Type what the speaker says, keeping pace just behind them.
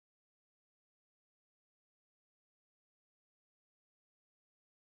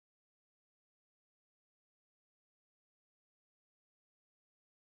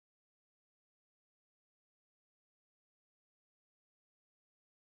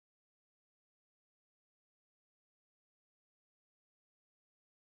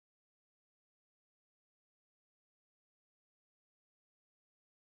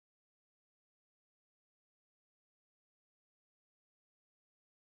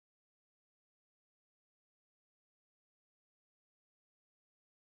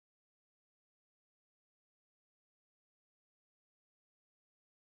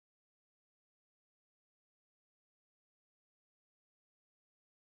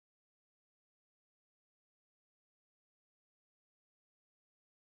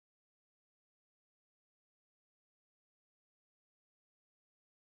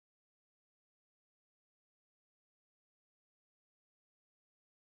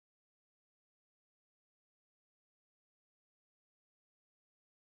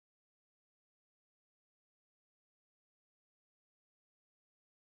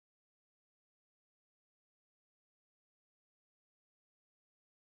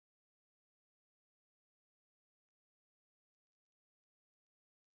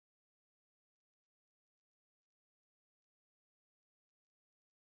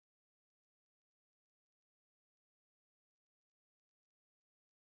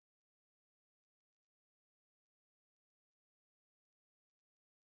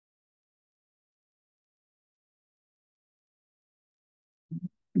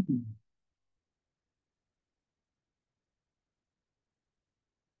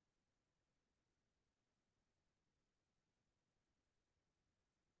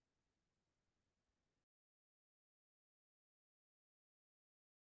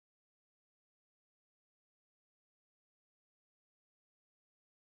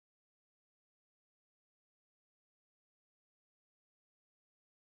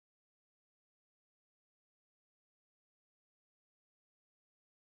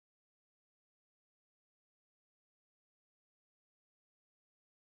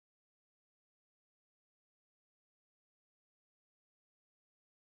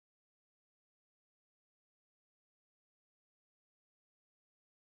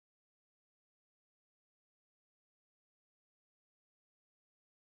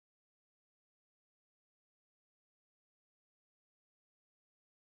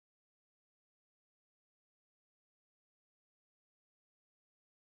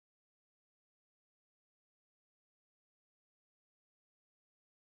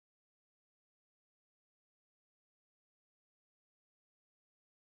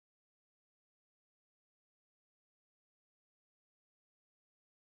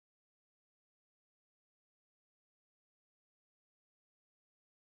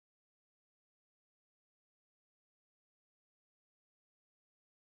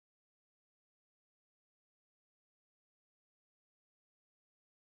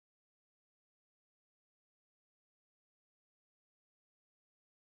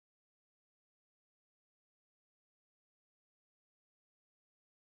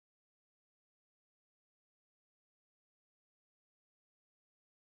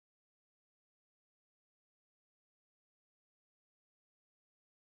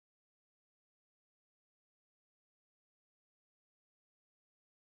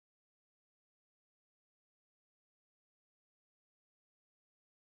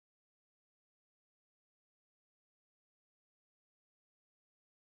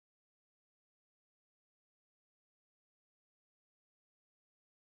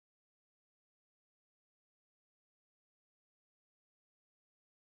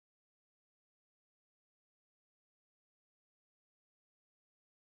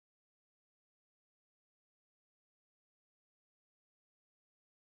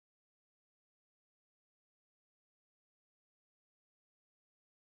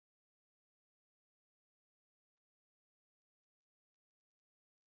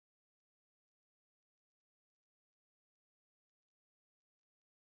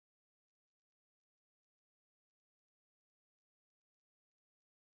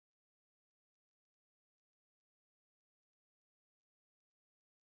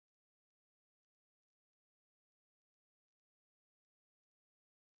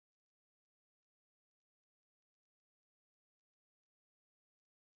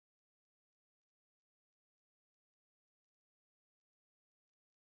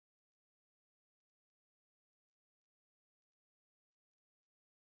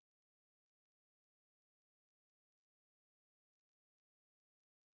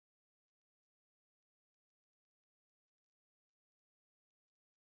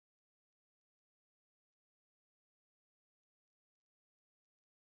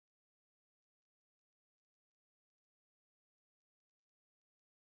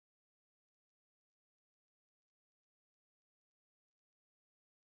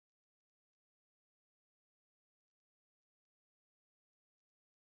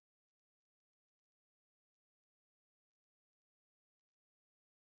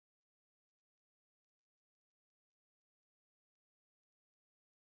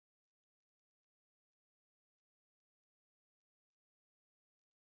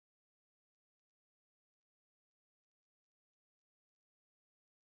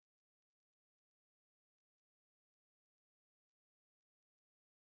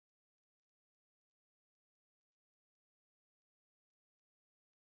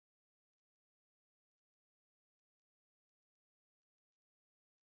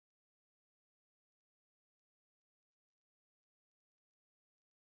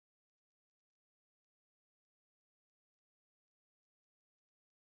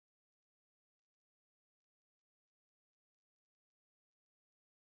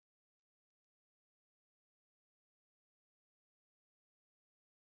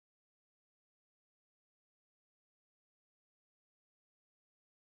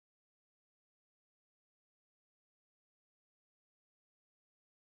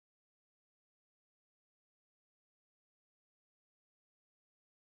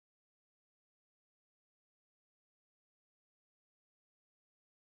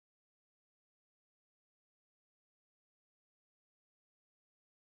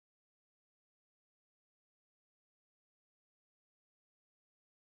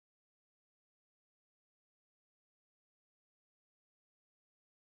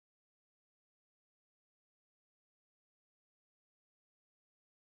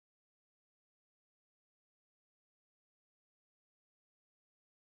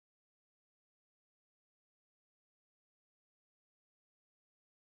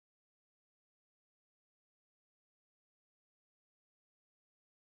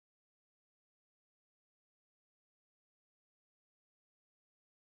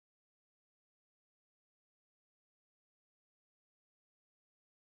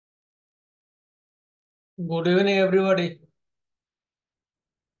Good evening, everybody.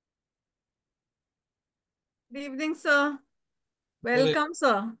 Good evening, sir. Good e- Welcome,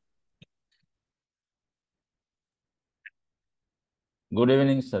 sir. Good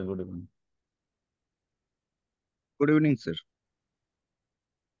evening, sir. Good evening. Good evening, sir.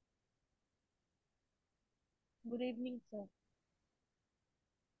 Good evening, sir.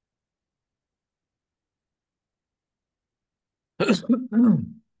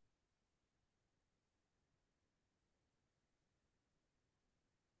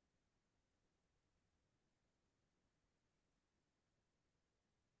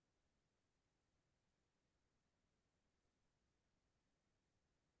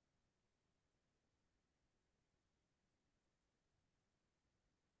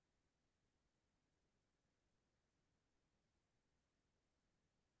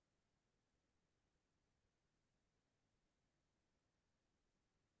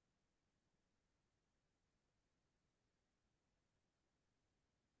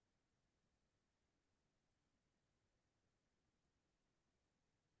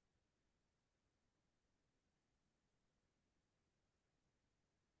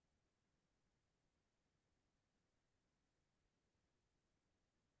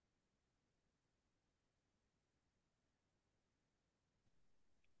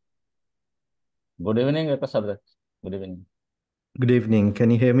 Good evening, Dr. Sadrak. Good evening. Good evening. Can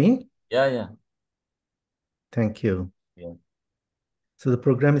you hear me? Yeah. Thank you. Yeah. So the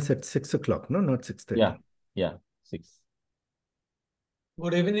program is at 6 o'clock, no, not 6:30. Yeah. 6.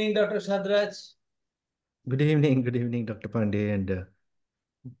 Good evening, Dr. Shadrach. Good evening, Dr. Pandey, and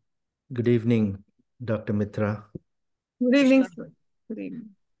good evening, Dr. Mitra. Good evening, sir. Good evening.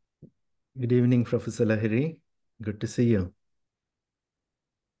 Good evening, Professor Lahiri. Good to see you.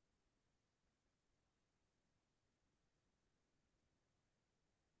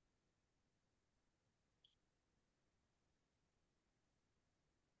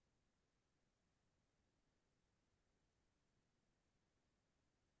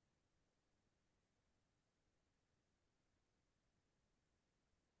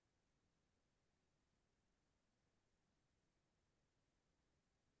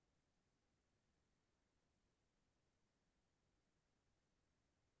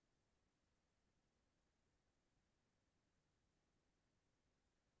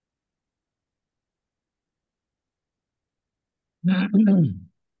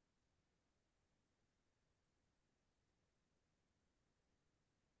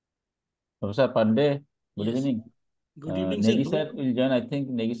 Professor Pandey, good Yes. evening. Good evening, sir. Negi sir will join. I think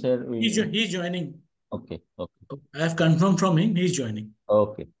Negi sir will. He's joining. Okay. I have confirmed from him. He's joining.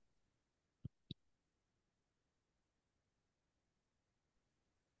 Okay.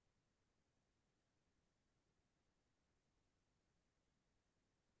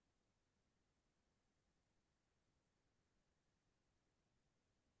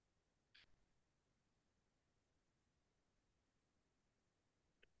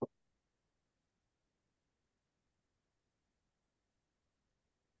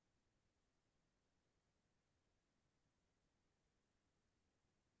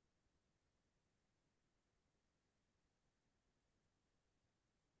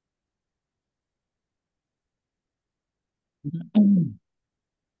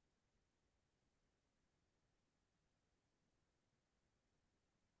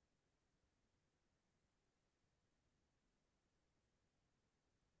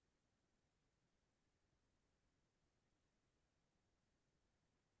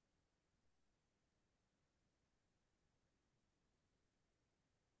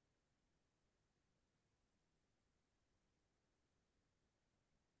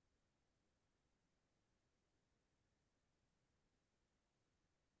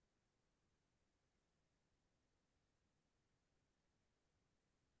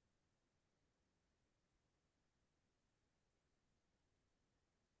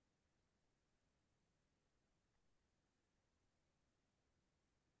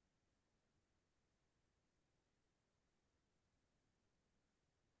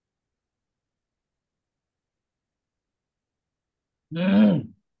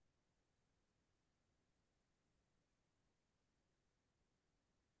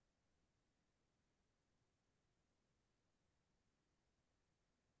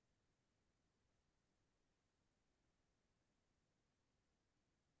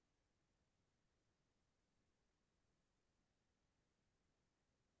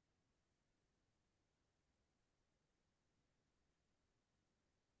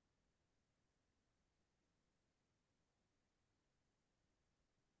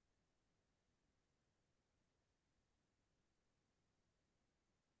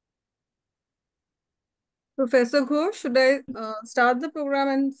 Professor Ghosh, should I start the program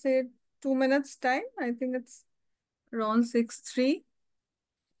and say 2 minutes time? I think it's around 6:03.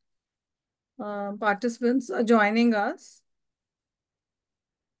 Participants are joining us.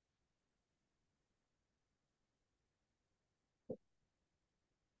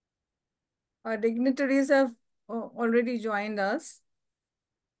 Our dignitaries have already joined us.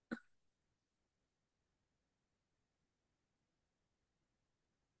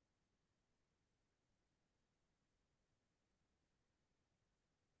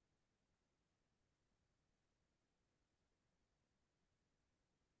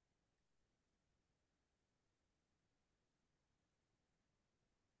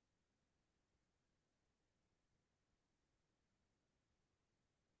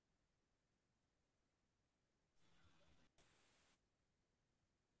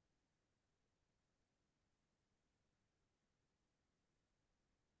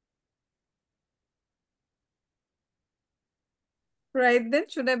 Right then,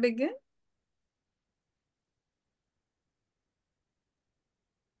 should I begin?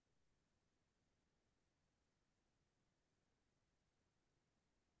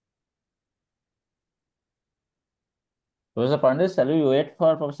 Professor Pandit, shall we wait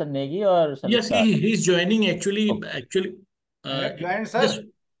for Professor Negi or shall we Yes, start? he's joining actually. Okay. Actually, I have joined, sir. just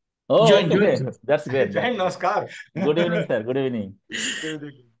Oh, join, okay. join. That's great. Join, That's great. Namaskar. Good evening, sir. Good evening. Good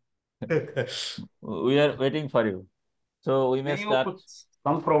evening. We are waiting for you. So we may नहीं, वो start. कुछ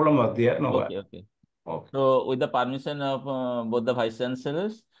some problem was there. No. Okay, okay. Okay. So with the permission of both the Vice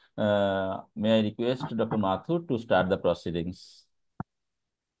Chancellors, may I request Dr. Mathur to start the proceedings?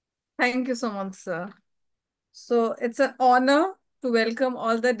 Thank you so much, sir. So it's an honor to welcome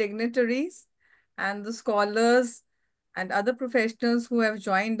all the dignitaries and the scholars and other professionals who have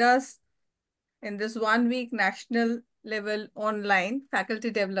joined us in this 1 week national level online faculty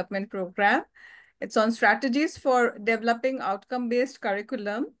development program. It's on strategies for developing outcome-based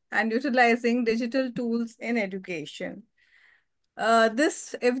curriculum and utilizing digital tools in education.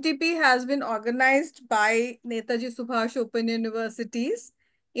 This FDP has been organized by Netaji Subhash Open Universities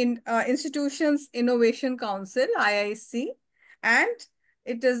in Institutions Innovation Council, IIC, and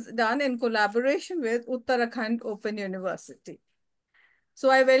it is done in collaboration with Uttarakhand Open University. So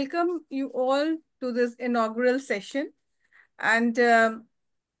I welcome you all to this inaugural session. And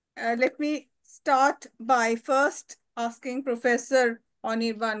let me start by first asking Professor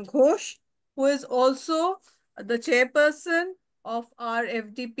Anirban Ghosh, who is also the chairperson of our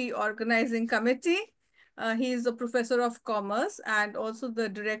FDP organizing committee. He is a professor of commerce and also the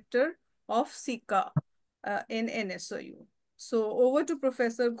director of SICA in NSOU. So over to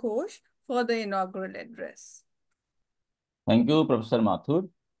Professor Ghosh for the inaugural address. Thank you, Professor Mathur.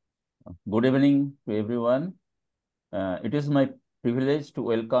 Good evening to everyone. It is my privilege to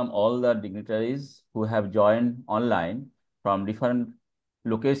welcome all the dignitaries who have joined online from different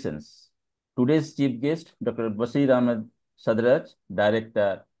locations. Today's chief guest, Dr. Basir Ahmed Sadraj,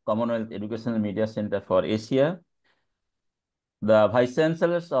 Director, Commonwealth Educational Media Center for Asia, the Vice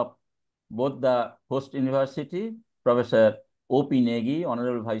Chancellors of both the host university, Professor O.P. Negi,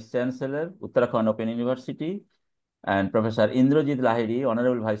 Honorable Vice Chancellor, Uttarakhand Open University, and Professor Indrajit Lahiri,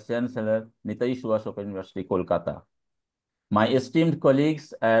 Honorable Vice Chancellor, Netaji Subhash Open University, Kolkata. My esteemed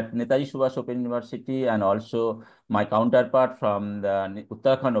colleagues at Netaji Subhash Open University and also my counterpart from the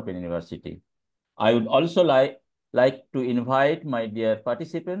Uttarakhand Open University. I would also like to invite my dear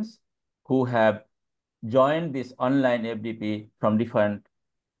participants who have joined this online FDP from different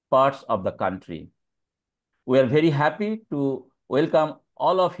parts of the country. We are very happy to welcome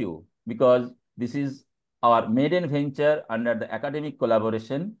all of you because this is our maiden venture under the academic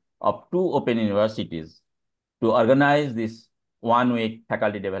collaboration of two open universities to organize this 1 week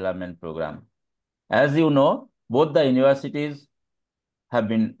faculty development program. As you know, both the universities have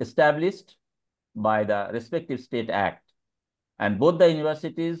been established by the respective state act, and both the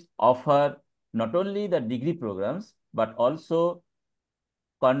universities offer not only the degree programs, but also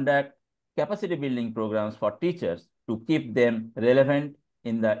conduct capacity building programs for teachers to keep them relevant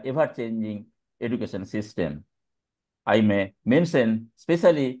in the ever-changing education system. I may mention,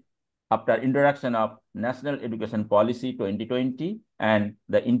 especially after introduction of National Education Policy 2020 and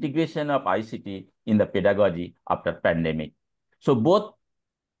the integration of ICT in the pedagogy after pandemic. So both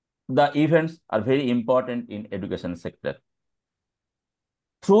the events are very important in education sector.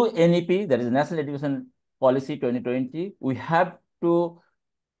 Through NEP, that is National Education Policy 2020, we have to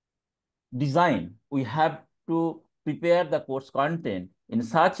design, we have to prepare the course content in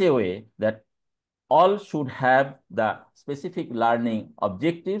such a way that all should have the specific learning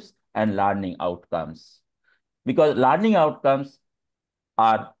objectives and learning outcomes. Because learning outcomes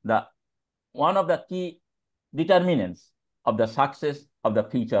are one of the key determinants of the success of the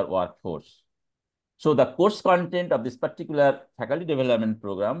future workforce. So the course content of this particular faculty development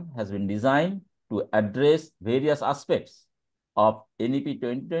program has been designed to address various aspects of NEP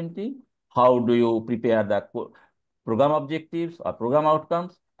 2020. How do you prepare the program objectives or program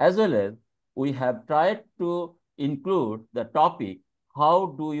outcomes, as well as we have tried to include the topic,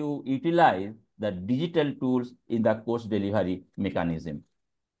 how do you utilize the digital tools in the course delivery mechanism.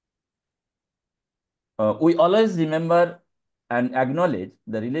 We always remember and acknowledge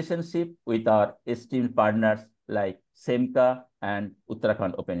the relationship with our esteemed partners like SEMCA and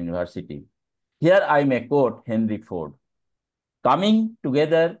Uttarakhand Open University. Here I may quote Henry Ford: "Coming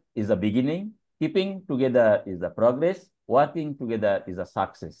together is the beginning, keeping together is the progress, working together is a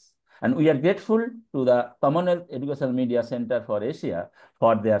success." And we are grateful to the Commonwealth Educational Media Center for Asia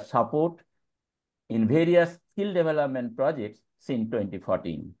for their support in various skill development projects since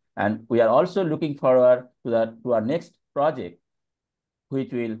 2014. And we are also looking forward to our next project,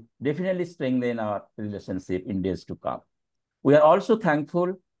 which will definitely strengthen our relationship in days to come. We are also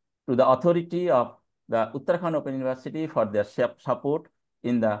thankful to the authority of the Uttarakhand Open University for their support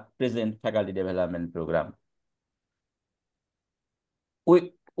in the present faculty development program.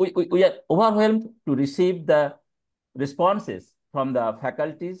 We are overwhelmed to receive the responses from the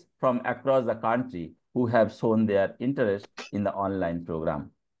faculties from across the country who have shown their interest in the online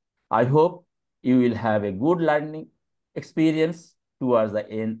program. I hope you will have a good learning experience towards the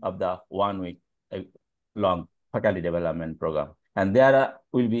end of the 1 week long faculty development program. And there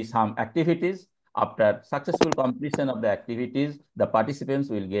will be some activities. After successful completion of the activities, the participants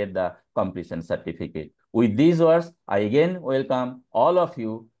will get the completion certificate. With these words, I again welcome all of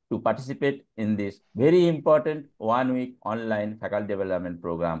you to participate in this very important 1 week online faculty development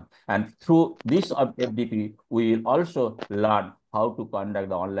program. And through this FDP, we will also learn how to conduct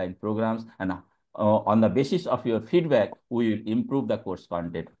the online programs, and on the basis of your feedback, we will improve the course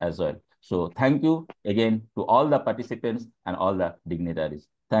content as well. So thank you again to all the participants and all the dignitaries.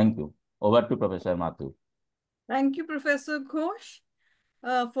 Thank you. Over to Professor Mathur. Thank you, Professor Ghosh,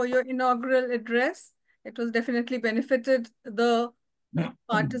 for your inaugural address. It was definitely benefited the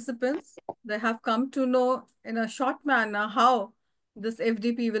participants. They have come to know in a short manner how this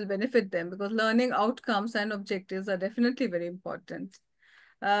FDP will benefit them, because learning outcomes and objectives are definitely very important.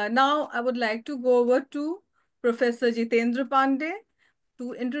 Now, I would like to go over to Professor Jitendra Pandey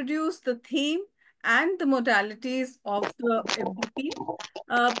to introduce the theme and the modalities of the FDP.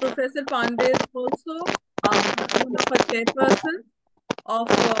 Professor Pandey is also one of our chairperson of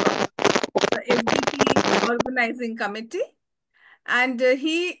the FDP organizing committee, and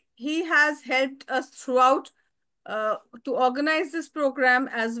he has helped us throughout to organize this program,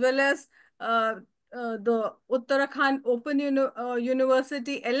 as well as the Uttarakhand Open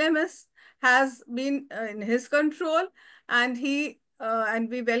University LMS has been in his control, and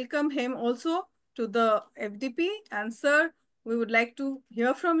we welcome him also to the FDP. And sir, we would like to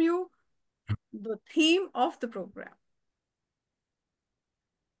hear from you the theme of the program.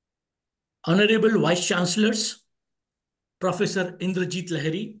 Honorable Vice Chancellors, Professor Indrajit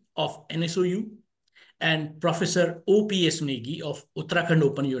Lahiri of NSOU and Professor O.P.S. Negi of Uttarakhand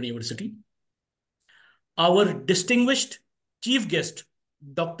Open University, our distinguished chief guest,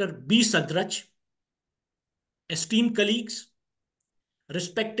 Dr. B. Sadrach, esteemed colleagues,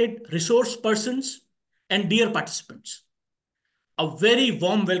 respected resource persons, and dear participants, a very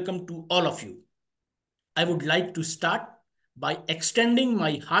warm welcome to all of you. I would like to start by extending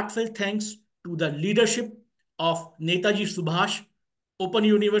my heartfelt thanks to the leadership of Netaji Subhash Open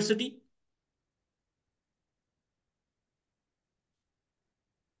University,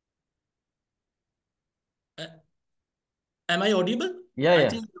 am I audible? Yeah.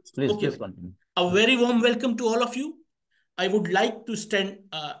 Please continue. A very warm welcome to all of you. I would like to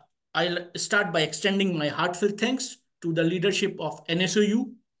I'll start by extending my heartfelt thanks to the leadership of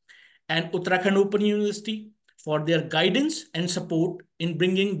NSOU and Uttarakhand Open University for their guidance and support in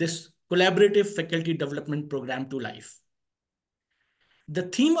bringing this collaborative faculty development program to life. The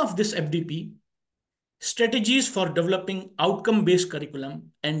theme of this FDP, Strategies for Developing Outcome-Based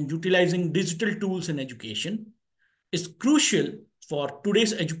Curriculum and Utilizing Digital Tools in Education, is crucial for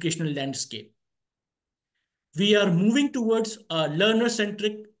today's educational landscape. We are moving towards a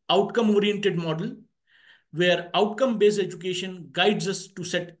learner-centric, outcome-oriented model where outcome-based education guides us to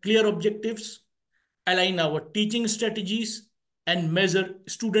set clear objectives, align our teaching strategies, and measure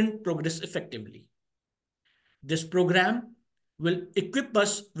student progress effectively. This program will equip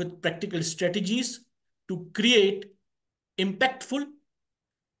us with practical strategies to create impactful,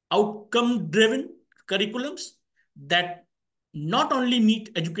 outcome-driven curriculums that not only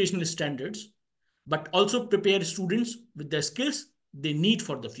meet educational standards, but also prepare students with the skills they need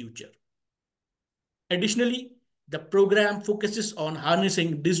for the future. Additionally, the program focuses on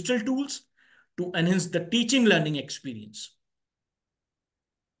harnessing digital tools to enhance the teaching learning experience.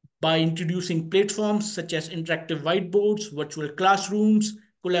 By introducing platforms such as interactive whiteboards, virtual classrooms,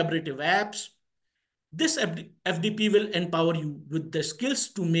 collaborative apps, this FDP will empower you with the skills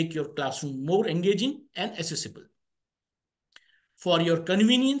to make your classroom more engaging and accessible. For your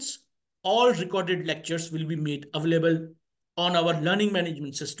convenience, all recorded lectures will be made available on our learning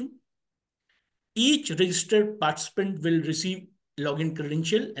management system. Each registered participant will receive login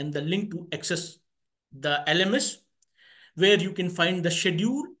credential and the link to access the LMS, where you can find the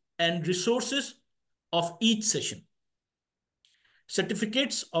schedule and resources of each session.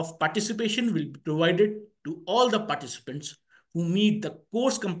 Certificates of participation will be provided to all the participants who meet the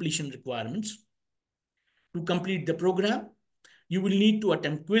course completion requirements. To complete the program, you will need to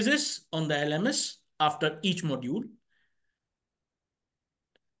attempt quizzes on the LMS after each module,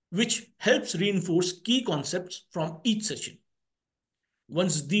 which helps reinforce key concepts from each session.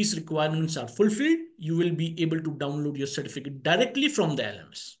 Once these requirements are fulfilled, you will be able to download your certificate directly from the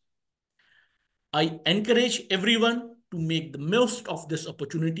LMS. I encourage everyone to make the most of this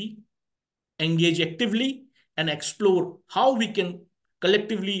opportunity, engage actively, and explore how we can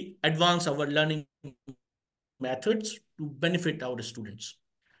collectively advance our learning methods to benefit our students.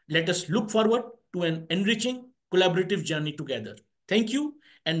 Let us look forward to an enriching, collaborative journey together. Thank you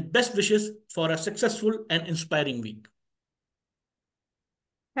and best wishes for a successful and inspiring week.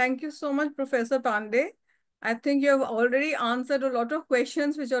 Thank you so much, Professor Pandey. I think you have already answered a lot of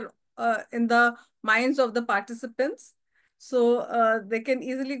questions which are in the minds of the participants. So they can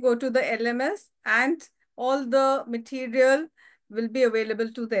easily go to the LMS and all the material will be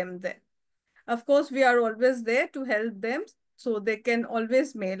available to them there. Of course, we are always there to help them, so they can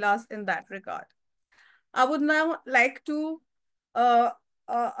always mail us in that regard. I would now like to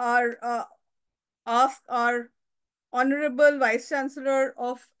ask our Honorable Vice Chancellor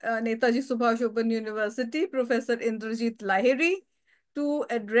of Netaji Subhash Open University, Professor Indrajit Lahiri, to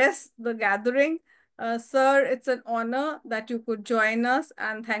address the gathering. Sir, it's an honor that you could join us,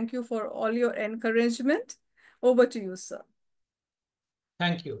 and thank you for all your encouragement. Over to you, sir.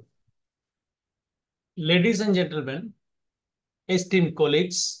 Thank you. Ladies and gentlemen, esteemed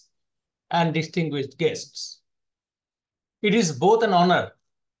colleagues, and distinguished guests, it is both an honor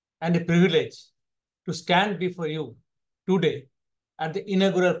and a privilege to stand before you today at the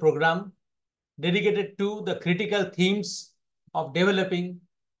inaugural program dedicated to the critical themes of developing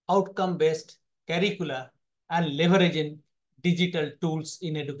outcome-based curricula and leveraging digital tools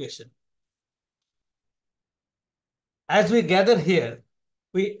in education. As we gather here,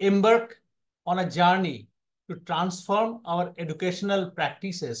 we embark on a journey to transform our educational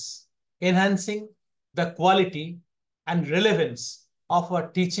practices, enhancing the quality and relevance of our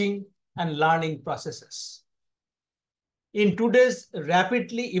teaching and learning processes. In today's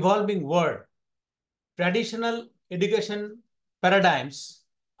rapidly evolving world, traditional education paradigms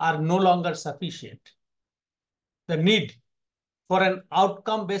are no longer sufficient. The need for an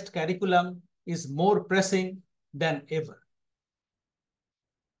outcome-based curriculum is more pressing than ever.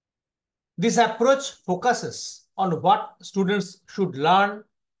 This approach focuses on what students should learn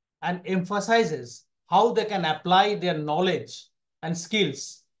and emphasizes how they can apply their knowledge and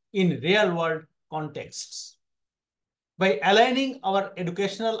skills in real-world contexts. By aligning our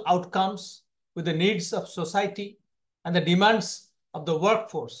educational outcomes with the needs of society and the demands of the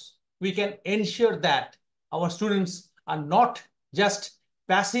workforce, we can ensure that our students are not just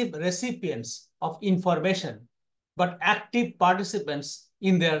passive recipients of information, but active participants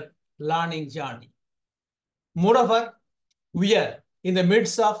in their learning journey. Moreover, we are in the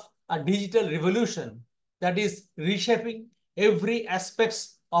midst of a digital revolution that is reshaping every aspect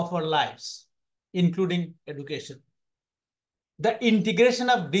of our lives, including education. The integration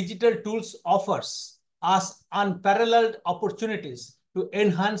of digital tools offers us unparalleled opportunities to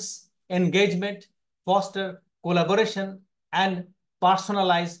enhance engagement, foster collaboration, and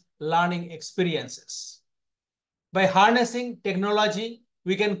personalize learning experiences. By harnessing technology,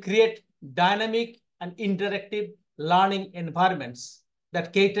 we can create dynamic and interactive learning environments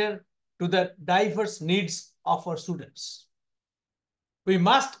that cater to the diverse needs of our students. We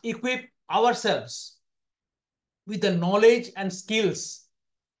must equip ourselves with the knowledge and skills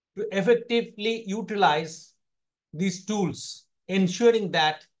to effectively utilize these tools, ensuring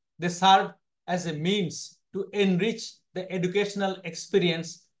that they serve as a means to enrich the educational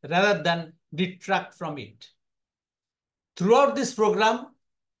experience rather than detract from it. Throughout this program,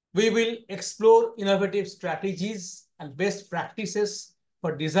 we will explore innovative strategies and best practices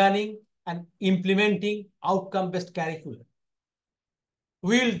for designing and implementing outcome-based curriculum.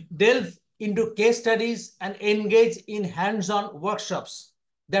 We'll delve into case studies and engage in hands-on workshops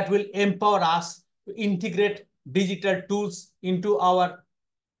that will empower us to integrate digital tools into our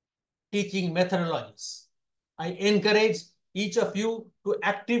teaching methodologies. I encourage each of you to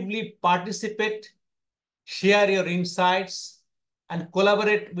actively participate, share your insights, and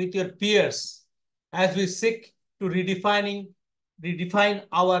collaborate with your peers as we seek to redefine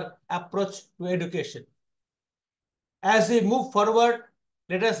our approach to education. As we move forward,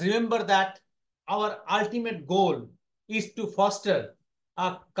 let us remember that our ultimate goal is to foster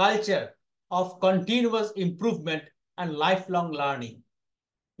a culture of continuous improvement and lifelong learning.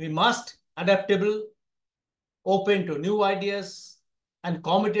 We must adaptable, open to new ideas, and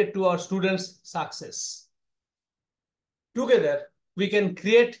committed to our students' success. Together, we can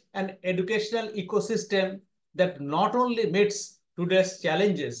create an educational ecosystem that not only meets today's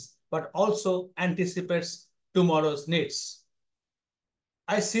challenges, but also anticipates tomorrow's needs.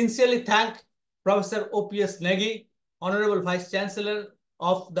 I sincerely thank Professor O.P.S. Negi, Honorable Vice Chancellor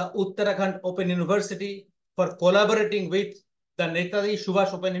of the Uttarakhand Open University, for collaborating with the Netaji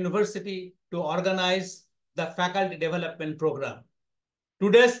Subhash Open University to organize the faculty development program.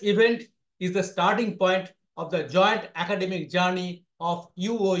 Today's event is the starting point of the joint academic journey of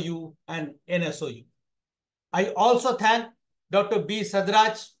UOU and NSOU. I also thank Dr. B.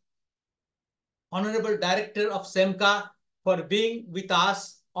 Sadraj, Honorable Director of SEMCA, for being with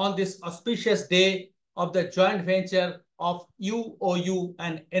us on this auspicious day of the joint venture of UOU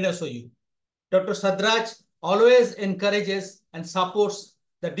and NSOU. Dr. Sadraj always encourages and supports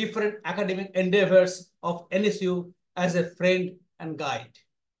the different academic endeavors of NSU as a friend and guide.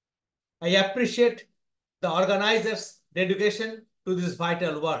 I appreciate the organizers' dedication to this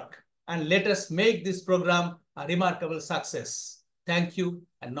vital work, and let us make this program a remarkable success. Thank you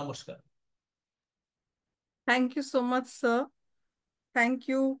and namaskar. Thank you so much, sir. Thank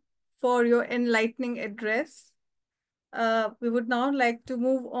you for your enlightening address. We would now like to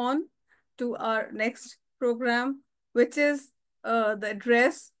move on to our next program, which is the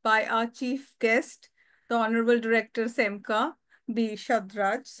address by our chief guest, the Honorable Director SEMCA, B.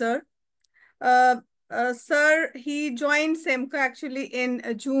 Shadraj, sir. Sir, he joined SEMCA actually in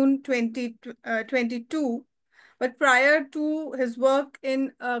June 2022, but prior to his work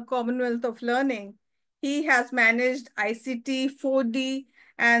in Commonwealth of Learning, he has managed ICT, 4D,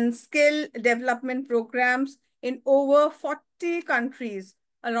 and skill development programs in over 40 countries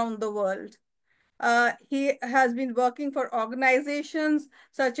around the world. He has been working for organizations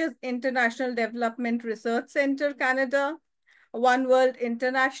such as International Development Research Center, Canada, One World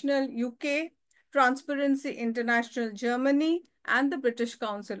International, UK, Transparency International, Germany, and the British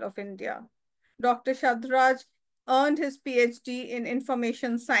Council of India. Dr. Shadraj earned his PhD in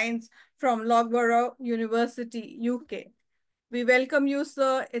Information Science from Loughborough University, UK. We welcome you,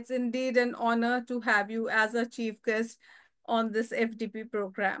 sir. It's indeed an honor to have you as a chief guest on this FDP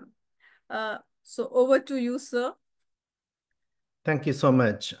program. So over to you, sir. Thank you so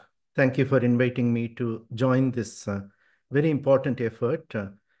much. Thank you for inviting me to join this very important effort,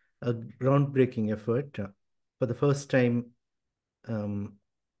 a groundbreaking effort. For the first time,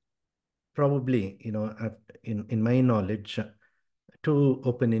 probably, in my knowledge, two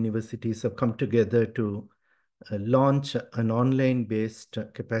open universities have come together to launch an online-based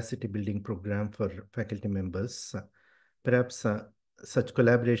capacity building program for faculty members. Perhaps such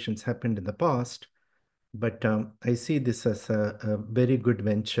collaborations happened in the past, but I see this as a very good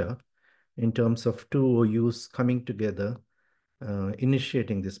venture in terms of two OUs coming together,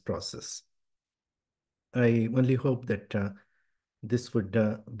 initiating this process. I only hope that this would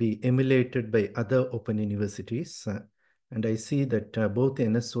be emulated by other open universities. And I see that both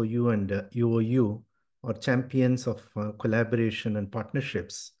NSOU and UOU are champions of collaboration and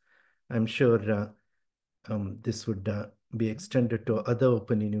partnerships. I'm sure this would be extended to other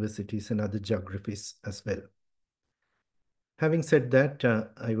open universities and other geographies as well. Having said that,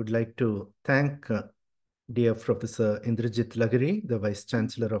 I would like to thank dear Professor Indrajit Lagari, the Vice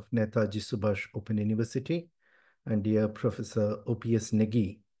Chancellor of Netaji Subhash Open University, and dear Professor O.P.S.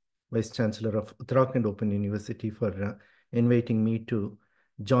 Negi, Vice Chancellor of Uttarakhand Open University, for inviting me to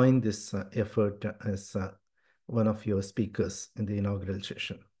join this effort as one of your speakers in the inaugural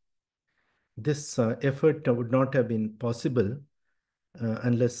session. This effort would not have been possible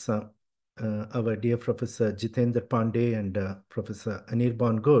unless our dear Professor Jitendra Pandey and Professor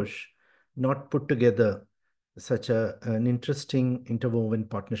Anirban Ghosh not put together such an interesting interwoven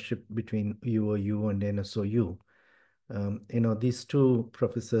partnership between UOU and NSOU. These two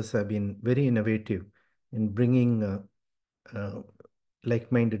professors have been very innovative in bringing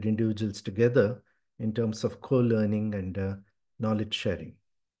like-minded individuals together in terms of co-learning and knowledge sharing.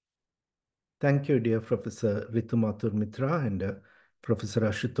 Thank you, dear Professor Ritu Mathur Mitra and Professor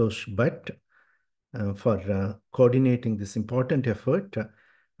Ashutosh Bhatt for coordinating this important effort.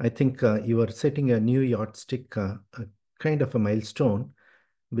 I think you are setting a new yardstick, a kind of a milestone,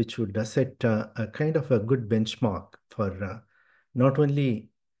 which would set a kind of a good benchmark for not only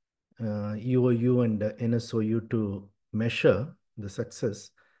UOU and NSOU to measure the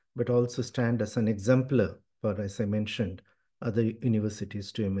success, but also stand as an exemplar for, as I mentioned, other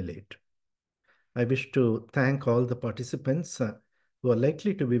universities to emulate. I wish to thank all the participants who are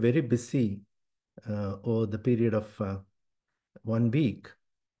likely to be very busy over the period of 1 week,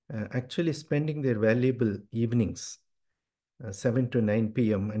 actually spending their valuable evenings, 7 to 9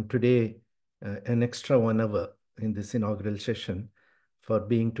 p.m. and today an extra 1 hour in this inaugural session for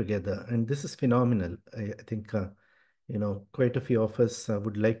being together. And this is phenomenal. I think, quite a few of us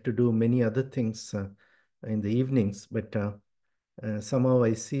would like to do many other things in the evenings, but somehow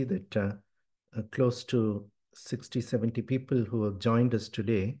I see that close to 60, 70 people who have joined us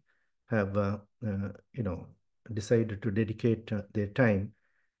today have, decided to dedicate their time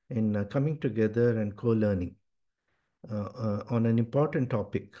in coming together and co-learning on an important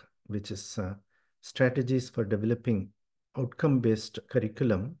topic, which is strategies for developing outcome-based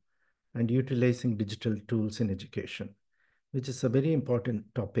curriculum and utilizing digital tools in education, which is a very important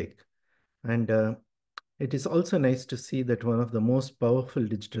topic. And it is also nice to see that one of the most powerful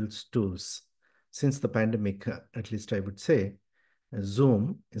digital tools since the pandemic, at least I would say,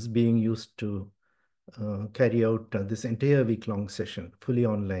 Zoom, is being used to carry out this entire week-long session fully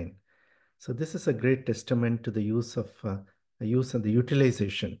online. So this is a great testament to the use and the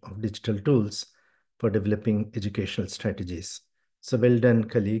utilization of digital tools for developing educational strategies. So well done,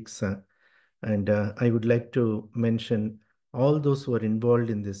 colleagues. And I would like to mention all those who are involved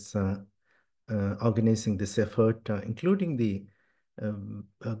in this organizing this effort, including the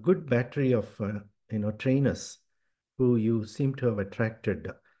a good battery of trainers who you seem to have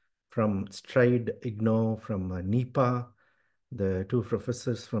attracted from Stride, IGNO, from NIPA, the two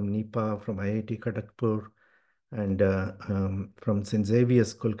professors from NIPA, from IIT Kharagpur, and from St.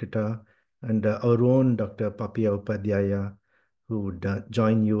 Xavier's, Kolkata, and our own Dr. Papia Upadhyaya, who would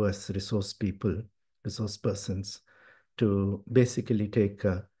join you as resource persons, to basically take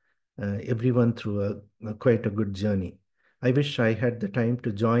everyone through quite a good journey. I wish I had the time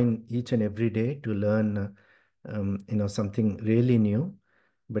to join each and every day to learn, something really new,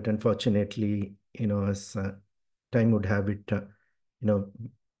 but unfortunately, as time would have it,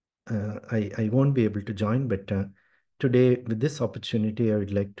 I won't be able to join. But today, with this opportunity, I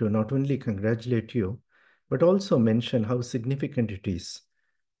would like to not only congratulate you, but also mention how significant it is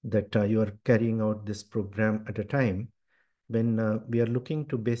that you are carrying out this program at a time when we are looking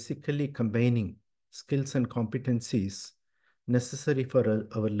to basically combining skills and competencies necessary for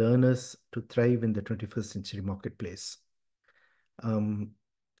our learners to thrive in the 21st century marketplace.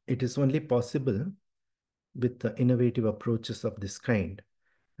 It is only possible with the innovative approaches of this kind.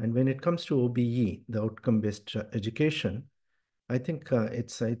 And when it comes to OBE, the outcome-based education, I think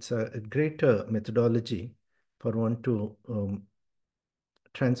it's a greater methodology for one to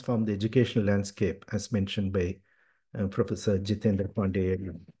transform the educational landscape, as mentioned by Professor Jitendra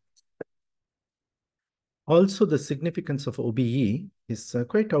Pandey. Also, the significance of OBE is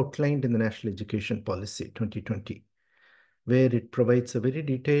quite outlined in the National Education Policy 2020, where it provides a very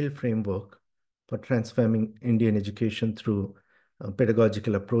detailed framework for transforming Indian education through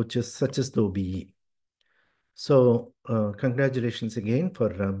pedagogical approaches such as the OBE. So congratulations again for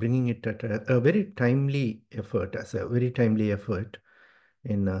bringing it at a very timely effort,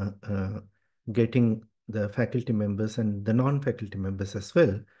 in getting the faculty members and the non-faculty members as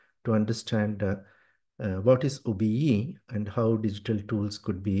well to understand what is OBE and how digital tools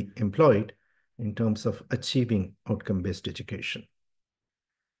could be employed in terms of achieving outcome-based education.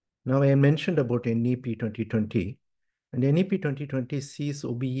 Now, I mentioned about NEP 2020, and NEP 2020 sees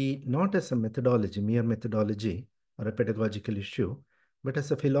OBE not as a methodology, mere methodology or a pedagogical issue, but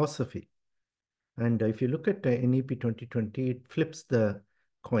as a philosophy. And if you look at NEP 2020, it flips the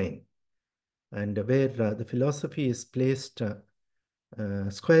coin, and where the philosophy is placed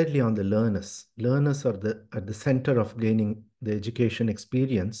squarely on the learners. Learners are at the center of gaining the education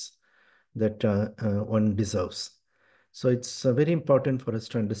experience that one deserves. So it's very important for us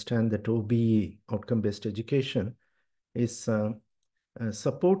to understand that OBE, outcome-based education, is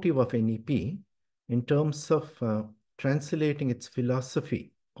supportive of NEP in terms of translating its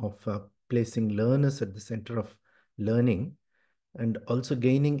philosophy of placing learners at the center of learning and also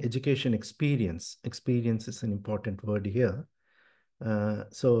gaining education experience. Experience is an important word here.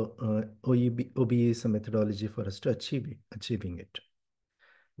 OBE is a methodology for us to achieving it.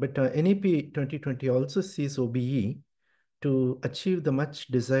 But NEP 2020 also sees OBE to achieve the much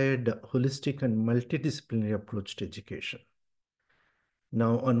desired holistic and multidisciplinary approach to education.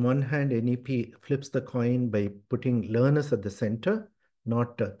 Now, on one hand, NEP flips the coin by putting learners at the center,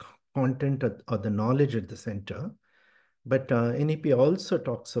 not content or the knowledge at the center. But NEP also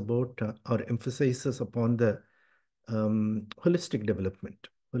talks about or emphasizes upon the holistic development,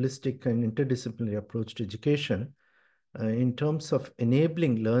 holistic and interdisciplinary approach to education in terms of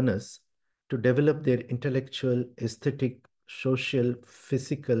enabling learners to develop their intellectual, aesthetic, social,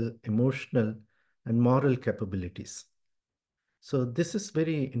 physical, emotional, and moral capabilities. So this is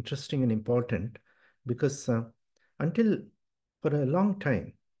very interesting and important because until for a long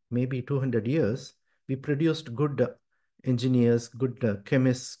time, maybe 200 years, we produced good engineers, good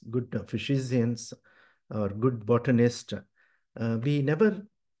chemists, good physicians, or good botanists. We never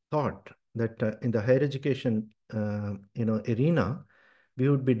thought that in the higher education arena, we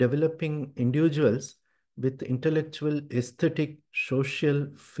would be developing individuals with intellectual, aesthetic, social,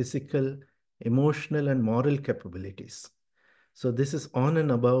 physical, emotional, and moral capabilities. So this is on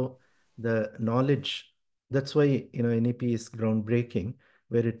and above the knowledge. That's why NEP is groundbreaking,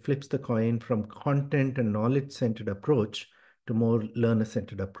 where it flips the coin from content and knowledge-centered approach to more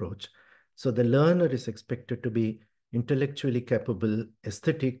learner-centered approach. So the learner is expected to be intellectually capable,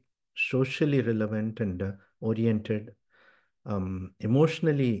 aesthetic, socially relevant and oriented,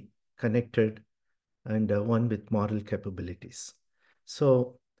 emotionally connected, and one with moral capabilities.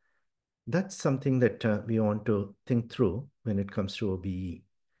 So that's something that we want to think through when it comes to OBE.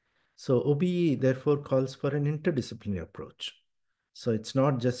 So OBE therefore calls for an interdisciplinary approach. So it's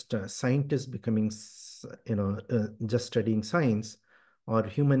not just scientists becoming, just studying science, or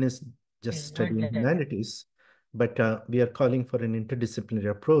humanists just studying humanities, but we are calling for an interdisciplinary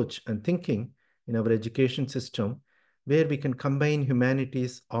approach and thinking in our education system where we can combine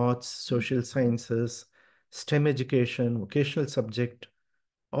humanities, arts, social sciences, STEM education, vocational subject,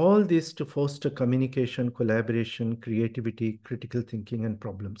 all this to foster communication, collaboration, creativity, critical thinking, and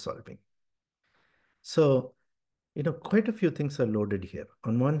problem solving. So, quite a few things are loaded here.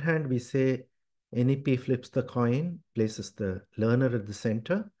 On one hand, we say NEP flips the coin, places the learner at the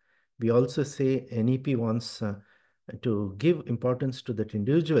center. We also say NEP wants to give importance to that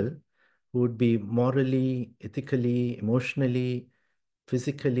individual who would be morally, ethically, emotionally,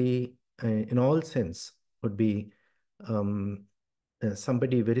 physically, in all sense, would be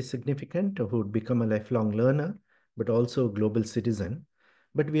somebody very significant who would become a lifelong learner, but also a global citizen.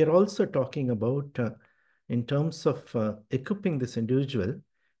 But we are also talking about, in terms of equipping this individual,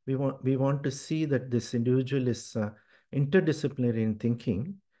 we want to see that this individual is interdisciplinary in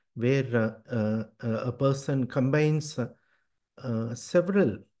thinking, where a person combines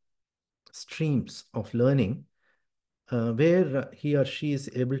several streams of learning, where he or she is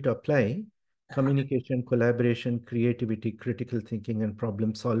able to apply communication, collaboration, creativity, critical thinking, and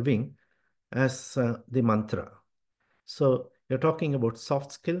problem solving as the mantra. So you're talking about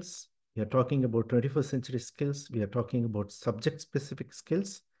soft skills, you're talking about 21st century skills, we are talking about subject-specific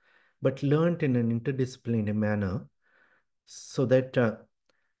skills, but learned in an interdisciplinary manner so that,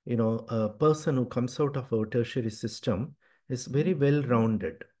 a person who comes out of our tertiary system is very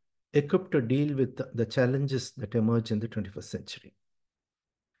well-rounded, equipped to deal with the challenges that emerge in the 21st century,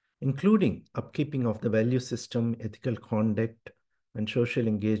 including upkeeping of the value system, ethical conduct, and social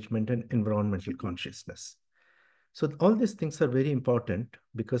engagement and environmental consciousness. So all these things are very important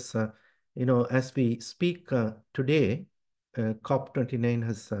because, as we speak today, COP29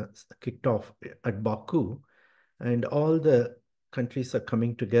 has kicked off at Baku, and all the countries are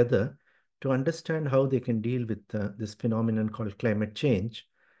coming together to understand how they can deal with this phenomenon called climate change.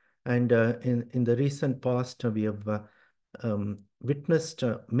 And in the recent past, we have witnessed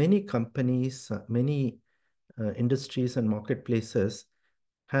many companies, many industries and marketplaces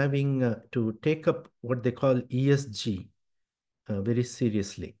having to take up what they call ESG very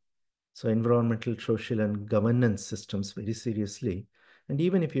seriously. So environmental, social, and governance systems very seriously. And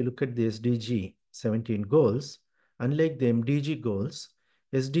even if you look at the SDG 17 goals, unlike the MDG goals,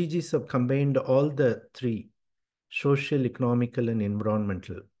 SDGs have combined all the three: social, economical, and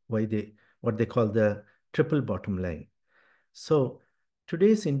environmental, what they call the triple bottom line. So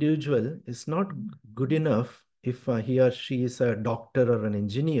today's individual is not good enough if he or she is a doctor or an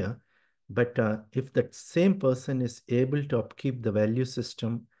engineer, but if that same person is able to upkeep the value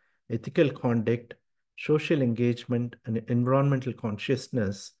system, ethical conduct, social engagement, and environmental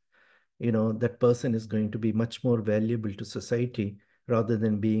consciousness, that person is going to be much more valuable to society rather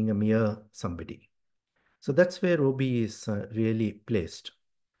than being a mere somebody. So that's where OBE is really placed.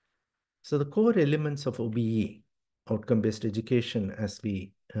 So the core elements of OBE, outcome-based education, as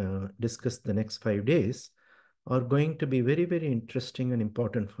we discuss the next 5 days, are going to be very, very interesting and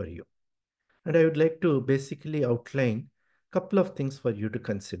important for you. And I would like to basically outline a couple of things for you to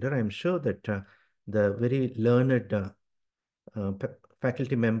consider. I'm sure that the very learned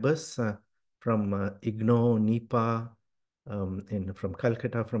faculty members from IGNO, NEPA, from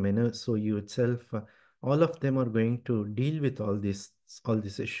Calcutta, from NSOU itself, all of them are going to deal with all these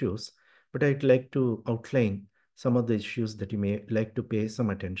issues. But I'd like to outline some of the issues that you may like to pay some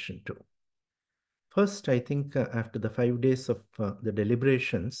attention to. First, I think after the 5 days of the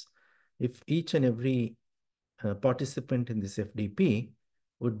deliberations, if each and every participant in this FDP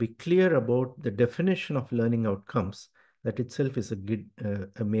would be clear about the definition of learning outcomes, that itself is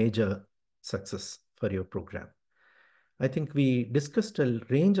a major success for your program. I think we discussed a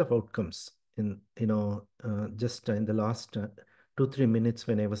range of outcomes in, just in the last 2-3 minutes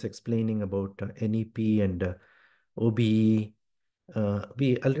when I was explaining about NEP and OBE.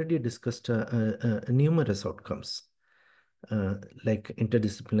 We already discussed numerous outcomes. Like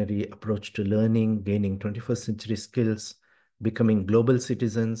interdisciplinary approach to learning, gaining 21st century skills, becoming global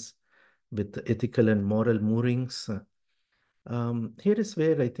citizens with ethical and moral moorings. Here is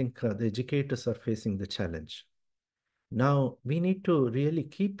where I think the educators are facing the challenge. Now, we need to really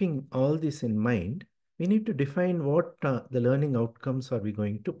keeping all this in mind, we need to define what the learning outcomes are we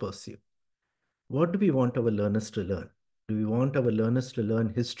going to pursue. What do we want our learners to learn? Do we want our learners to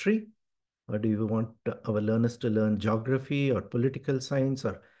learn history? Or do we want our learners to learn geography or political science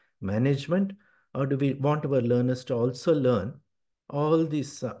or management? Or do we want our learners to also learn all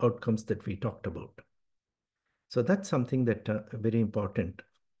these outcomes that we talked about? So that's something that very important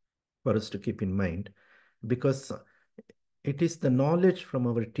for us to keep in mind, because it is the knowledge from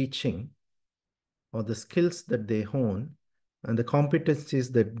our teaching or the skills that they hone and the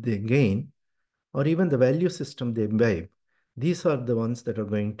competencies that they gain, or even the value system they imbibe. These are the ones that are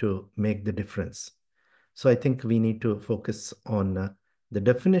going to make the difference. So I think we need to focus on the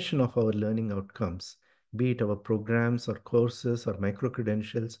definition of our learning outcomes, be it our programs or courses or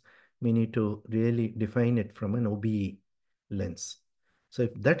micro-credentials. We need to really define it from an OBE lens. So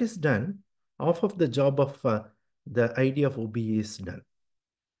if that is done, half of the job of the idea of OBE is done.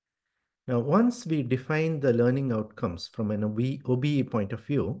 Now, once we define the learning outcomes from an OBE point of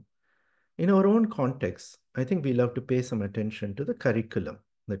view, in our own context, I think we'll have to pay some attention to the curriculum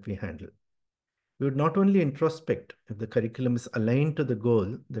that we handle. We would not only introspect if the curriculum is aligned to the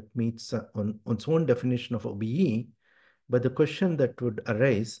goal that meets on its own definition of OBE, but the question that would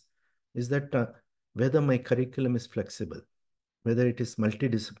arise is that whether my curriculum is flexible, whether it is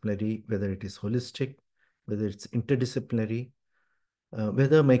multidisciplinary, whether it is holistic, whether it's interdisciplinary,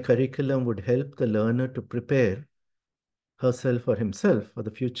 whether my curriculum would help the learner to prepare herself or himself for the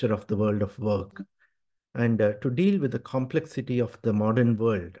future of the world of work and to deal with the complexity of the modern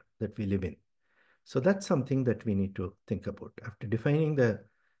world that we live in. So that's something that we need to think about. After defining the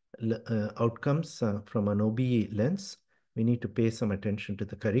outcomes from an OBE lens, we need to pay some attention to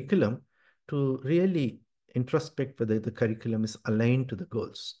the curriculum to really introspect whether the curriculum is aligned to the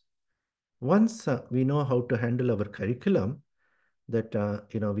goals. Once we know how to handle our curriculum, that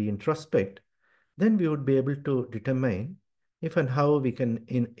we introspect, then we would be able to determine if and how we can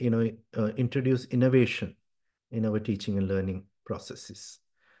introduce innovation in our teaching and learning processes.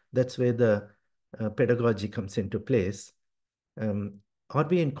 That's where the pedagogy comes into place. Are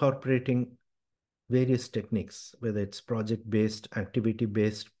we incorporating various techniques, whether it's project-based,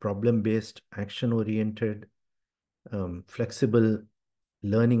 activity-based, problem-based, action-oriented, flexible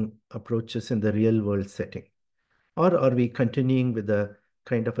learning approaches in the real-world setting? Or are we continuing with a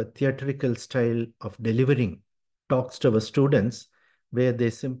kind of a theatrical style of delivering talks to our students where they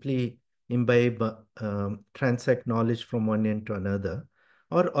simply imbibe, transact knowledge from one end to another?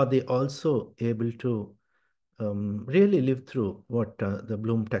 Or are they also able to really live through what the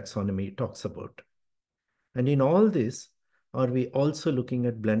Bloom taxonomy talks about? And in all this, are we also looking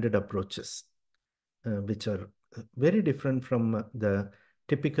at blended approaches, which are very different from the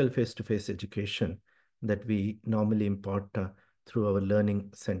typical face-to-face education that we normally impart through our learning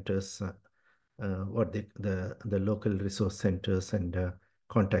centers, the local resource centers and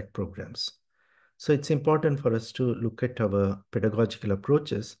contact programs. So it's important for us to look at our pedagogical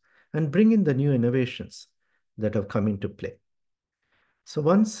approaches and bring in the new innovations that have come into play. So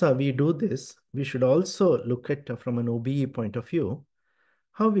once we do this, we should also look at, from an OBE point of view,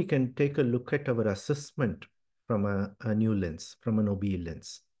 how we can take a look at our assessment from a new lens, from an OBE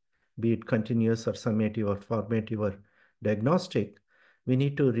lens, be it continuous or summative or formative or diagnostic. we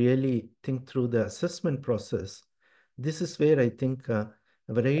need to really think through the assessment process. This is where I think a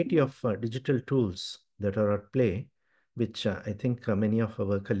variety of digital tools that are at play, which I think many of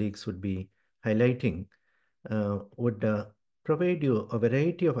our colleagues would be highlighting, would provide you a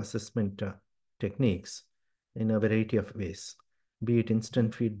variety of assessment techniques in a variety of ways, be it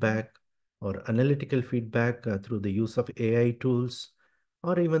instant feedback or analytical feedback through the use of AI tools,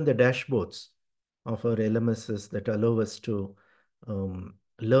 or even the dashboards of our LMSs that allow us to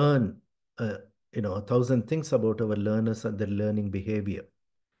learn, a thousand things about our learners and their learning behavior.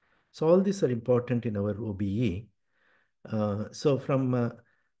 So all these are important in our OBE. So from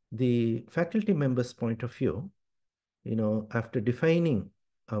the faculty members' point of view, after defining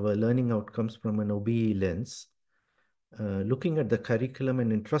our learning outcomes from an OBE lens, looking at the curriculum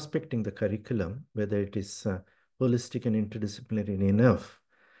and introspecting the curriculum, whether it is holistic and interdisciplinary enough,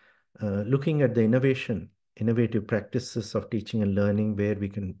 looking at the innovative practices of teaching and learning, where we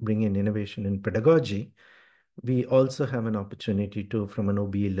can bring in innovation in pedagogy, we also have an opportunity to, from an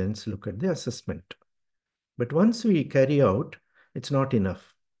OBE lens, look at the assessment. But once we carry out, it's not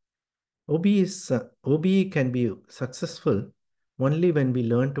enough. OBE can be successful only when we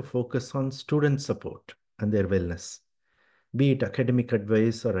learn to focus on student support and their wellness, be it academic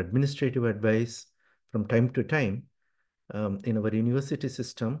advice or administrative advice. From time to time, in our university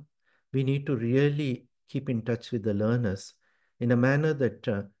system, we need to really keep in touch with the learners in a manner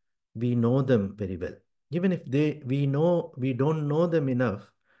that we know them very well. Even if we don't know them enough,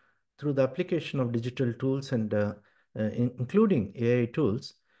 through the application of digital tools and including AI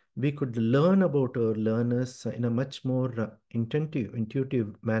tools, we could learn about our learners in a much more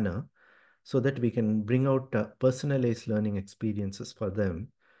intuitive manner, so that we can bring out personalized learning experiences for them,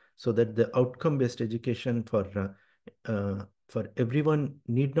 so that the outcome-based education for everyone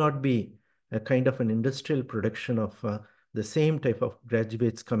need not be a kind of an industrial production of the same type of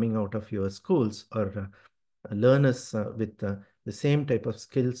graduates coming out of your schools, or learners with the same type of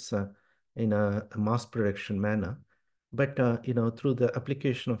skills in a mass production manner. But through the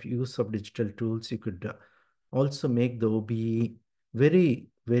application of use of digital tools, you could also make the OBE very,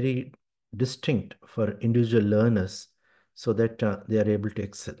 very distinct for individual learners, so that they are able to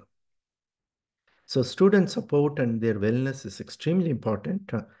excel. So student support and their wellness is extremely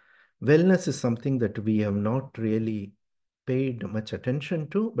important. Wellness is something that we have not really paid much attention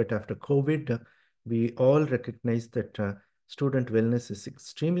to, but after COVID, we all recognize that student wellness is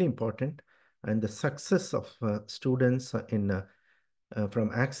extremely important, and the success of students from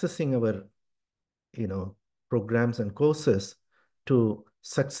accessing our programs and courses to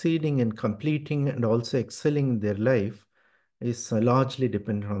succeeding in completing and also excelling in their life is largely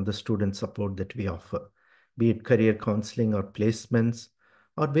dependent on the student support that we offer, be it career counseling or placements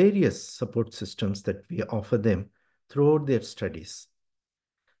or various support systems that we offer them throughout their studies.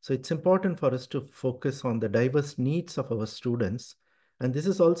 So it's important for us to focus on the diverse needs of our students. And this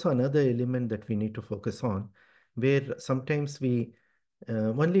is also another element that we need to focus on, where sometimes we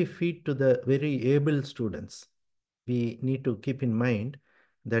only feed to the very able students. We need to keep in mind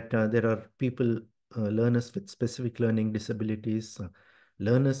that there are people, learners with specific learning disabilities,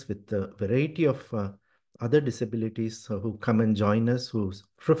 learners with a variety of other disabilities who come and join us, who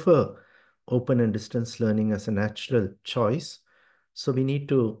prefer open and distance learning as a natural choice. So we need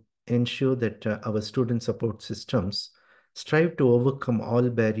to ensure that our student support systems strive to overcome all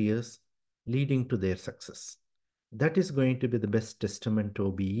barriers leading to their success. That is going to be the best testament to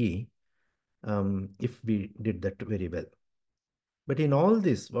OBE if we did that very well. But in all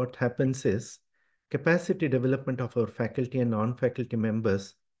this, what happens is capacity development of our faculty and non-faculty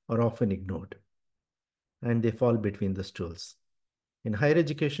members are often ignored, and they fall between the stools. In higher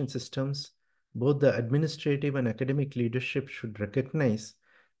education systems, both the administrative and academic leadership should recognize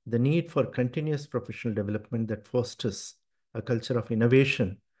the need for continuous professional development that fosters a culture of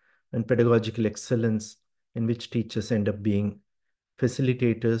innovation and pedagogical excellence, in which teachers end up being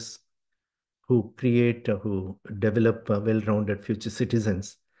facilitators who who develop well-rounded future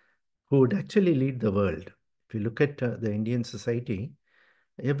citizens who would actually lead the world. If you look at the Indian society,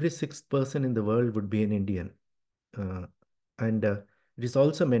 every sixth person in the world would be an Indian. And it is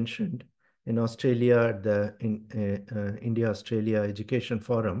also mentioned in Australia, the India-Australia Education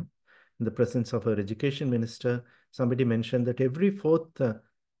Forum, in the presence of our education minister, somebody mentioned that every fourth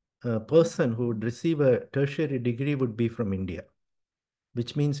person who would receive a tertiary degree would be from India,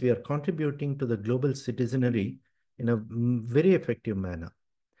 which means we are contributing to the global citizenry in a very effective manner.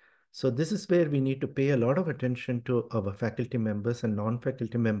 So this is where we need to pay a lot of attention to our faculty members and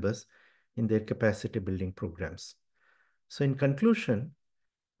non-faculty members in their capacity building programs. So in conclusion,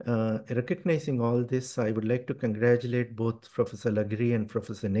 Recognizing all this, I would like to congratulate both Professor Lagri and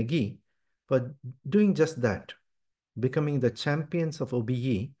Professor Negi for doing just that, becoming the champions of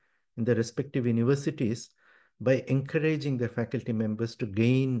OBE in their respective universities by encouraging their faculty members to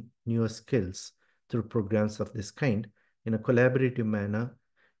gain newer skills through programs of this kind in a collaborative manner,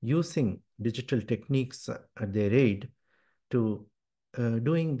 using digital techniques at their aid to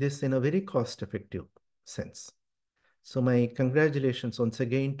doing this in a very cost-effective sense. So my congratulations once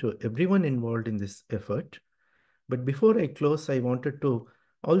again to everyone involved in this effort. But before I close, I wanted to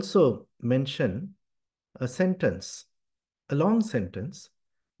also mention a sentence, a long sentence,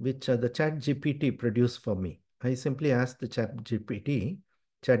 which the ChatGPT produced for me. I simply asked the ChatGPT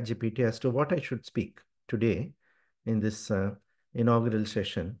as to what I should speak today in this inaugural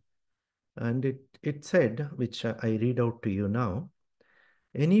session. And it said, which I read out to you now,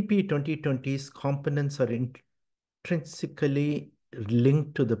 NEP 2020's components are intrinsically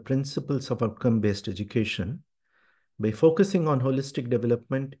linked to the principles of outcome-based education. By focusing on holistic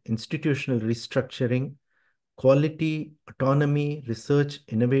development, institutional restructuring, quality, autonomy, research,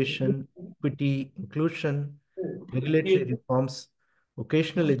 innovation, equity, inclusion, regulatory reforms,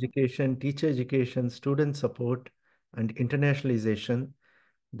 vocational education, teacher education, student support, and internationalization,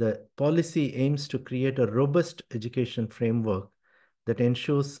 the policy aims to create a robust education framework that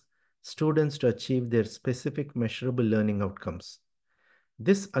ensures students to achieve their specific measurable learning outcomes.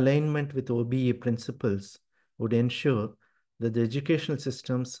 This alignment with OBE principles would ensure that the educational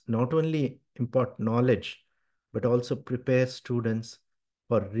systems not only impart knowledge, but also prepare students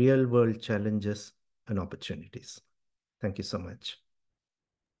for real-world challenges and opportunities. Thank you so much.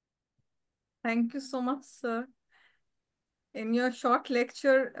 Thank you so much, sir. In your short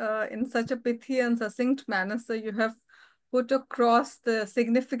lecture, in such a pithy and succinct manner, sir, you have put across the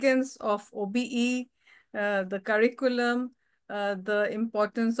significance of OBE, the curriculum, the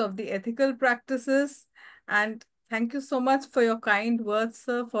importance of the ethical practices, and thank you so much for your kind words,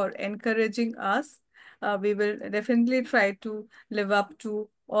 sir, for encouraging us. We will definitely try to live up to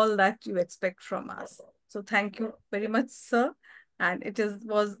all that you expect from us. So thank you very much, sir, and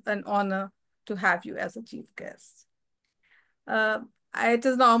was an honor to have you as a chief guest. It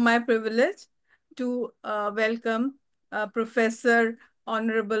is now my privilege to welcome Professor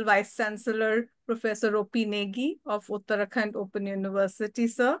Honorable Vice Chancellor Professor P. Negi of Uttarakhand Open University,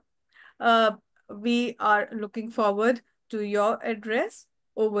 sir. We are looking forward to your address.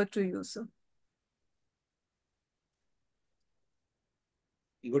 Over to you, sir.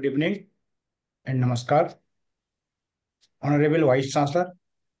 Good evening and namaskar. Honorable Vice Chancellor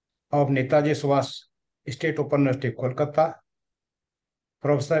of Netaji Subhash State Open University, Kolkata,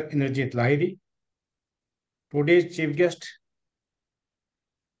 Professor Indrajit Lahiri, today's chief guest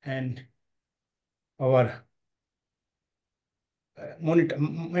and our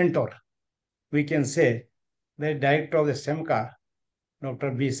mentor, we can say, the director of the SEMCA,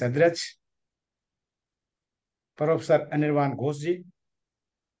 Dr. B. Sadrach, Professor Anirvan Ghoshji,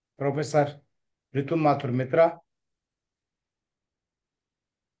 Professor Ritu Mathur Mitra,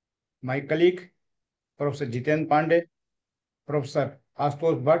 my colleague, Professor Jiten Pandey, Professor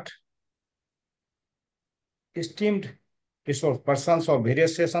Ashutosh Bhatt, esteemed resource persons of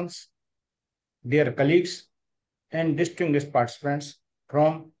various sessions, dear colleagues, and distinguished participants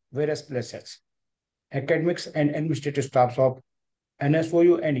from various places, academics and administrative staffs of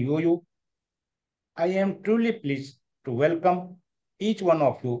NSOU and UOU, I am truly pleased to welcome each one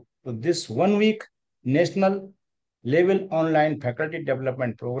of you to this one-week national level online faculty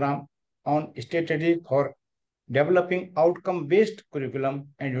development program on strategy for developing outcome-based curriculum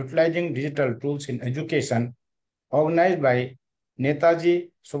and utilizing digital tools in education, organized by Netaji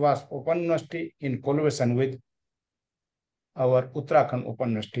Subhash Open University in collaboration with our Uttarakhand Open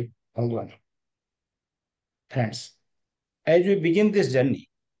University, Bhagwan. Friends, as we begin this journey,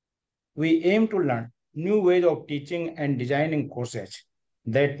 we aim to learn new ways of teaching and designing courses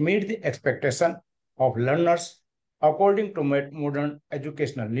that meet the expectation of learners according to modern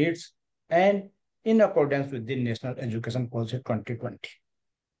educational needs and in accordance with the National Education Policy 2020.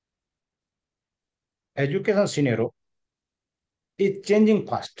 Education scenario is changing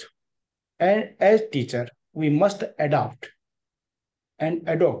fast, and as teacher, we must adapt and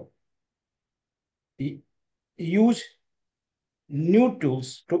adopt, use new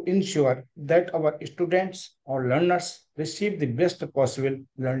tools to ensure that our students or learners receive the best possible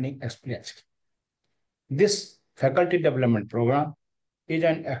learning experience. This faculty development program is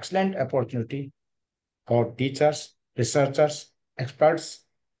an excellent opportunity for teachers, researchers, experts,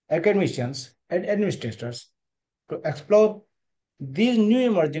 academicians, and administrators to explore these new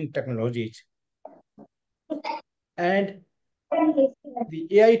emerging technologies and the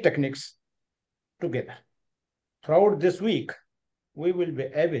AI techniques together. Throughout this week, we will be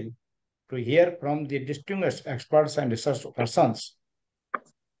able to hear from the distinguished experts and research persons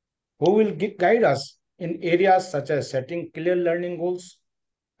who will guide us in areas such as setting clear learning goals,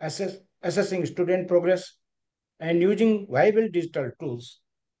 assessing student progress, and using viable digital tools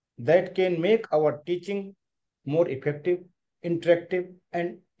that can make our teaching more effective, interactive,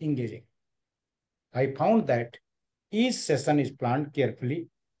 and engaging. I found that each session is planned carefully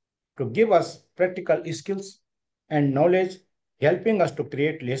to give us practical skills and knowledge, helping us to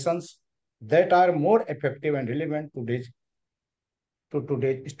create lessons that are more effective and relevant to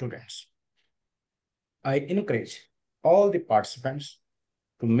today's students. I encourage all the participants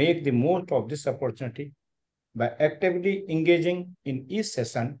to make the most of this opportunity by actively engaging in each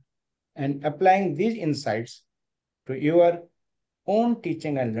session and applying these insights to your own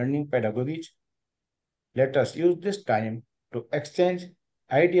teaching and learning pedagogies. Let us use this time to exchange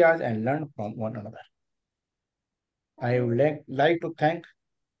ideas and learn from one another. I would like to thank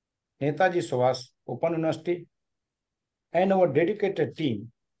Netaji Subhas Open University and our dedicated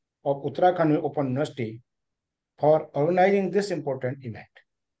team of Uttarakhand Open University for organizing this important event.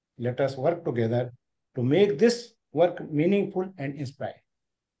 Let us work together to make this work meaningful and inspiring.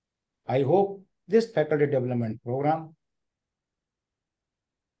 I hope this faculty development program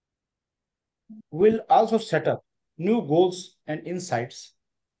will also set up new goals and insights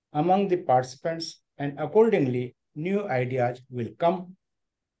among the participants, and accordingly, new ideas will come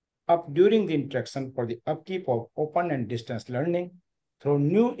up during the interaction for the upkeep of open and distance learning through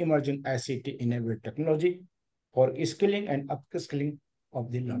new emerging ICT-enabled technology for skilling and upskilling of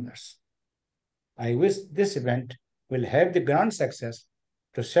the learners. I wish this event will have the grand success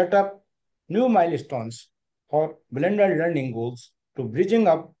to set up new milestones for blended learning goals to bridging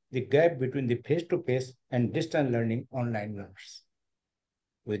up the gap between the face-to-face and distance learning online learners.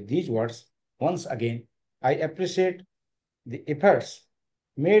 With these words, once again, I appreciate the efforts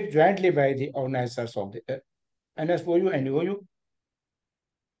made jointly by the organizers of the NSOU and UOU.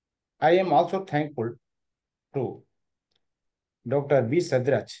 I am also thankful to Dr. B.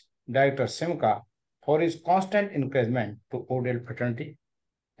 Sadrach, Director SIMCA, for his constant encouragement to ODL fraternity.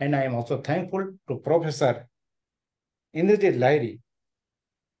 And I am also thankful to Professor Indrajit Lahiri,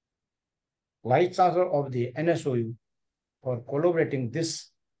 Vice Chancellor of the NSOU, for collaborating this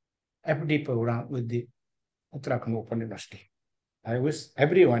FD program with the Uttarakhand Open University. I wish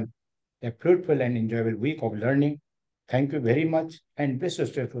everyone a fruitful and enjoyable week of learning. Thank you very much and best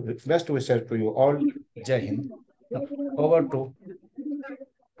wishes to you all. Jai Hind. Now, over to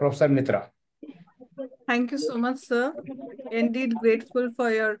Professor Mitra. Thank you so much, sir. Indeed grateful for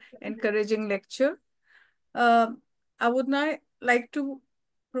your encouraging lecture. I would now like to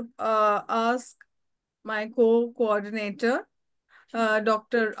ask my co-coordinator,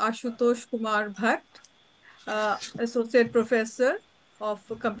 Dr. Ashutosh Kumar Bhatt, Associate Professor of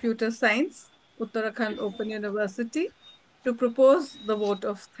Computer Science, Uttarakhand Open University, to propose the vote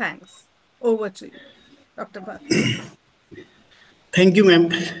of thanks. Over to you, Dr. Bhatt. Thank you, ma'am.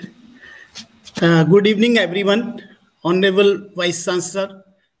 Good evening, everyone. Honorable Vice Chancellor,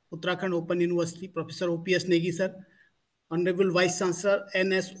 Uttarakhand Open University, Professor O.P.S. Negi, sir. Honorable Vice Chancellor,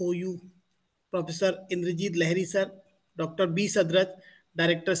 NSOU, Professor Indrajit Lahiri, sir. Dr. B. Sadraj,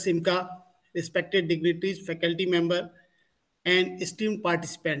 Director SIMCA, respected dignitaries, faculty member, and esteemed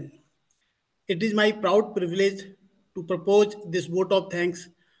participant. It is my proud privilege to propose this vote of thanks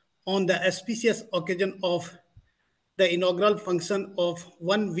on the auspicious occasion of the inaugural function of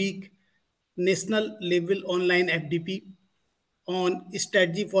 1 week national level online FDP on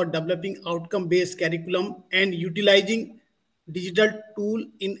strategy for developing outcome-based curriculum and utilizing digital tool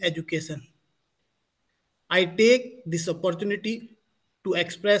in education. I take this opportunity to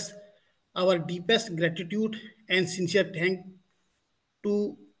express our deepest gratitude and sincere thanks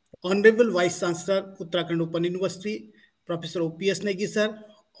to Honorable Vice Chancellor, Uttarakhand Open University, Professor O.P.S. Negi, sir,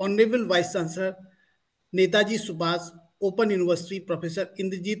 Honorable Vice Chancellor, Netaji Subhas Open University, Professor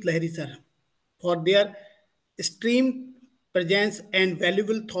Indrajit Lahiri, sir, for their stream presence and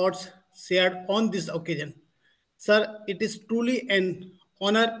valuable thoughts shared on this occasion. Sir, it is truly an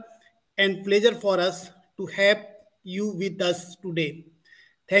honor and pleasure for us to have you with us today.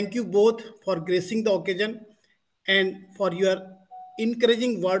 Thank you both for gracing the occasion and for your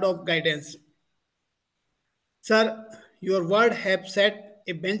encouraging word of guidance. Sir, your word have set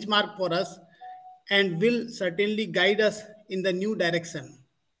a benchmark for us and will certainly guide us in the new direction.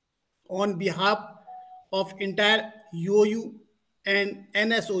 On behalf of entire UOU and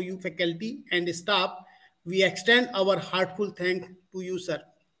NSOU faculty and staff, we extend our heartfelt thanks to you, sir.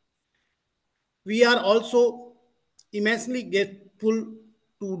 We are also immensely grateful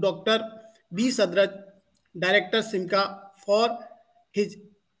to Dr. B. Sadraj, Director Simca, for his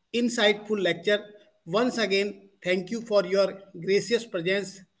insightful lecture. Once again, thank you for your gracious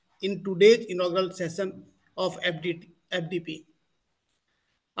presence in today's inaugural session of FDP.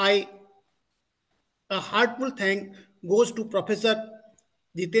 I A heartfelt thank goes to Professor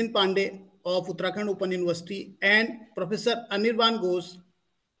Jiten Pandey of Uttarakhand Open University and Professor Anirban Ghosh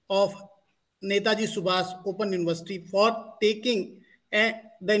of Netaji Subhas Open University for taking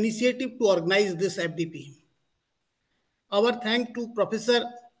the initiative to organize this FDP. Our thanks to Professor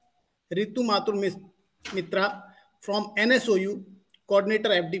Ritu Mathur Mitra from NSOU, Coordinator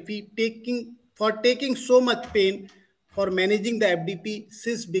FDP, taking so much pain for managing the FDP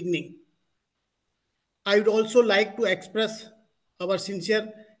since beginning. I would also like to express our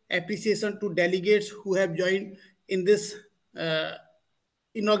sincere appreciation to delegates who have joined in this uh,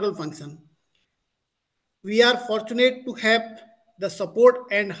 inaugural function. We are fortunate to have the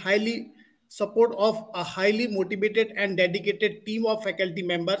support of a highly motivated and dedicated team of faculty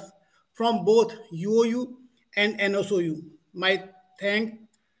members from both UOU and NSOU. My thank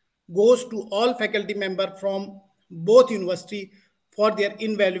goes to all faculty members from both university for their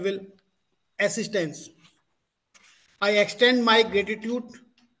invaluable assistance. I extend my gratitude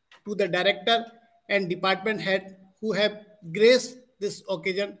to the director and department head who have graced this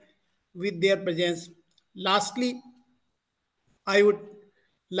occasion with their presence. Lastly, I would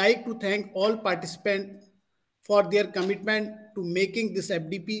like to thank all participants for their commitment to making this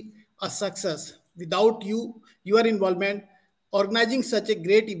FDP a success. Without your involvement, organizing such a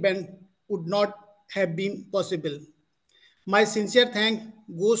great event would not have been possible. My sincere thanks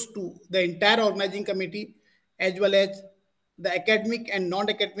goes to the entire organizing committee as well as the academic and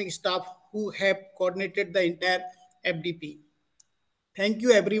non-academic staff who have coordinated the entire FDP. Thank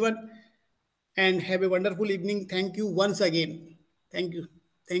you everyone and have a wonderful evening. Thank you once again. Thank you.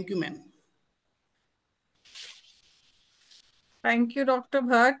 Thank you, ma'am. Thank you, Dr.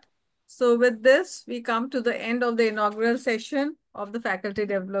 Bhatt. So with this, we come to the end of the inaugural session of the Faculty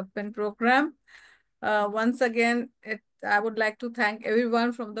Development Program. Once again, I would like to thank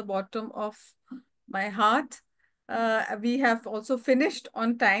everyone from the bottom of my heart. We have also finished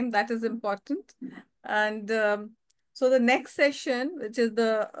on time. That is important. And so the next session, which is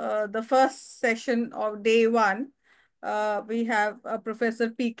the first session of day one, we have Professor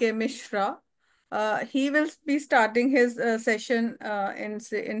P.K. Misra. He will be starting his session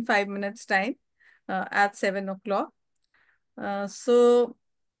in 5 minutes time at 7 o'clock. So,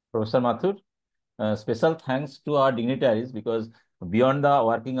 Professor Mathur, special thanks to our dignitaries because beyond the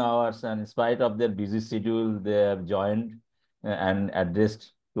working hours and in spite of their busy schedule, they have joined and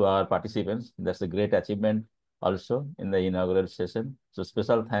addressed to our participants. That's a great achievement also in the inaugural session. So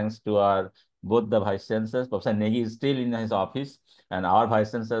special thanks to our both the vice chancellors. Professor Negi is still in his office and our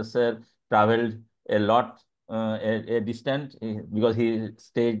vice chancellor sir traveled a lot a distant because he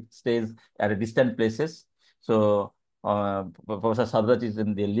stays at a distant places. So Professor Sadraj is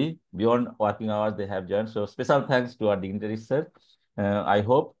in Delhi. Beyond working hours, they have joined. So special thanks to our dignitaries, sir. I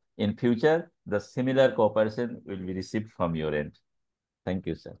hope in future, the similar cooperation will be received from your end. Thank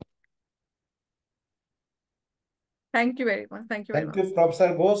you, sir. thank you very much. Thank you very Thank much. you, Professor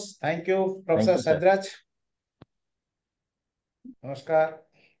Ghosh. Thank you, Professor you, sir. Sadraj. Namaskar.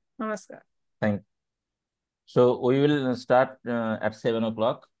 Namaskar. Thank. So we will start at 7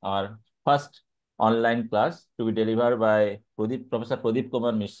 o'clock. Our first online class to be delivered by Professor Pradeep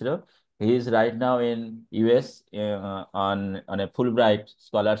Kumar Misra. He is right now in US on a Fulbright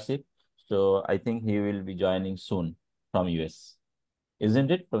scholarship. So I think he will be joining soon from US.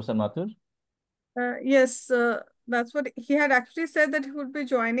 Isn't it, Professor Mathur? Yes, that's what he had actually said, that he would be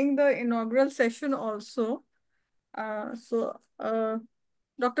joining the inaugural session also. Dr.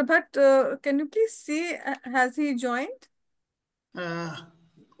 Bhatt, can you please see, has he joined?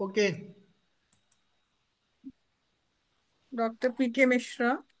 Okay. Dr. P.K.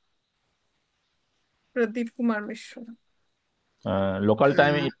 Misra, Pradeep Kumar Misra. Local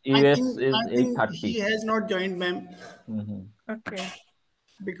time US is I think 8:30. he has not joined, ma'am. Okay.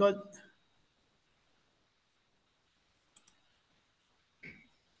 Because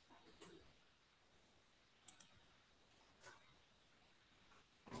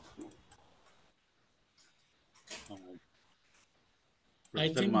I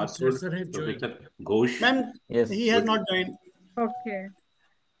Professor think Mathur, Misra has joined. Professor Ghosh. ma'am, Yes. he has not joined. Okay.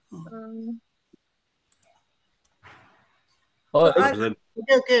 Oh, Professor,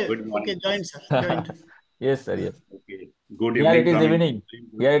 Okay. good morning. Okay, joined, sir. Joined. yes, sir. Yes. Okay. Good Here evening it is from evening.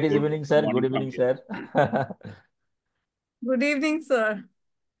 Here it is Good evening, sir. Good morning from evening, sir. Good evening, sir.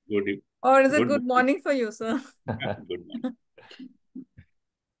 Good, Or is it good good morning. morning for you, sir? Good morning.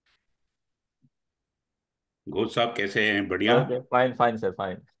 Ghosh साहब कैसे हैं? बढ़िया। Okay, fine, fine, sir,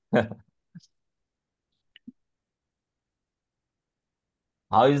 fine.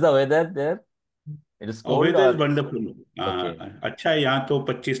 How is the weather there? It is cold weather is or wonderful. okay? अच्छा है यहाँ तो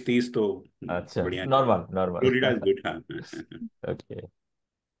 25-30 तो अच्छा, बढ़िया चल रहा है। normal, normal. Florida is good. हाँ। Okay.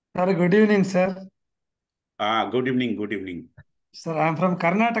 Sir, good evening, sir. हाँ, good evening, good evening. Sir, I am from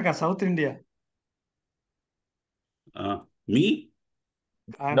Karnataka, South India. Me?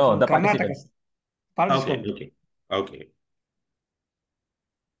 I am No, from the Karnataka. participant. Okay, Participant. Okay, okay.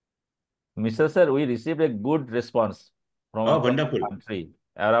 Mr. Sir, we received a good response from our wonderful. country.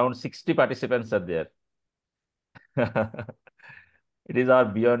 Around 60 participants are there. It is our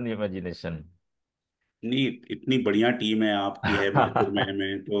beyond imagination. नहीं, इतनी बढ़िया team है आपकी, है मैथुर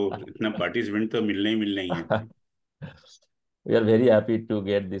में तो इतना participant तो मिलने ही हैं। We are very happy to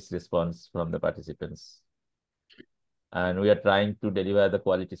get this response from the participants. And we are trying to deliver the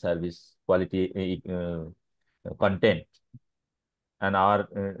quality service, quality content. And our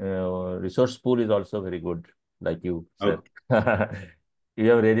resource pool is also very good, like you said. You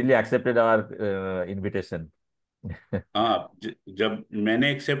have readily accepted our invitation. हाँ, जब मैंने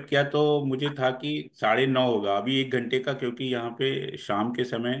accept किया तो मुझे था कि 9:30 होगा, अभी 1 घंटे का, क्योंकि यहाँ पे शाम के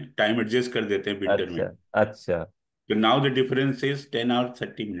समय टाइम एडजस्ट कर देते हैं विंटर में। अच्छा, अच्छा। तो now the difference is 10 hours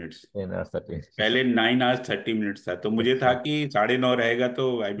 30 minutes। पहले 9 hours 30 minutes था, तो मुझे था अच्छा। कि 9:30 रहेगा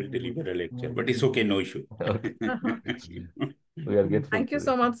तो I will deliver a lecture, but it's okay, no issue. Okay. We are grateful Thank you to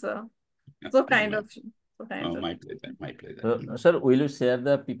so much, sir. So kind of you. So kind of my you. Pleasure, my pleasure. Sir, will you share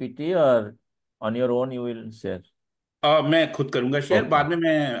the PPT or on your own you will share? मैं खुद करूंगा share, Okay. बाद में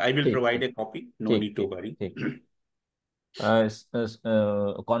मैं I will ठीक, provide ठीक, ए copy, no ठीक, need to ठीक, वरी। ঠিক।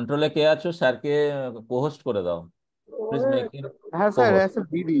 কন্ট্রোলে কে আছো স্যারকে কোহোস্ট করে দাও প্লিজ মেক হিম হ্যাঁ স্যার, কোহোস্ট হ্যাঁ স্যার,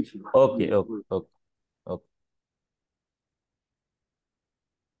 দিয়ে দিয়েছি। ওকে ওকে ওকে ওকে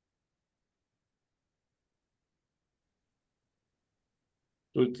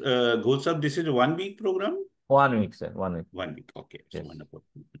तो घोष साहब, this is 1 week programme? 1 week sir 1 week 1 week, okay, so yes wonderful.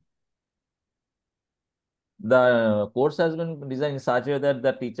 the course has been designed in such a way that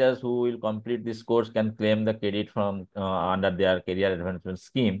the teachers who will complete this course can claim the credit from under their career advancement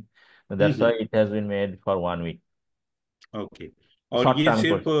scheme. That's why it has been made for 1 week. Okay, और Short ये term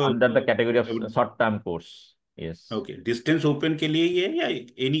सिर्फ course under the category of short term course. Yes. Okay, distance open के लिए ये है या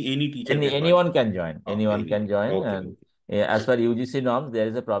any any teacher can Anyone can join. Anyone any? can join, okay, and as per UGC norms, there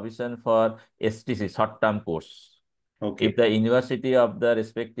is a provision for STC, short-term course. Okay, If the university of the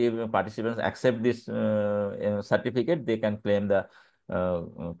respective participants accept this certificate, they can claim the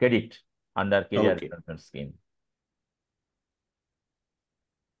credit under career okay. advancement scheme.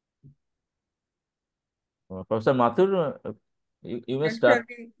 Professor Mathur, you may start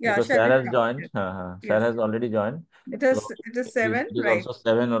Yeah, because shall Sir we has start? joined. Yes. Sir Yes. has already joined. It So is 7, it is right? also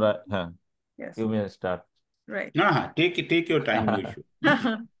 7 or Yes. you may start. Right. हाँ, take your time, no issue.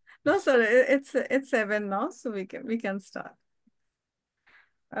 No, sir, it's 7 now, so we can start.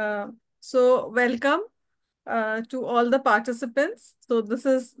 So welcome to all the participants. So this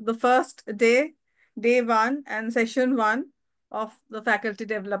is the first day, day 1 and session 1 of the faculty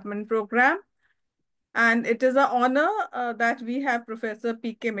development program. And it is an honor that we have Professor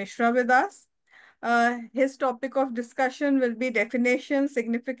P.K. Misra with us. His topic of discussion will be definition,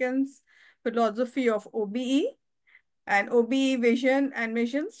 significance, philosophy of OBE, and OBE vision and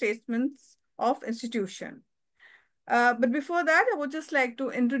mission statements of institution. But before that, I would just like to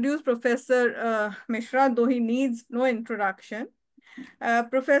introduce Professor Mishra, though he needs no introduction.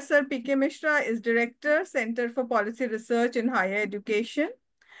 Professor P.K. Mishra is Director, Center for Policy Research in Higher Education,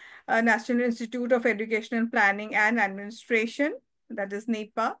 National Institute of Educational Planning and Administration, that is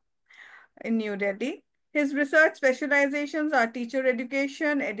NEPA, in New Delhi. His research specializations are teacher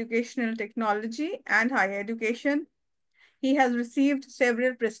education, educational technology, and higher education. He has received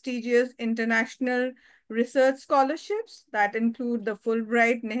several prestigious international research scholarships that include the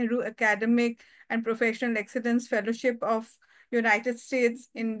Fulbright Nehru Academic and Professional Excellence Fellowship of United States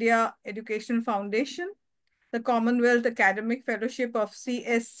India Educational Foundation, the Commonwealth Academic Fellowship of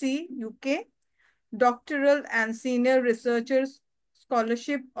CSC UK, Doctoral and Senior Researchers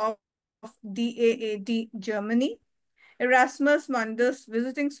Scholarship of DAAD Germany, Erasmus Mundus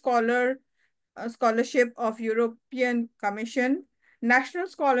Visiting Scholarship of European Commission, National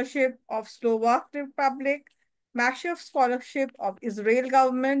Scholarship of Slovak Republic, Mashev Scholarship of Israel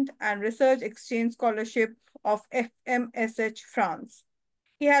Government, and Research Exchange Scholarship of FMSH France.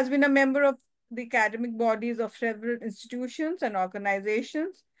 He has been a member of the academic bodies of several institutions and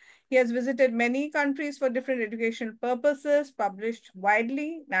organizations. He has visited many countries for different educational purposes, published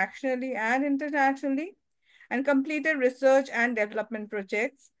widely, nationally and internationally, and completed research and development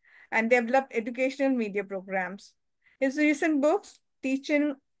projects and developed educational media programs. His recent books,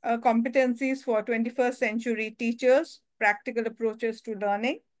 Teaching Competencies for 21st Century Teachers, Practical Approaches to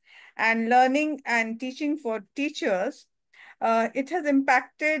Learning, and Learning and Teaching for Teachers, it has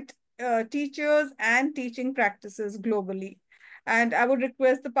impacted teachers and teaching practices globally. And I would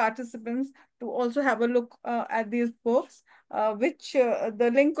request the participants to also have a look at these books, which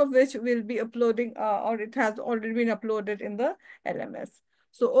the link of which will be uploading, or it has already been uploaded in the LMS.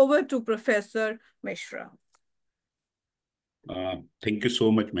 So over to Professor Misra. Thank you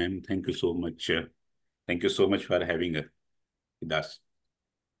so much, ma'am. Thank you so much. Thank you so much for having us with us.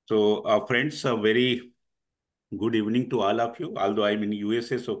 So, friends, a very good evening to all of you. Although I'm in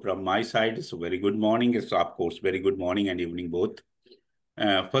USA, so from my side, it's a very good morning. It's of course very good morning and evening both.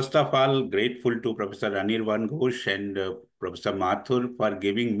 First of all, grateful to Professor Anirban Ghosh and Professor Mathur for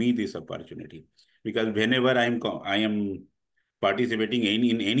giving me this opportunity. Because whenever I am participating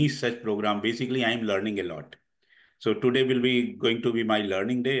in any such program, basically I'm learning a lot. So today will be going to be my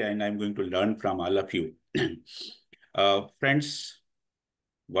learning day, and I'm going to learn from all of you. Friends,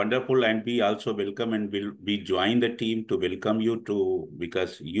 wonderful, and we also welcome and will we join the team to welcome you to,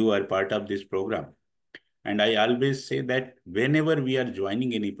 because you are part of this program. And I always say that whenever we are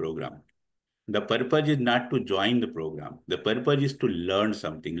joining any program, the purpose is not to join the program. The purpose is to learn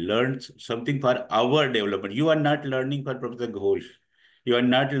something for our development. You are not learning for Professor Ghosh. You are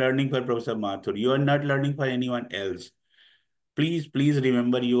not learning for Professor Mathur. You are not learning for anyone else. Please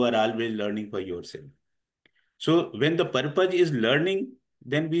remember, you are always learning for yourself. So when the purpose is learning,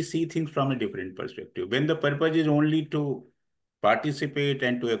 then we see things from a different perspective. When the purpose is only to participate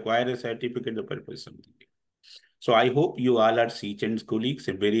and to acquire a certificate, the purpose is something. So I hope you all are seasoned colleagues,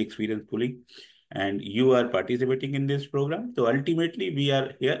 a very experienced colleague, and you are participating in this program. So ultimately, we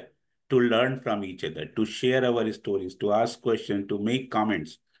are here to learn from each other, to share our stories, to ask questions, to make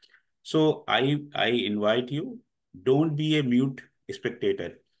comments. So I invite you, don't be a mute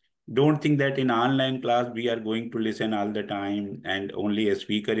spectator. Don't think that in online class we are going to listen all the time and only a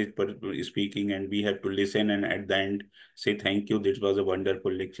speaker is speaking and we have to listen and at the end say thank you, this was a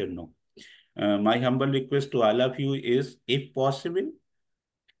wonderful lecture. No. My humble request to all of you is, if possible,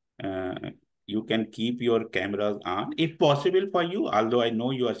 uh, you can keep your cameras on. If possible for you, although I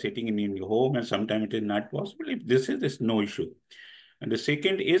know you are sitting in your home and sometimes it is not possible, if this is no issue. And the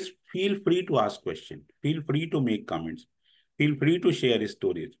second is, feel free to ask questions. Feel free to make comments. Feel free to share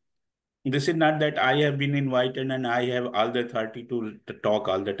stories. This is not that I have been invited and I have all the authority to talk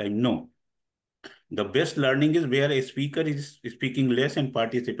all the time. No. The best learning is where a speaker is speaking less and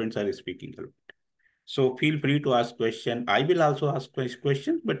participants are speaking a lot. So feel free to ask questions. I will also ask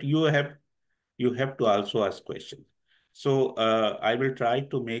questions, but you have to also ask questions. So I will try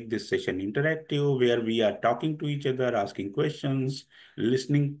to make this session interactive, where we are talking to each other, asking questions,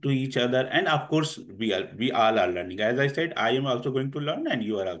 listening to each other, and of course we all are learning. As I said, I am also going to learn, and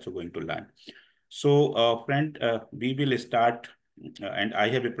you are also going to learn. So, friend, we will start, and I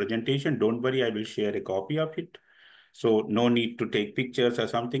have a presentation. Don't worry, I will share a copy of it. So no need to take pictures or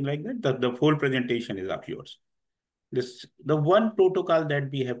something like that. The full presentation is of yours. The one protocol that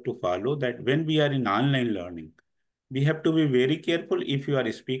we have to follow, that when we are in online learning, we have to be very careful. If you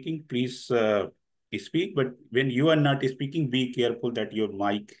are speaking, please speak. But when you are not speaking, be careful that your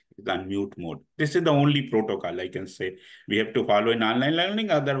mic is on mute mode. This is the only protocol I can say we have to follow in online learning.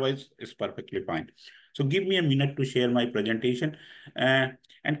 Otherwise, it's perfectly fine. So give me a minute to share my presentation. And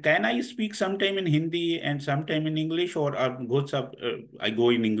can I speak sometime in Hindi and sometime in English, or I go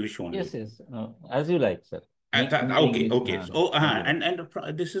in English only? Yes. As you like, sir. Okay. English, So, as you like.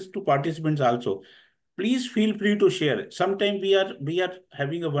 and this is to participants also. Please feel free to share. Sometimes we are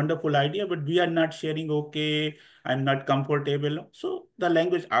having a wonderful idea, but we are not sharing. Okay, I'm not comfortable. So the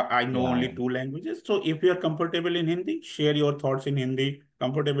language, I know only Yeah. 2 languages. So if you are comfortable in Hindi, share your thoughts in Hindi.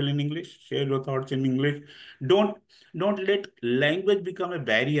 Comfortable in English, share your thoughts in English. Don't let language become a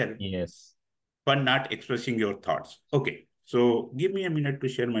barrier Yes. for not expressing your thoughts. Okay. So give me a minute to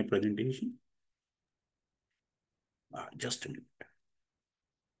share my presentation. Just a minute.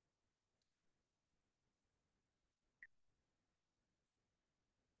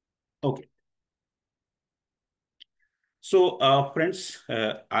 Okay. So, friends,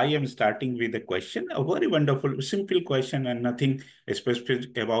 I am starting with a question, a very wonderful, simple question and nothing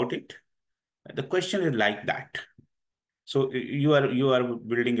specific about it. The question is like that. So you are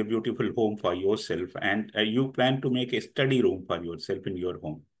building a beautiful home for yourself, and you plan to make a study room for yourself in your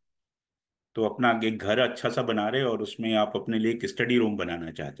home. तो अपना एक घर अच्छा सा बना रहे हैं और उसमें आप अपने लिए एक स्टडी रूम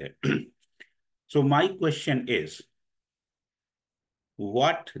बनाना चाहते हैं. So my question is,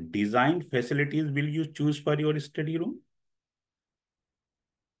 what design facilities will you choose for your study room?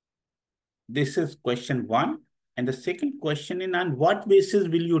 This is question one. And the second question is, on what basis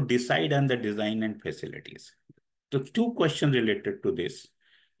will you decide on the design and facilities? So two questions related to this.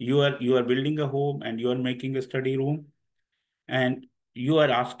 You are building a home and you are making a study room, and you are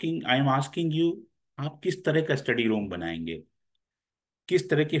asking, I am asking you, आप किस तरह का study room बनाएंगे, किस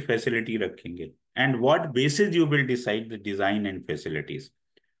तरह की facility रखेंगे, and what basis you will decide the design and facilities.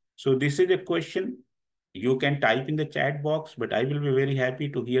 So this is a question you can type in the chat box, but I will be very happy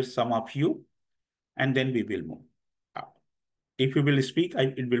to hear some of you, and then we will move. If you will speak,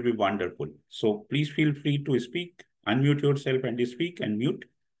 it will be wonderful. So please feel free to speak, unmute yourself and speak and mute.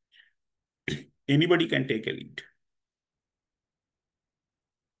 Anybody can take a lead.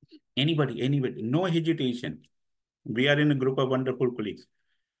 Anybody, no hesitation. We are in a group of wonderful colleagues.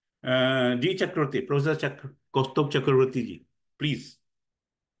 Ji Chakravarti, Professor Kaustubh Chakravarti ji, please.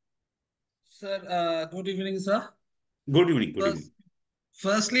 Sir, good evening, sir. Good evening, good evening.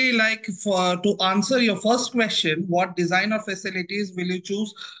 Firstly, to answer your first question, what design or facilities will you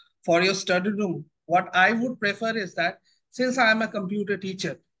choose for your study room? What I would prefer is that since I am a computer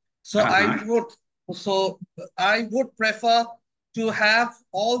teacher, so I would prefer to have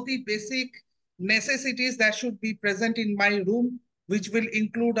all the basic necessities that should be present in my room, which will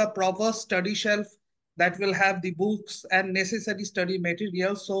include a proper study shelf that will have the books and necessary study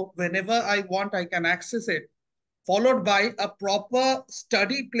materials. So whenever I want, I can access it, followed by a proper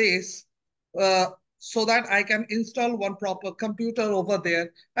study place, so that I can install one proper computer over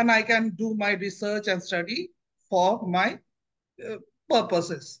there and I can do my research and study for my uh,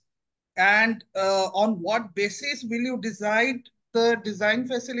 purposes. And on what basis will you decide the design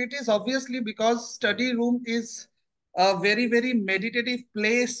facilities? Obviously, because study room is a very, very meditative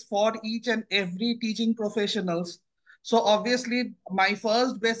place for each and every teaching professionals. So obviously, my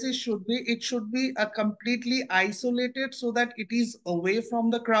first basis should be, it should be a completely isolated so that it is away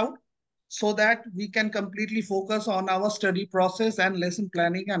from the crowd, so that we can completely focus on our study process and lesson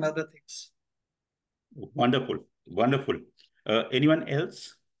planning and other things. Wonderful, wonderful. Anyone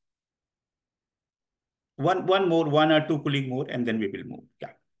else? One more, one or two colleague more, and then we will move. Yeah.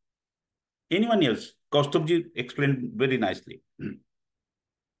 Anyone else? Kaustubh explained very nicely.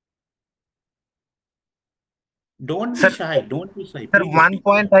 Don't be shy. Don't be shy. Sir, Please one speak.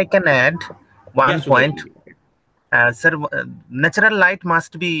 point I can add. Yeah, One Sudhir point. ji. Sir, natural light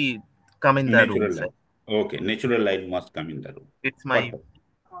must be come in the room, Natural sir. light. Okay, natural light must come in the room. It's my Perfect.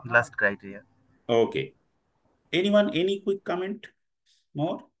 last criteria. Okay. Anyone, any quick comment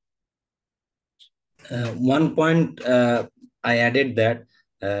more? One point I added that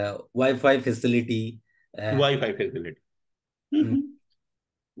Wi-Fi facility. Wi-Fi facility.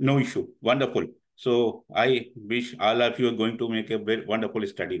 No issue. Wonderful. So I wish all of you are going to make a very wonderful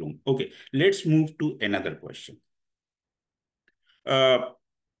study room. Okay, let's move to another question.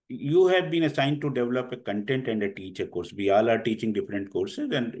 You have been assigned to develop a content and a teacher course. We all are teaching different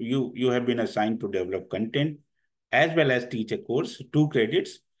courses, and you have been assigned to develop content as well as teach a course, 2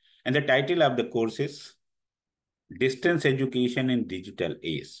 credits. And the title of the course is Distance Education in Digital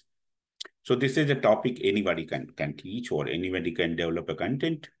Age. So this is a topic anybody can teach, or anybody can develop a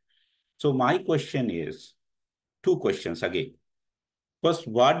content. So my question is, 2 questions again. First,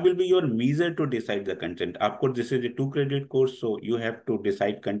 what will be your measure to decide the content? Of course, this is a 2 credit course, so you have to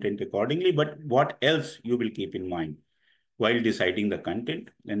decide content accordingly, but what else you will keep in mind while deciding the content?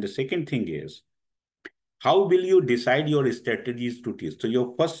 And the second thing is, how will you decide your strategies to teach? So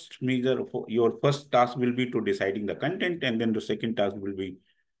your first measure, your first task will be to deciding the content, and then the second task will be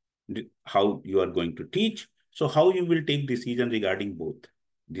how you are going to teach. So how you will take decision regarding both,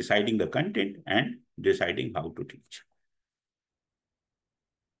 deciding the content and deciding how to teach.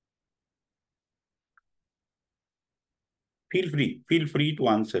 Feel free to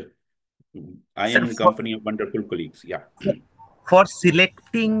answer. I am in company of wonderful colleagues. Yeah. For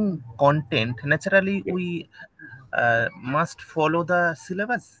selecting content, naturally Yeah. we must follow the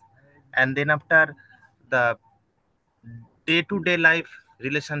syllabus, and then after the day-to-day life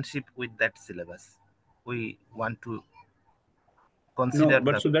relationship with that syllabus, we want to No, consider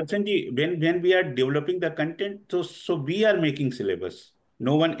but the. Sudarshanji, when we are developing the content, so we are making syllabus.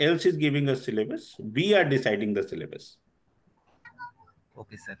 No one else is giving us syllabus. We are deciding the syllabus.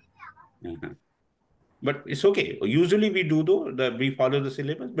 Okay, sir. But it's okay. Usually we do we follow the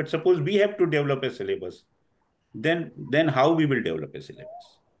syllabus. But suppose we have to develop a syllabus, then how we will develop a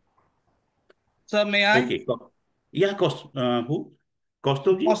syllabus? Sir, may I? Okay. Yeah, who?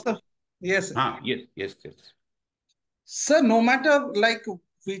 Kaustubh? Yes. Yes. Sir, no matter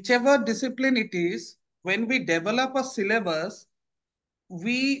whichever discipline it is, when we develop a syllabus,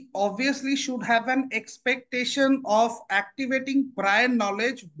 we obviously should have an expectation of activating prior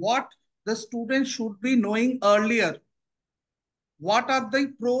knowledge, what the student should be knowing earlier. What are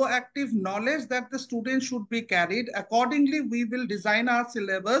the proactive knowledge that the student should be carried? Accordingly, we will design our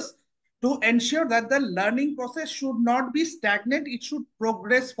syllabus to ensure that the learning process should not be stagnant, it should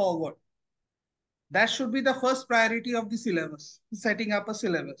progress forward. That should be the first priority of the syllabus, setting up a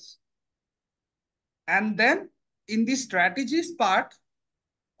syllabus. And then in the strategies part,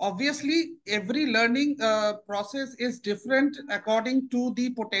 obviously every learning process is different according to the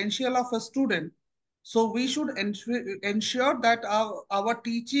potential of a student. So we should ensure that our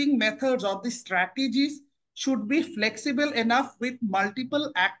teaching methods or the strategies should be flexible enough with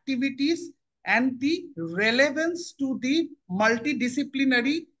multiple activities and the relevance to the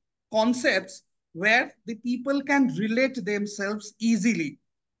multidisciplinary concepts where the people can relate themselves easily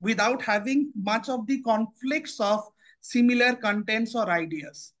without having much of the conflicts of similar contents or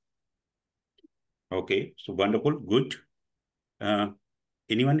ideas. Okay, so wonderful, good.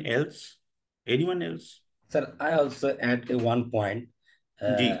 Anyone else? Anyone else? Sir, I also add one point.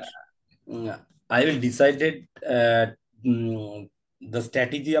 Ji. I will decided the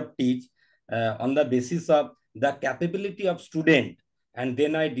strategy of teach on the basis of the capability of student, and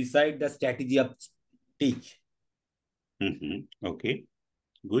then I decide the strategy of teach. Okay,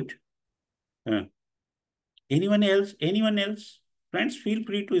 good. Anyone else? Anyone else? Friends, feel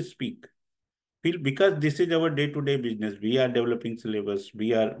free to speak. Because this is our day-to-day business. We are developing syllabus.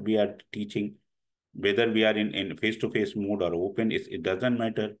 We are teaching. Whether we are in face-to-face mode or open, it doesn't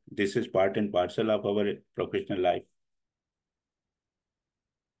matter. This is part and parcel of our professional life.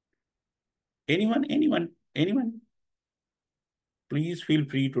 Anyone? Please feel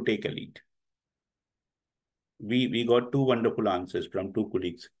free to take a lead. We got two wonderful answers from two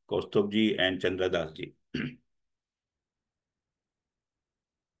colleagues, Kaustubji and Chandradas ji.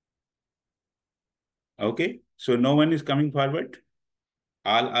 Okay, so no one is coming forward.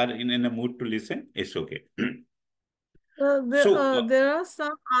 All are in a mood to listen. It's okay. There are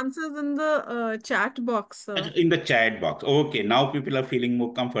some answers in the chat box, sir. In the chat box. Okay, now people are feeling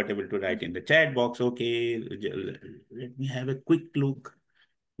more comfortable to write in the chat box. Okay, let me have a quick look.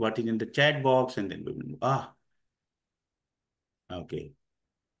 What is in the chat box, and then we will. Okay.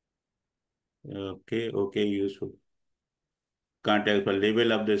 Okay, useful. Can't help the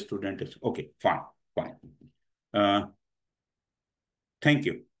level of the student is okay. Fine. Thank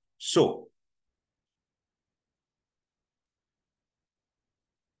you. So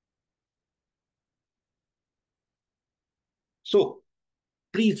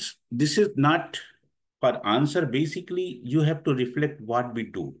please, this is not for answer. Basically, you have to reflect what we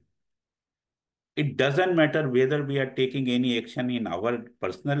do. It doesn't matter whether we are taking any action in our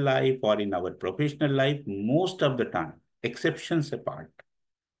personal life or in our professional life. Most of the time, exceptions apart,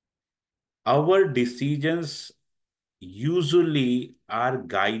 our decisions usually are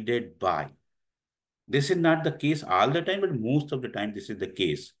guided by. This is not the case all the time, but most of the time this is the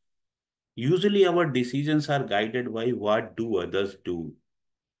case. Usually our decisions are guided by what do others do.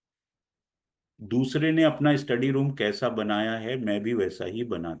 दूसरे ने अपना study room कैसा बनाया है, मैं भी वैसा ही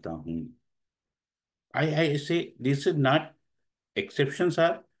बनाता हूं. I say this is not exceptions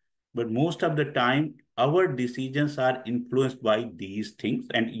are, but most of the time our decisions are influenced by these things,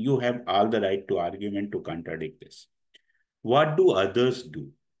 and you have all the right to argument to contradict this. What do others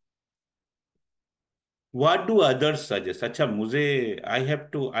do? What do others suggest? अच्छा, मुझे I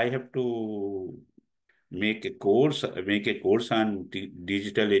have to make a course on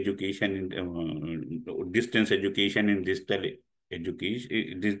digital education in distance education in digital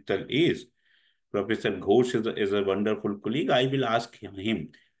education digital age. Professor Ghosh is a wonderful colleague. I will ask him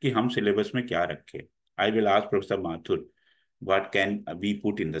कि हम syllabus में क्या रखें. I will ask Professor Mathur what can we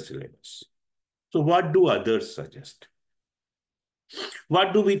put in the syllabus. So what do others suggest?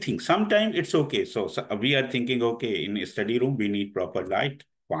 What do we think? Sometimes it's okay. So we are thinking, okay, in a study room, we need proper light.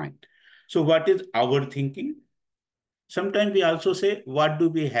 Fine. So what is our thinking? Sometimes we also say, what do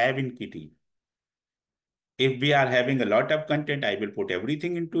we have in kitty? If we are having a lot of content, I will put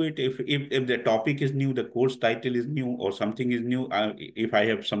everything into it. If the topic is new, the course title is new or something is new, if I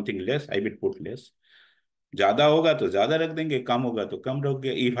have something less, I will put less. ज्यादा होगा तो ज्यादा रख देंगे, कम होगा तो कम रख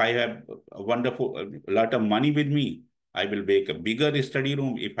देंगे. If I have a wonderful lot of money with me, I will make a bigger study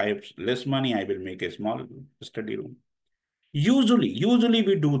room. If I have less money, I will make a small study room. Usually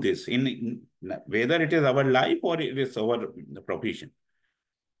we do this in whether it is our life or it is our profession.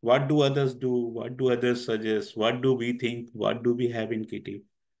 What do others do? What do others suggest? What do we think? What do we have in kitty?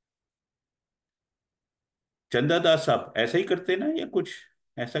 चंदा दास साहब ऐसा ही करते ना, या कुछ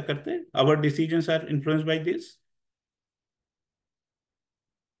ऐसा करते? Our decisions are influenced by this.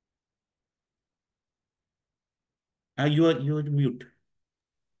 You are mute.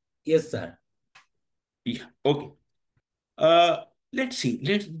 Yes, sir. Yeah. Okay. Let's see.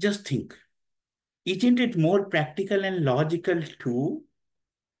 Let's just think. Isn't it more practical and logical to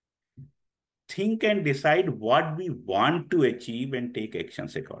think and decide what we want to achieve and take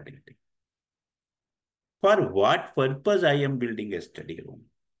actions accordingly? For what purpose I am building a study room?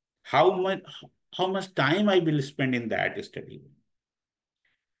 How much time I will spend in that study room?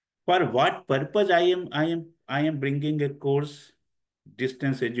 For what purpose I am bringing a course,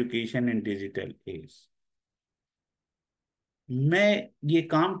 distance education in digital age? मैं ये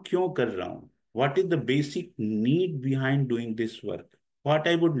काम क्यों कर रहा हूं? What is the basic need behind doing this work? What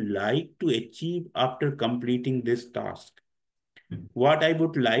I would like to achieve after completing this task? What I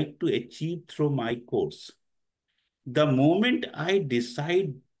would like to achieve through my course? The moment I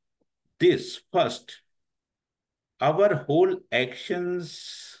decide this first, our whole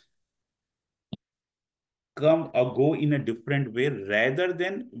actions come or go in a different way rather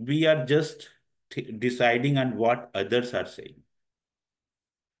than we are just deciding on what others are saying.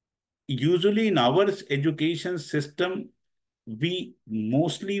 Usually in our education system, we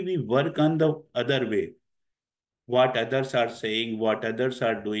work on the other way. What others are saying, what others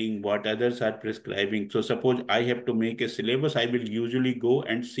are doing, what others are prescribing. So suppose I have to make a syllabus, I will usually go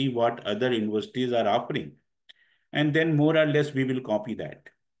and see what other universities are offering. And then more or less we will copy that.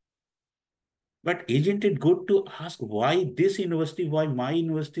 But isn't it good to ask why this university, why my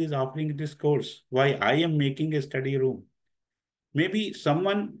university is offering this course, why I am making a study room? Maybe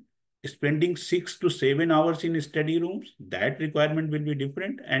someone spending 6 to 7 hours in study rooms, that requirement will be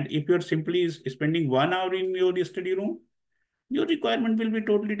different. And if you're simply spending 1 hour in your study room, your requirement will be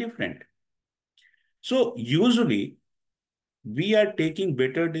totally different. So usually we are taking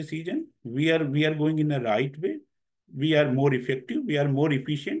better decision. We are going in the right way. We are more effective. We are more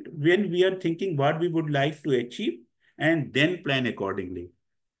efficient when we are thinking what we would like to achieve and then plan accordingly.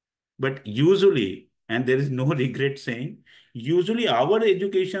 But usually, and there is no regret saying, usually our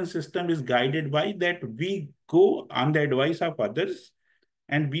education system is guided by that we go on the advice of others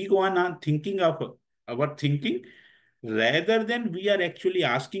and we go on thinking of our thinking rather than we are actually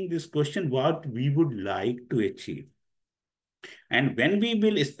asking this question what we would like to achieve. And when we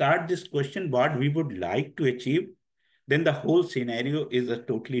will start this question what we would like to achieve, then the whole scenario is a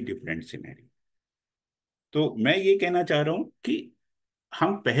totally different scenario. तो मैं ये कहना चाह रहा हूं कि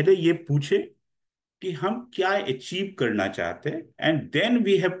हम पहले ये पूछे कि हम क्या अचीव करना चाहते हैं and then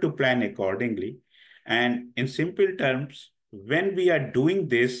we have to plan accordingly and in simple terms when we are doing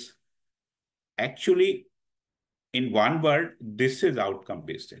this actually in one word this is outcome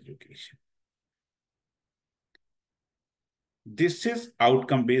based education. This is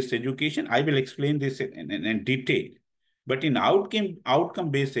outcome based education. I will explain this in detail. But in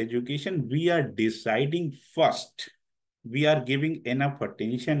outcome based education, we are deciding first. We are giving enough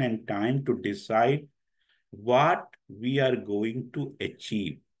attention and time to decide what we are going to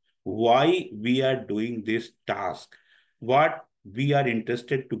achieve, why we are doing this task, what we are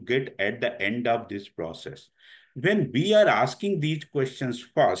interested to get at the end of this process. When we are asking these questions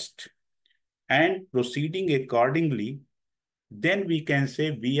first and proceeding accordingly, then we can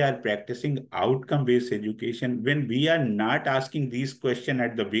say we are practicing outcome-based education. When we are not asking these questions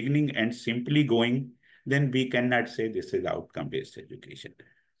at the beginning and simply going, then we cannot say this is outcome-based education.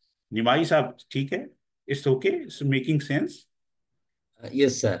 Nimai sahab, theek hai? It's okay? It's making sense?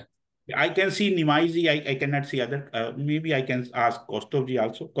 Yes, sir. I can see Nimai ji, I cannot see other. Maybe I can ask Kaustubh ji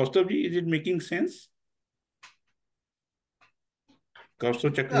also. Kaustubh ji, is it making sense?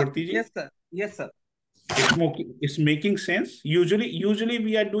 Kaustubh Chakraborty ji? Yes, sir. Yes, sir. It's making sense. Usually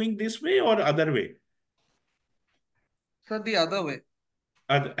we are doing this way or other way. So the other way.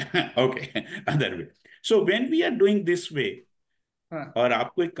 Okay, other way. So when we are doing this way, और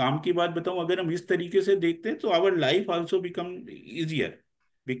आपको एक काम की बात बताऊं, अगर हम इस तरीके से देखते हैं तो our life also become easier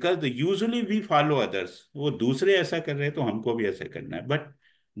because usually we follow others. वो दूसरे ऐसा कर रहे हैं तो हमको भी ऐसा करना है. But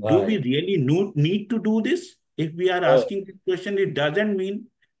do we really need to do this? If we are asking this question it doesn't mean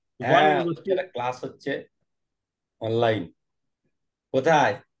one university class হচ্ছে অনলাइन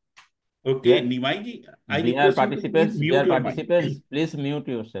কোথায়? Okay, Nimai ji, I request you to please mute your mic. Please mute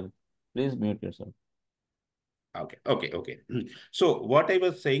yourself. Please mute yourself. Okay. So what I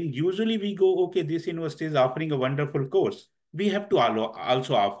was saying, usually we go, okay, this university is offering a wonderful course. We have to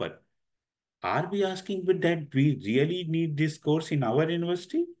also offer. Are we asking with that we really need this course in our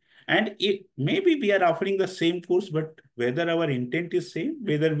university? And maybe we are offering the same course, but whether our intent is same,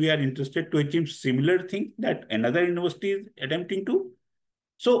 whether we are interested to achieve similar thing that another university is attempting to.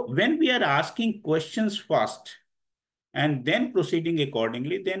 So when we are asking questions first, and then proceeding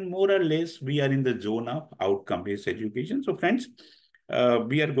accordingly, then more or less we are in the zone of outcome-based education. So friends,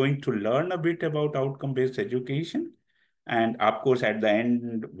 we are going to learn a bit about outcome-based education. And of course, at the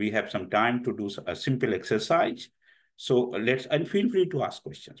end, we have some time to do a simple exercise. So and feel free to ask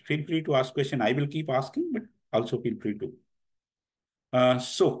questions. Feel free to ask questions. I will keep asking, but also feel free to.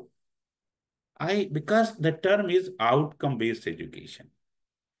 Because the term is outcome-based education.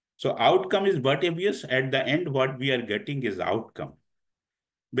 So outcome is but obvious. At the end, what we are getting is outcome.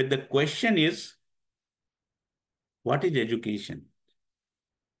 But the question is, what is education?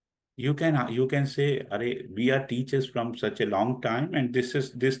 You can say, we are teachers from such a long time, and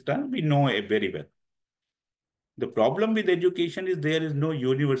this term we know very well. The problem with education is there is no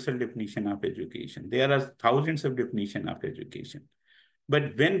universal definition of education. There are thousands of definitions of education.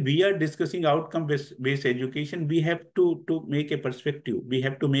 But when we are discussing outcome-based education, we have to make a perspective. We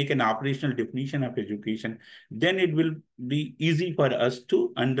have to make an operational definition of education. Then it will be easy for us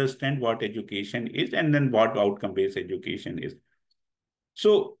to understand what education is and then what outcome-based education is.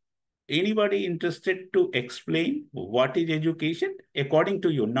 So anybody interested to explain what is education according to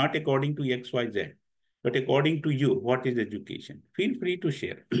you, not according to XYZ, but according to you, what is education? Feel free to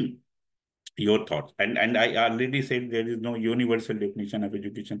share your thoughts. And I already said there is no universal definition of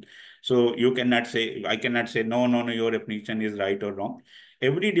education. So you cannot say, I cannot say, no, your definition is right or wrong.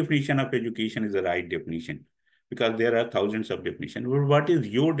 Every definition of education is the right definition because there are thousands of definitions. What is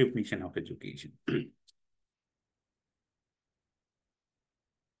your definition of education?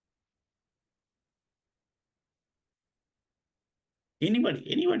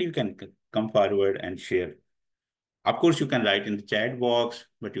 Anybody you can come forward and share. Of course, you can write in the chat box,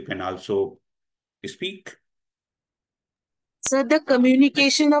 but you can also speak. So the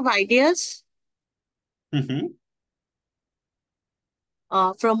communication of ideas from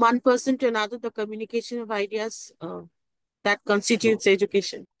one person to another, the communication of ideas that constitutes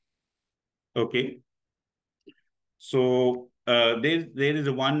education. Okay. So there is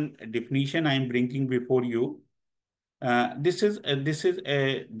one definition I am bringing before you. This is a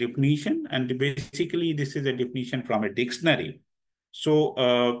definition, and basically this is a definition from a dictionary.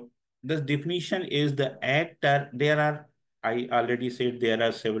 So this definition is the act that I already said there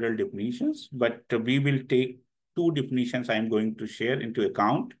are several definitions, but we will take two definitions I am going to share into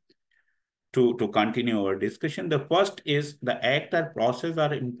account to continue our discussion. The first is the act or process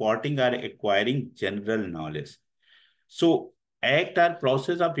or imparting or acquiring general knowledge. So act or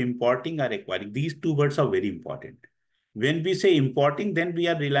process of importing or acquiring, these two words are very important. When we say importing, then we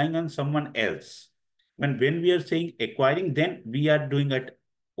are relying on someone else. When we are saying acquiring, then we are doing it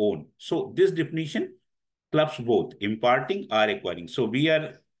own. So this definition clubs both imparting or acquiring. So we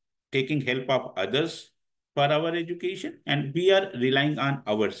are taking help of others for our education and we are relying on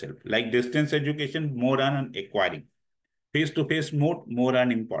ourselves. Like distance education, more on acquiring. Face-to-face mode, more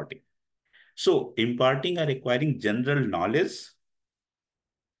on imparting. So imparting or acquiring general knowledge.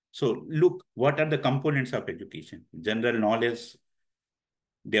 So look, what are the components of education? General knowledge,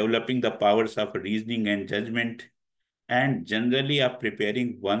 developing the powers of reasoning and judgment, and generally of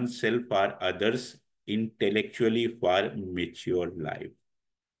preparing oneself or others intellectually for mature life.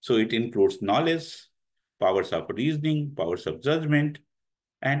 So it includes knowledge, powers of reasoning, powers of judgment,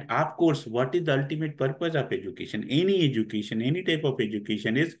 and of course, what is the ultimate purpose of education? Any education, any type of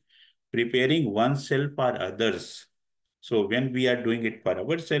education is preparing oneself for others. So when we are doing it for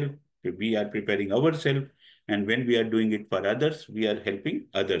ourselves, we are preparing ourselves. And when we are doing it for others, we are helping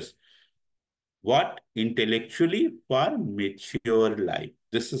others. What? Intellectually for mature life.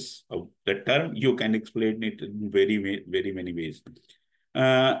 This is the term. You can explain it in very many ways.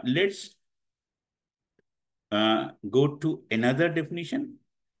 Let's go to another definition.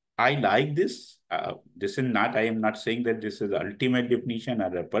 I like this. This is not, I am not saying that this is the ultimate definition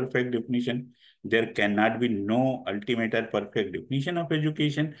or a perfect definition. There cannot be no ultimate or perfect definition of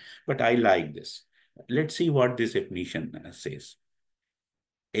education, but I like this. Let's see what this definition says.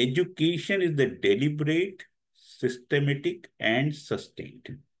 Education is the deliberate, systematic, and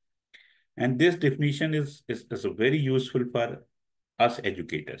sustained. And this definition is very useful for us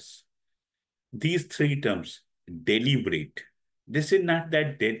educators. These three terms, deliberate. This is not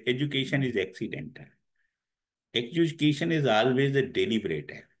that education is accidental. Education is always a deliberate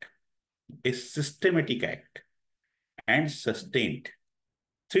act, a systematic act, and sustained.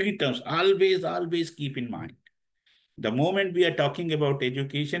 Three terms, always keep in mind. The moment we are talking about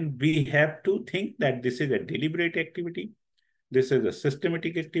education, we have to think that this is a deliberate activity, this is a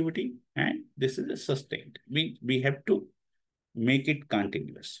systematic activity, and this is a sustained. We have to make it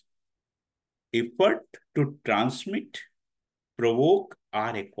continuous. Effort to transmit, provoke, or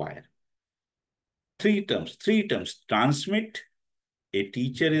acquire. Three terms. Transmit, a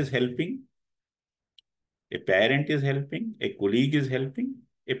teacher is helping, a parent is helping, a colleague is helping,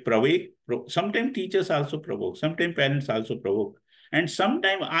 a provoke. Sometimes teachers also provoke, sometimes parents also provoke, and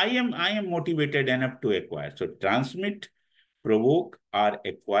sometimes I am motivated enough to acquire. So transmit, provoke, or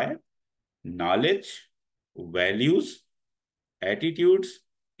acquire knowledge, values, attitudes,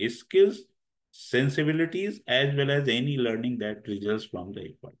 skills, sensibilities, as well as any learning that results from the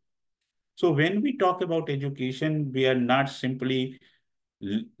effort. So when we talk about education, we are not simply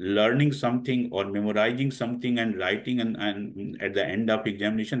learning something or memorizing something and writing and at the end of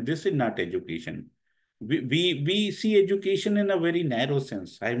examination. This is not education. We see education in a very narrow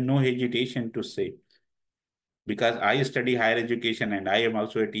sense. I have no hesitation to say, because I study higher education and I am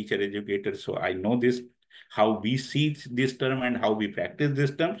also a teacher educator. So I know this, how we see this term and how we practice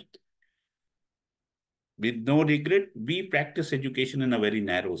this term. With no regret, we practice education in a very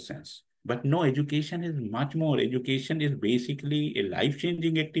narrow sense. But no, education is much more. Education is basically a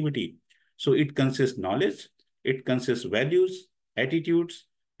life-changing activity. So it consists knowledge, it consists values, attitudes,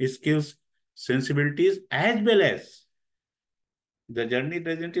 skills, sensibilities, as well as the journey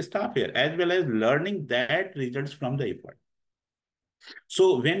doesn't stop here, as well as learning that results from the effort.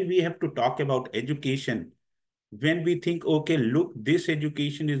 So when we have to talk about education, when we think, okay, look, this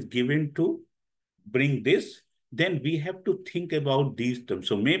education is given to bring this, then we have to think about these terms.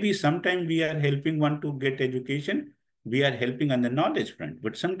 So maybe sometime we are helping one to get education, we are helping on the knowledge front,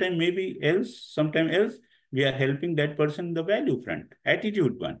 but sometime else, we are helping that person in the value front,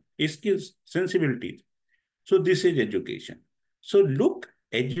 attitude one, skills, sensibilities. So this is education. So look,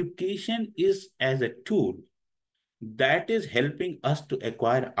 education is as a tool that is helping us to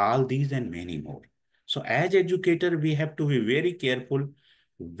acquire all these and many more. So as educator, we have to be very careful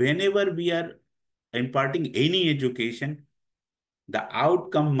whenever we are imparting any education, the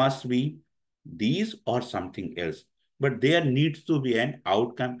outcome must be these or something else, but there needs to be an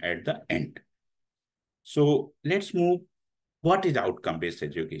outcome at the end. So let's move. What is outcome-based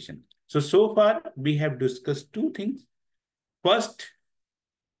education? So far we have discussed two things. First,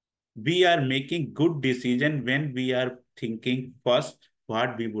 we are making good decision when we are thinking first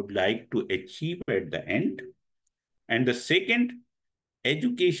what we would like to achieve at the end. And the second,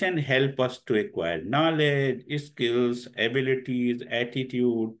 education help us to acquire knowledge, skills, abilities,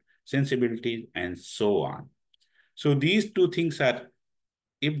 attitude, sensibilities, and so on. So if these two things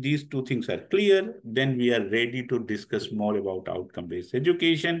are clear, then we are ready to discuss more about outcome-based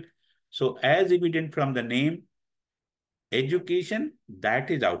education. So as evident from the name, education,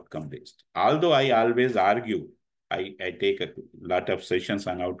 that is outcome-based. Although I always argue, I take a lot of sessions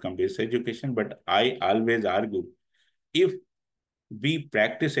on outcome-based education, but I always argue, if we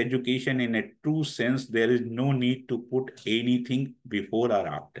practice education in a true sense, there is no need to put anything before or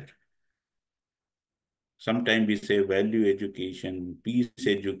after. Sometimes we say value education, peace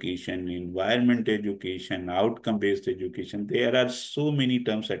education, environment education, outcome-based education. There are so many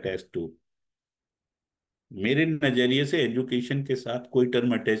terms attached to. मेरे नजरिए से education के साथ कोई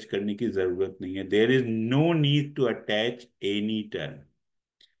term attach करने की जरूरत नहीं है. There is no need to attach any term,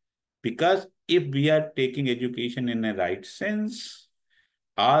 because if we are taking education in a right sense,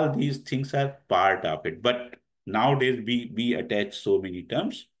 all these things are part of it. But nowadays we attach so many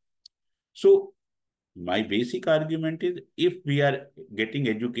terms. So my basic argument is, if we are getting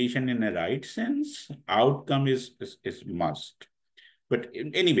education in a right sense, outcome is must. But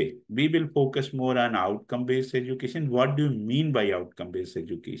anyway, we will focus more on outcome-based education. What do you mean by outcome-based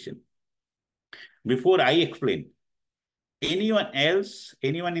education? Before I explain,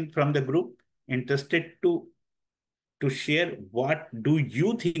 anyone from the group interested to share what do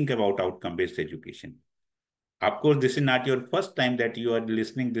you think about outcome-based education? Of course, this is not your first time that you are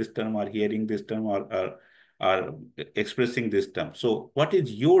listening this term or hearing this term or expressing this term. So what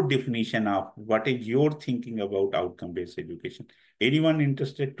is your definition of, what is your thinking about outcome-based education? Anyone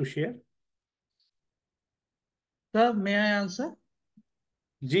interested to share? Sir, may I answer?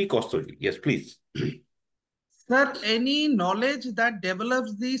 Ji Kostoji, yes, please. Sir, any knowledge that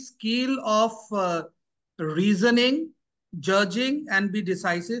develops the skill of reasoning, judging, and be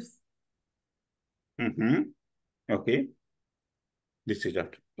decisive. Okay. This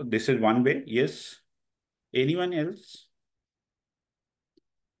is one way. Yes. Anyone else?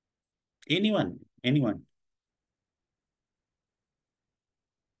 Anyone?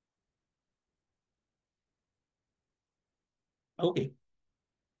 Okay.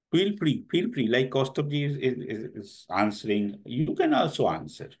 Feel free. Like Kaustubji is answering, you can also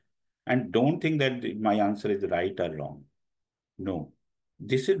answer. And don't think that my answer is right or wrong. No.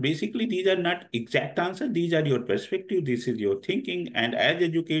 This is basically, these are not exact answers. These are your perspective. This is your thinking. And as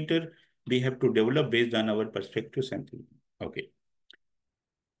educator, we have to develop based on our perspectives and thinking. Okay.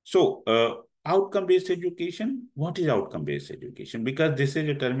 So, outcome-based education, what is outcome-based education? Because this is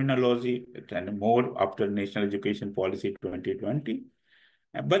a terminology and more after National Education Policy 2020,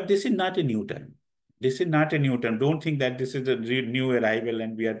 but this is not a new term. This is not a new term. Don't think that this is a new arrival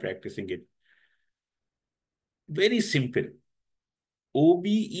and we are practicing it. Very simple. OBE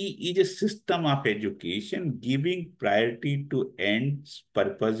is a system of education giving priority to ends,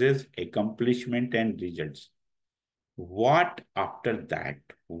 purposes, accomplishment, and results. What after that?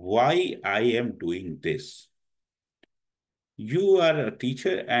 Why I am doing this? You are a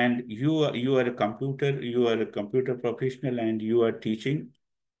teacher and you are a computer professional and you are teaching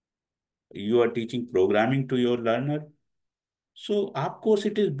programming to your learner. So of course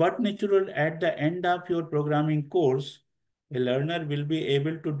it is but natural at the end of your programming course, a learner will be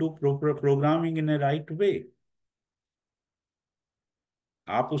able to do proper programming in a right way.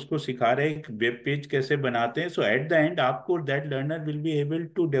 आप उसको सिखा रहे हैं web page कैसे बनाते हैं, so at the end आपको that learner will be able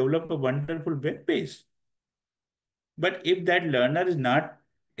to develop a wonderful web page. But if that learner is not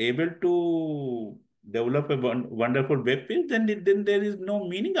able to develop a wonderful web page, then there is no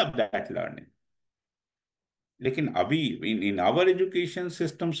meaning of that learning. लेकिन अभी in our education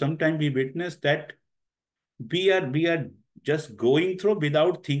system, sometimes we witness that we are just going through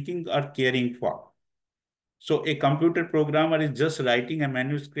without thinking or caring for. So a computer programmer is just writing a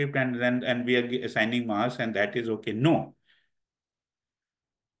manuscript and we are assigning marks and that is okay. No.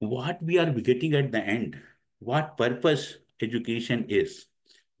 What we are getting at the end, what purpose education is,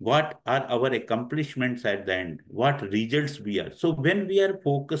 what are our accomplishments at the end, what results we are. So when we are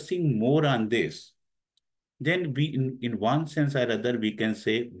focusing more on this, then we, in one sense or other, we can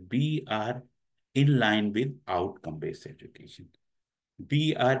say we are in line with outcome-based education.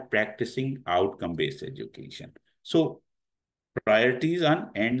 We are practicing outcome-based education. So priorities on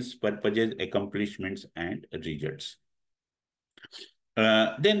ends, purposes, accomplishments, and results.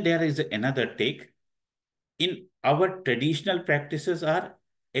 Then there is another take. In our traditional practices are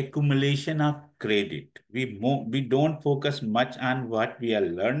accumulation of credit. We don't focus much on what we are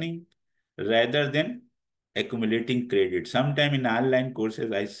learning rather than accumulating credit. Sometime in online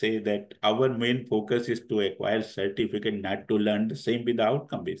courses, I say that our main focus is to acquire certificate, not to learn the same with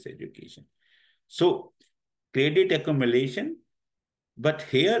outcome-based education. So credit accumulation, but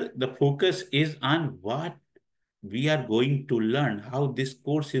here the focus is on what we are going to learn, how this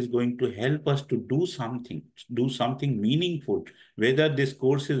course is going to help us to do something meaningful, whether this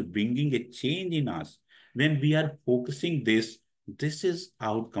course is bringing a change in us. When we are focusing this is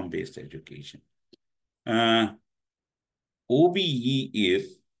outcome-based education. OBE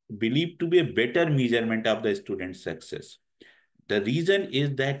is believed to be a better measurement of the student's success. The reason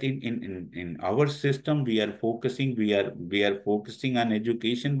is that in our system we are focusing on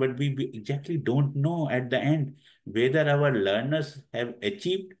education, but we exactly don't know at the end whether our learners have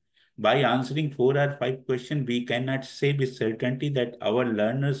achieved. By answering 4 or 5 questions, we cannot say with certainty that our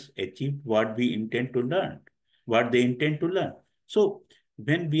learners achieved what they intend to learn. So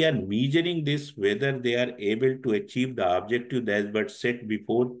when we are measuring this, whether they are able to achieve the objective that was set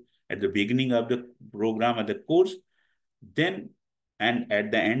before at the beginning of the program or the course, then and at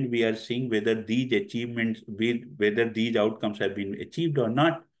the end we are seeing whether these achievements, whether these outcomes have been achieved or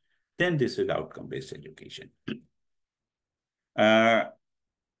not, then this is outcome-based education.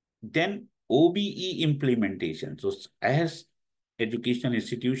 Then OBE implementation. So as educational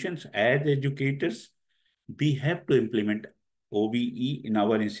institutions, as educators, we have to implement OBE in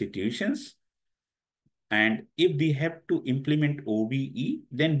our institutions. And if we have to implement OBE,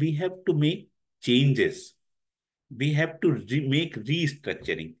 then we have to make changes. We have to make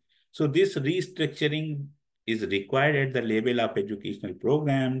restructuring. So this restructuring is required at the level of educational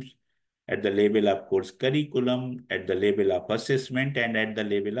programs, at the level of course curriculum, at the level of assessment, and at the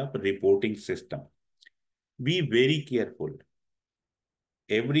level of reporting system. Be very careful.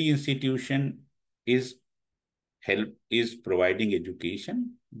 Every institution is providing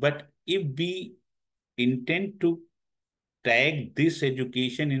education, but if we intend to tag this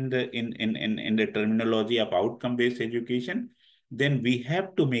education in the terminology of outcome-based education, then we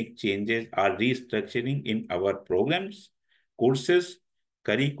have to make changes or restructuring in our programs, courses,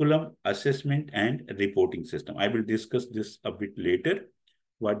 curriculum, assessment, and reporting system. I will discuss this a bit later.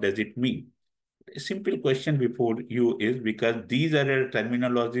 What does it mean? A simple question before you is, because these are the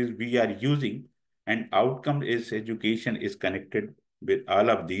terminologies we are using, and outcome-based education is connected with all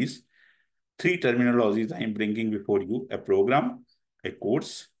of these. 3 terminologies I am bringing before you: a program, a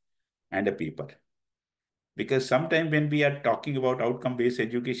course, and a paper. Because sometimes when we are talking about outcome-based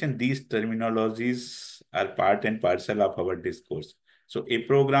education, these terminologies are part and parcel of our discourse. So a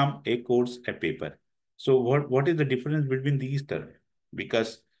program, a course, a paper. So what is the difference between these terms?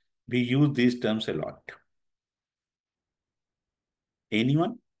 Because we use these terms a lot.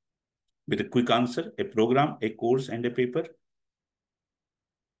 Anyone with a quick answer? A program, a course, and a paper?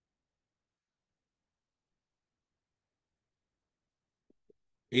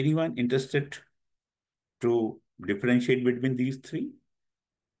 Anyone interested to differentiate between these three?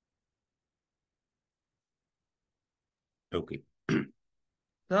 Okay.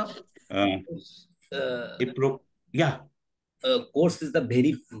 Yeah. Course is the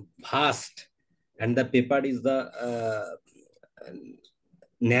very vast, and the paper is the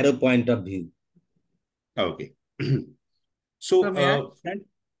narrow point of view. Okay. So, friend,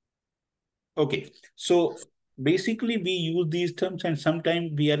 okay. So basically we use these terms and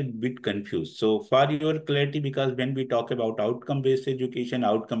sometimes we are a bit confused. So for your clarity, because when we talk about outcome-based education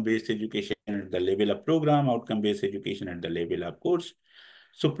at the level of program, outcome-based education at the level of course.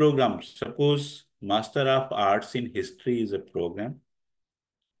 So program, suppose Master of Arts in History is a program.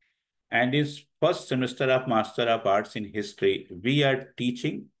 And in first semester of Master of Arts in History, we are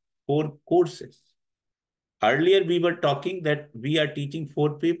teaching 4 courses. Earlier, we were talking that we are teaching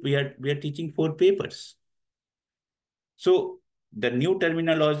 4 papers. We are teaching 4 papers. So the new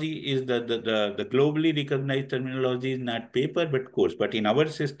terminology is the globally recognized terminology is not paper but course. But in our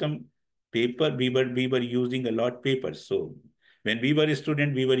system, paper we were using a lot papers. So when we were a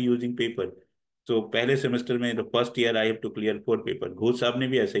student, we were using paper. So पहले semester में the first year I have to clear 4 paper. Ghosh साहब ने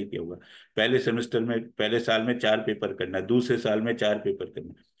भी ऐसा ही किया होगा. पहले semester में पहले साल में 4 पेपर करना, दूसरे साल में 4 पेपर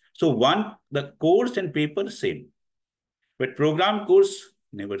करना. So the course and paper same, but program course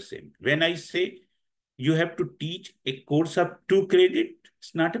never same. When I say you have to teach a course of 2 credit,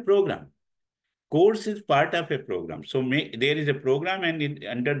 it's not a program. Course is part of a program. So there is a program, and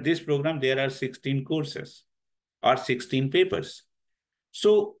under this program there are 16 courses or 16 papers.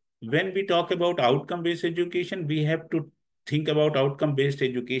 So when we talk about outcome-based education, we have to think about outcome-based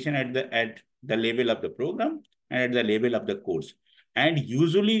education at the level of the program and at the level of the course. And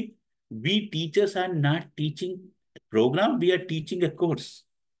usually we teachers are not teaching a program, we are teaching a course.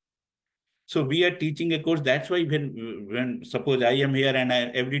 So we are teaching a course. That's why when suppose I am here and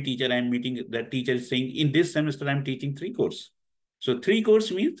every teacher I am meeting, the teacher is saying, in this semester I'm teaching 3 courses. So 3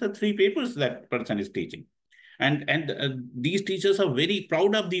 courses means the 3 papers that person is teaching. And these teachers are very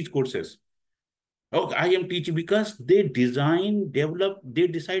proud of these courses. Oh, I am teaching because they design, develop, they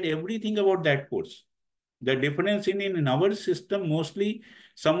decide everything about that course. The difference in our system, mostly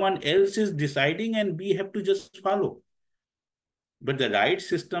someone else is deciding and we have to just follow. But the right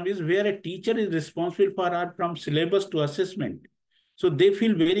system is where a teacher is responsible for our from syllabus to assessment. So they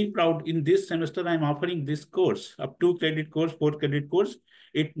feel very proud. In this semester, I'm offering this course, a 2 credit course, 4 credit course.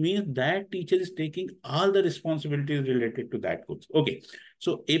 It means that teacher is taking all the responsibilities related to that course. Okay.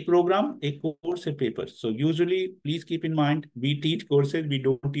 So a program, a course, a paper. So usually, please keep in mind, we teach courses, we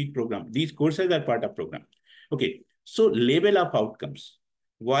don't teach program. These courses are part of program. Okay. So level of outcomes.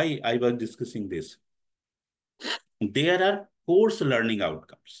 Why I was discussing this? There are course learning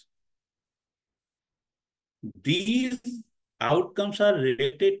outcomes. These outcomes are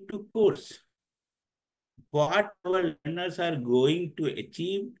related to course. What our learners are going to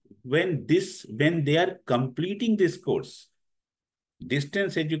achieve when they are completing this course.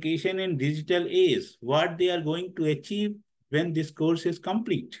 Distance education in digital age, what they are going to achieve when this course is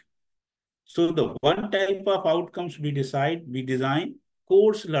complete. So the one type of outcomes we design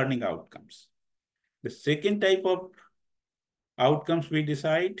course learning outcomes. The second type of outcomes we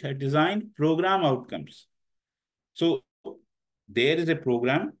design program outcomes. So there is a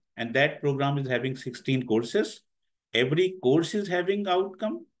program and that program is having 16 courses. Every course is having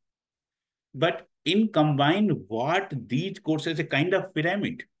outcome, but in combined what these courses, a kind of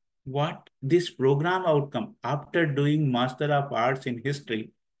pyramid, what this program outcome after doing Master of Arts in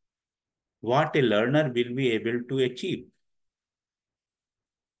History, what a learner will be able to achieve.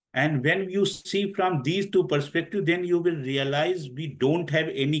 And when you see from these two perspectives, then you will realize we don't have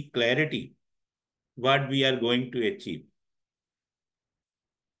any clarity what we are going to achieve.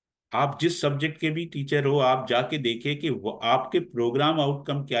 आप जिस subject के भी teacher हो, आप जाके देखिए कि आपके प्रोग्राम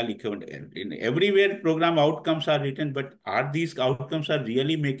आउटकम क्या लिखे हुए हैं. Everywhere program outcomes are written, but are these outcomes are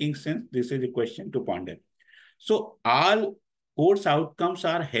really making sense? This is a question to ponder. So all course outcomes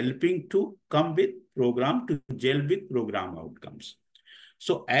are helping to come with program, to gel with program outcomes.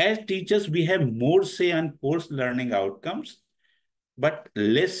 So as teachers, we have more say on course learning outcomes, but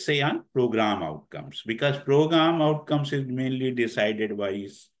less say on program outcomes, because program outcomes is mainly decided by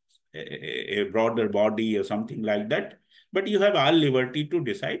a broader body or something like that. But you have all liberty to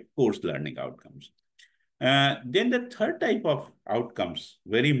decide course learning outcomes. Then the third type of outcomes,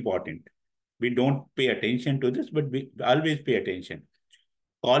 very important. We don't pay attention to this, but we always pay attention.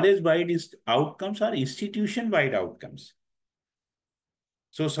 College-wide outcomes are institution-wide outcomes.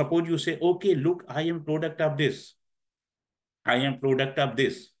 So suppose you say, okay, look, I am product of this. I am product of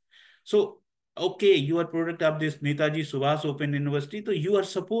this. So, okay, you are product of this Netaji Subhas Open University. So you are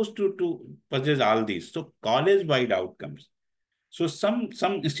supposed to possess all these. So college-wide outcomes. So some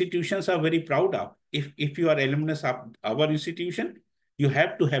institutions are very proud of. If you are alumnus of our institution, you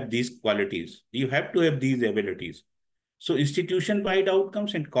have to have these qualities. You have to have these abilities. So institution-wide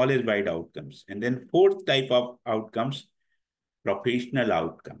outcomes and college-wide outcomes. And then fourth type of outcomes, professional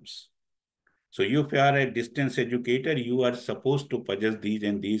outcomes. So if you are a distance educator, you are supposed to possess these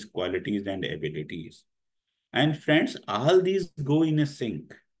and these qualities and abilities. And friends, all these go in a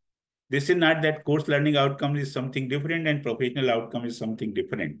sync. This is not that course learning outcome is something different and professional outcome is something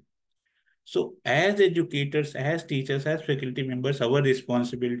different. So as educators, as teachers, as faculty members, our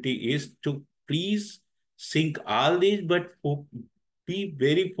responsibility is to please sync all these, but be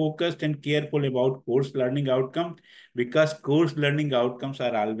very focused and careful about course learning outcome, because course learning outcomes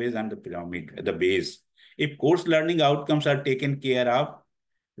are always on the pyramid, the base. If course learning outcomes are taken care of,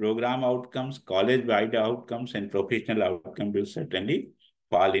 program outcomes, college-wide outcomes, and professional outcome will certainly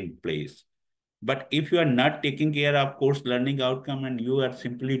fall in place. But if you are not taking care of course learning outcome and you are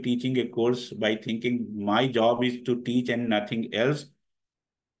simply teaching a course by thinking my job is to teach and nothing else,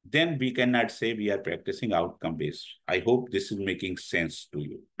 then we cannot say we are practicing outcome based. I hope this is making sense to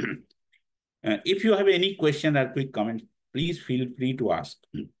you. If you have any question or quick comment, please feel free to ask.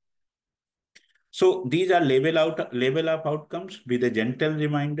 So these are level of outcomes with a gentle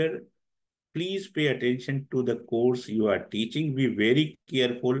reminder. Please pay attention to the course you are teaching. Be very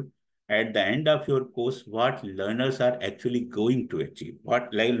careful at the end of your course what learners are actually going to achieve,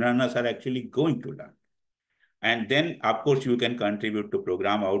 what learners are actually going to learn. And then, of course, you can contribute to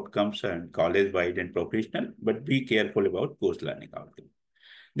program outcomes and college-wide and professional, but be careful about course learning outcomes.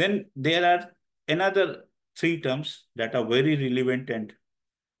 Then there are another three terms that are very relevant and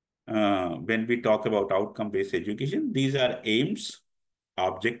when we talk about outcome-based education, these are aims,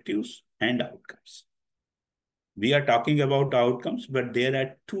 objectives, and outcomes. We are talking about outcomes, but there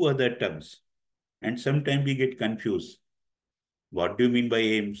are two other terms. And sometimes we get confused. What do you mean by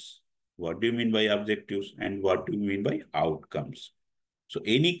aims? What do you mean by objectives? And what do you mean by outcomes? So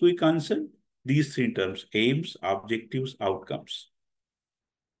any quick answer? These three terms, aims, objectives, outcomes.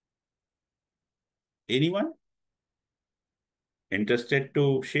 Anyone interested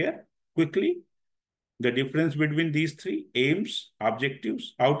to share quickly the difference between these three, aims,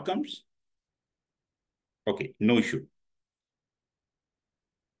 objectives, outcomes? Okay, no issue.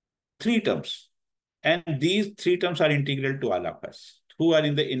 Three terms. And these three terms are integral to all of us who are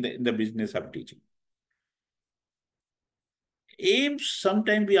in the business of teaching. Aims,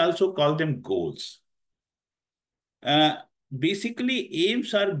 sometimes we also call them goals. Basically,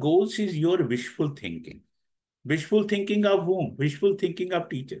 aims or goals is your wishful thinking. Wishful thinking of whom? Wishful thinking of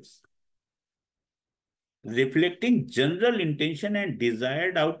teachers. Reflecting general intention and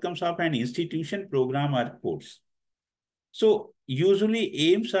desired outcomes of an institution, program, or course. So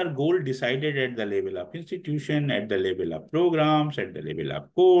usually aims are goal decided at the level of institution, at the level of programs, at the level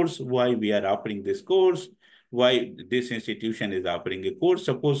of course, why we are offering this course, why this institution is offering a course.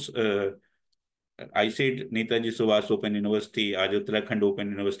 Suppose I said Netaji Subhas Open University, or Uttarakhand Open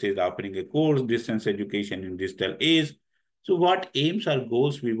University is offering a course, distance education in digital age. So what aims or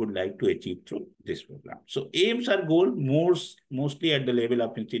goals we would like to achieve through this program? So aims or goal mostly at the level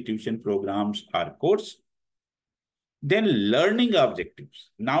of institution, programs, or course. Then learning objectives.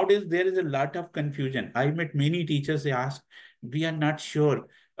 Nowadays, there is a lot of confusion. I met many teachers, they ask, we are not sure.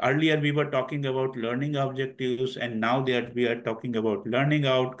 Earlier, we were talking about learning objectives, and now that we are talking about learning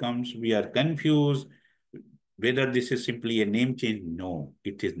outcomes, we are confused whether this is simply a name change. No,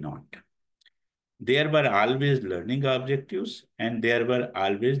 it is not. There were always learning objectives, and there were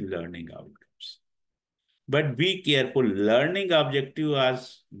always learning outcomes. But be careful, learning objective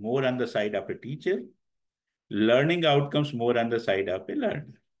was more on the side of a teacher, learning outcomes more on the side of a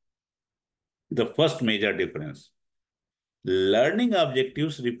learner. The first major difference. Learning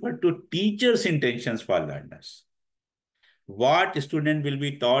objectives refer to teachers' intentions for learners. What student will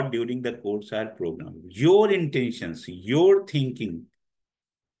be taught during the course or program. Your intentions, your thinking,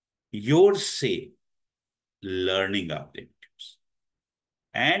 your say, learning objectives.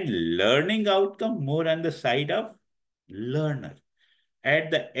 And learning outcome more on the side of learner. At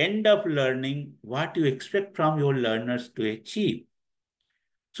the end of learning, what you expect from your learners to achieve.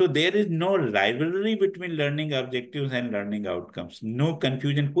 So there is no rivalry between learning objectives and learning outcomes. No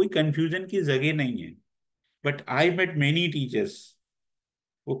confusion. कोई confusion की जगह नहीं है. But I met many teachers.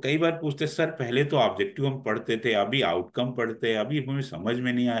 वो कई बार पूछते, sir पहले तो ऑब्जेक्टिव हम पढ़ते थे, अभी आउटकम पढ़ते हैं, अभी हमें समझ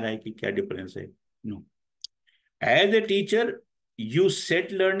में नहीं आ रहा है कि क्या डिफरेंस है. No, as a teacher you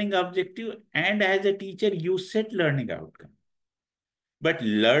set learning objective, and as a teacher you set learning outcome. But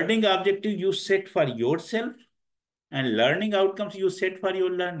learning objective you set for yourself, and learning outcomes you set for your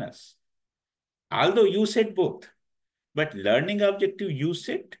learners. Although you set both, but learning objective you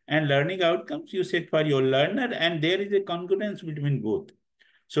set and learning outcomes you set for your learner, and there is a congruence between both.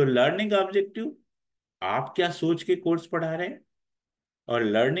 So learning objective, आप क्या सोच के course पढ़ा रहे हैं, और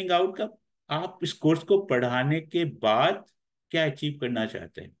learning outcome, आप इस कोर्स को पढ़ाने के बाद क्या अचीव करना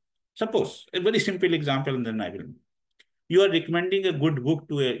चाहते हैं. Suppose a very simple example, and then I will. You are recommending a good book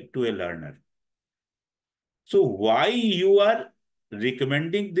to a learner. So why you are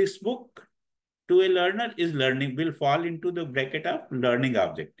recommending this book to a learner is learning will fall into the bracket of learning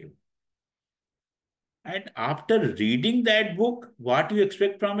objective. And after reading that book, what you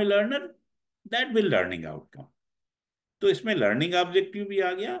expect from a learner, that will learning outcome. तो इसमें learning objective भी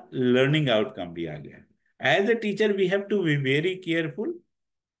आ गया, learning outcome भी आ गया. As a teacher we have to be very careful.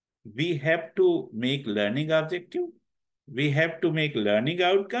 We have to make learning objective, we have to make learning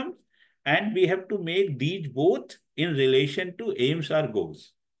outcomes, and we have to make these both in relation to aims or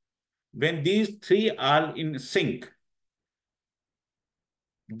goals. When these three are in sync,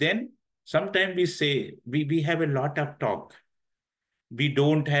 then sometimes we say we have a lot of talk. We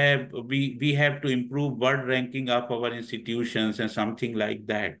have to improve world ranking of our institutions and something like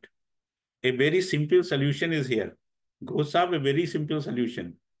that. A very simple solution is here. Goes up a very simple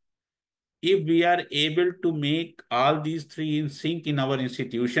solution. If we are able to make all these three in sync in our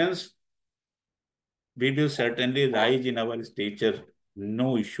institutions, we will certainly rise in our stature,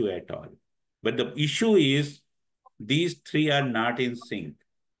 no issue at all. But the issue is these three are not in sync.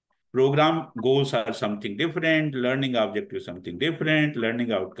 Program goals are something different, learning objective something different,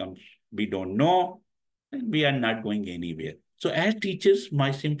 learning outcomes we don't know, and we are not going anywhere. So as teachers,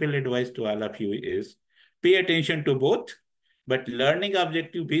 my simple advice to all of you is pay attention to both, but learning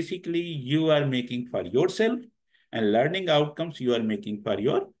objective basically you are making for yourself, and learning outcomes you are making for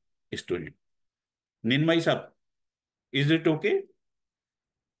your student. Ninmay sab, is it okay?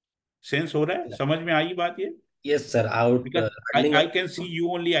 Sense हो रहा है, समझ में आई बात ये? Yes, sir. Because I can see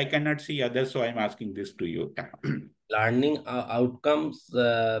you only, I cannot see others, so I'm asking this to you. Learning outcomes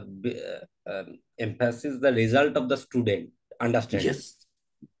emphasizes the result of the student understanding. Yes.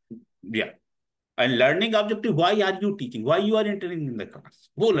 Yeah. And learning objective, why are you teaching? Why you are entering in the class?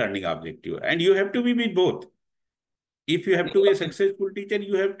 Wo learning objective. And you have to be with both. If you have to be a successful teacher,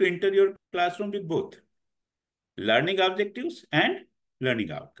 you have to enter your classroom with both learning objectives and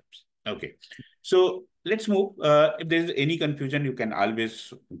learning outcomes. Okay. So let's move. If there is any confusion, you can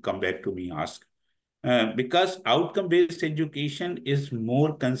always come back to me, ask. Because outcome-based education is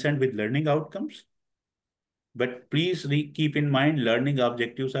more concerned with learning outcomes. But please keep in mind, learning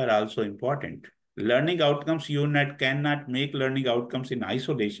objectives are also important. Learning outcomes, cannot make learning outcomes in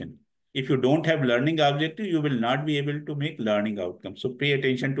isolation. If you don't have learning objective, you will not be able to make learning outcomes. So pay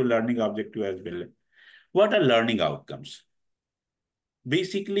attention to learning objective as well. What are learning outcomes?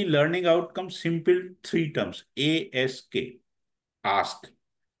 Basically, learning outcomes, simple three terms, ASK, ask,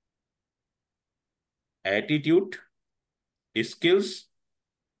 attitude, skills,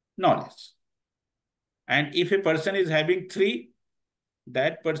 knowledge. And if a person is having three,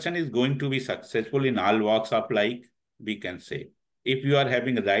 that person is going to be successful in all walks of life, we can say. If you are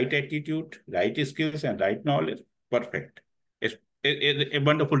having right attitude, right skills, and right knowledge, perfect. It's a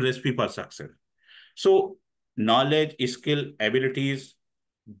wonderful recipe for success. So knowledge, skill, abilities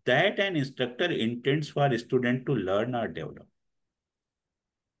that an instructor intends for a student to learn or develop.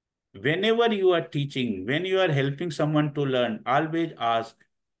 Whenever you are teaching, when you are helping someone to learn, always ask,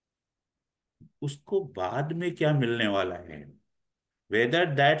 उसको बाद में क्या मिलने वाला है?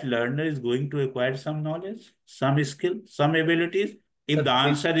 Whether that learner is going to acquire some knowledge, some skill, some abilities. If Sir, the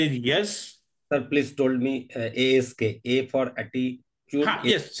answer is yes. Sir, please told me ASK, A for attitude.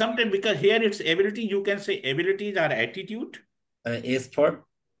 Yes, sometimes because here it's ability, you can say abilities are attitude. S for?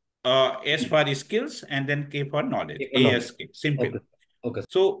 S for skills, and then K for knowledge. ASK, simple. Okay. Okay.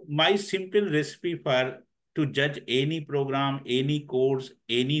 So my simple recipe for to judge any program, any course,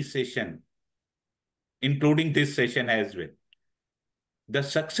 any session, including this session as well. The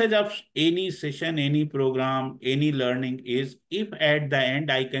success of any session, any program, any learning is if at the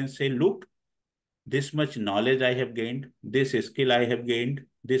end I can say, look, this much knowledge I have gained, this skill I have gained,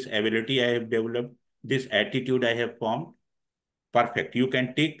 this ability I have developed, this attitude I have formed. Perfect. You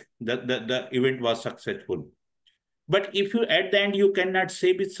can take the event was successful. But if you at the end you cannot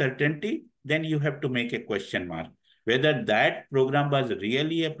say with certainty, then you have to make a question mark. Whether that program was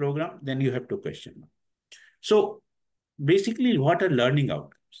really a program, then you have to question mark. So basically, what are learning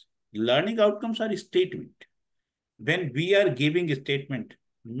outcomes? Learning outcomes are a statement. When we are giving a statement,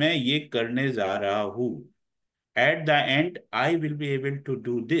 मैं ये करने जा रहा हूँ, at the end, I will be able to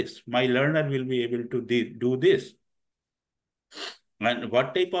do this. My learner will be able to do this. And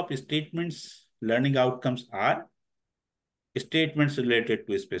what type of statements learning outcomes are? Statements related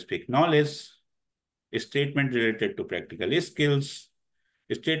to specific knowledge, statement related to practical skills,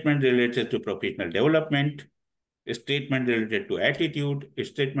 statement related to professional development, statement related to attitude,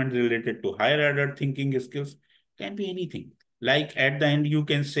 statement related to higher order thinking skills, can be anything. Like at the end, you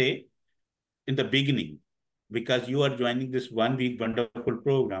can say in the beginning, because you are joining this 1 week wonderful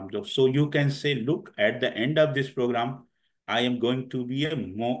program. So you can say, look, at the end of this program, I am going to be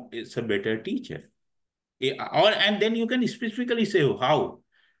it's a better teacher. And then you can specifically say how.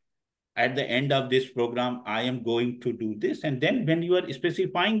 At the end of this program, I am going to do this. And then when you are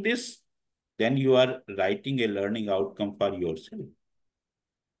specifying this, then you are writing a learning outcome for yourself.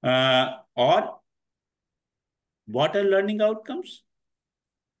 Or what are learning outcomes?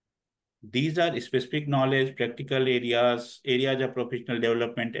 These are specific knowledge, practical areas of professional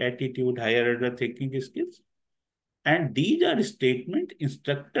development, attitude, higher order thinking skills. And these are statements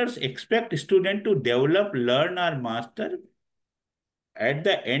instructors expect students to develop, learn, or master at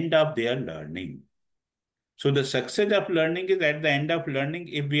the end of their learning. So the success of learning is at the end of learning,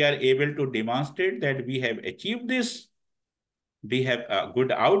 if we are able to demonstrate that we have achieved this, we have a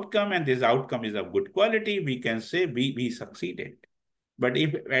good outcome, and this outcome is of good quality, we can say we succeeded. But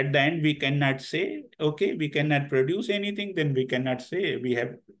if at the end we cannot say, okay, we cannot produce anything, then we cannot say we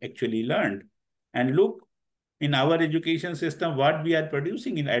have actually learned. And look, in our education system, what we are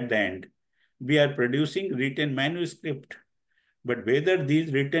producing at the end, we are producing written manuscript. But whether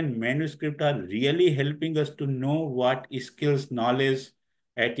these written manuscripts are really helping us to know what skills, knowledge,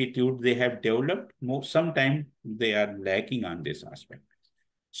 attitude they have developed, sometimes they are lacking on this aspect.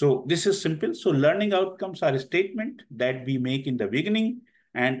 So this is simple. So learning outcomes are a statement that we make in the beginning,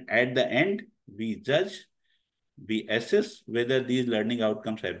 and at the end, we judge, we assess whether these learning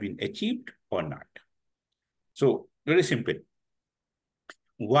outcomes have been achieved or not. So very simple.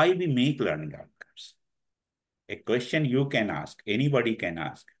 Why we make learning outcomes? A question you can ask, anybody can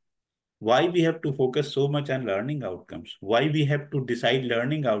ask. Why we have to focus so much on learning outcomes? Why we have to decide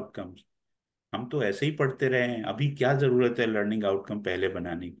learning outcomes? हम तो ऐसे ही पढ़ते रहे हैं, अभी क्या जरूरत है लर्निंग आउटकम पहले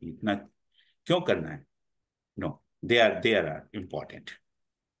बनाने की, इतना क्यों करना है? No, they are important.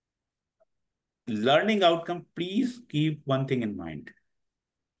 Learning outcome, please keep one thing in mind.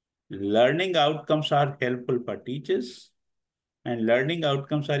 Learning outcomes are helpful for teachers, and learning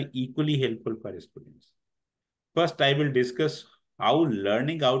outcomes are equally helpful for students. First, I will discuss how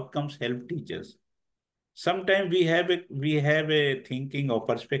learning outcomes help teachers. Sometimes we have a thinking or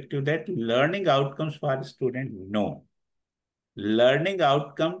perspective that learning outcomes for students. No. Learning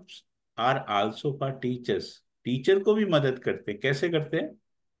outcomes are also for teachers. Teacher को भी मदद करते हैं. कैसे करते हैं?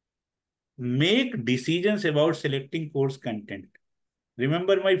 Make decisions about selecting course content.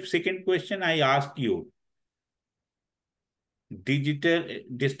 Remember my second question I asked you. Digital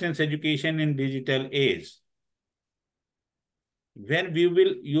distance education in digital age. When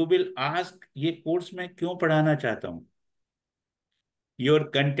you will ask, ये course मैं क्यों पढ़ाना चाहता हूँ? Your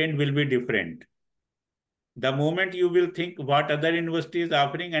content will be different. The moment you will think what other university is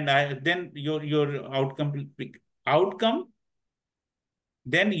offering, and then your outcome,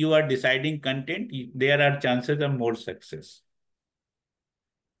 then you are deciding content. There are chances of more success.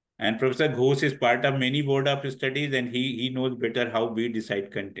 And Professor Ghosh is part of many board of studies, and he knows better how we decide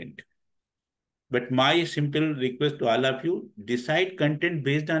content. But my simple request to all of you, decide content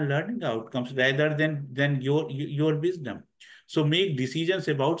based on learning outcomes rather than your wisdom. So make decisions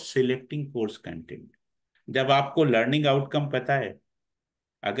about selecting course content. जब आपको learning outcome पता है,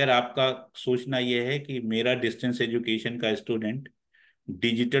 अगर आपका सोचना यह है कि मेरा डिस्टेंस एजुकेशन का स्टूडेंट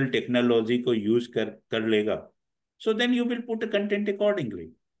डिजिटल टेक्नोलॉजी को यूज कर लेगा, so then you will put a content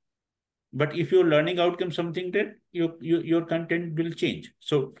accordingly. But if your learning outcome something that your content will change.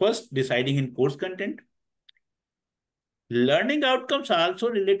 So first, deciding in course content. Learning outcomes are also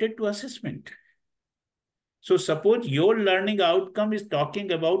related to assessment. So suppose your learning outcome is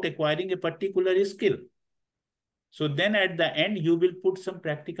talking about acquiring a particular skill. So then at the end, you will put some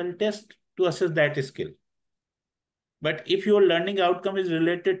practical test to assess that skill. But if your learning outcome is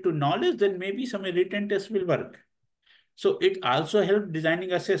related to knowledge, then maybe some written test will work. So it also helps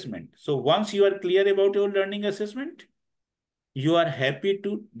designing assessment. So once you are clear about your learning assessment, you are happy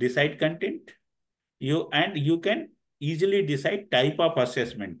to decide content. You can easily decide type of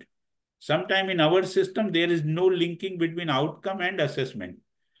assessment. Sometime in our system, there is no linking between outcome and assessment.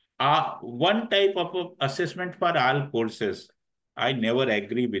 One type of assessment for all courses. I never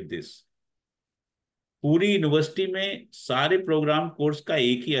agree with this. पूरी university में सारे programme course का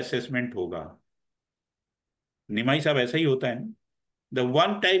एक ही assessment होगा। निमाई साहब ऐसा ही होता है ना? The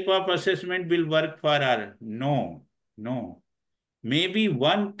one type of assessment will work for all. No, no. Maybe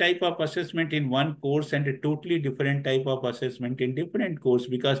one type of assessment in one course and a totally different type of assessment in different course,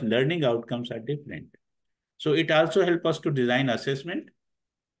 because learning outcomes are different. So it also helps us to design assessment.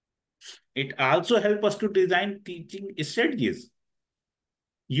 It also helps us to design teaching strategies.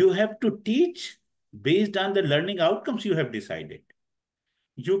 You have to teach based on the learning outcomes you have decided.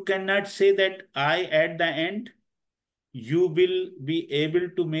 You cannot say that at the end, you will be able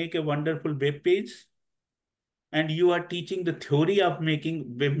to make a wonderful web page and you are teaching the theory of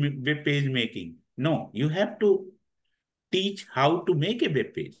making web page making. No, you have to teach how to make a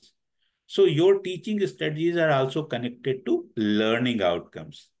web page. So your teaching strategies are also connected to learning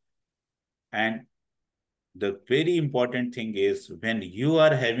outcomes. And the very important thing is, when you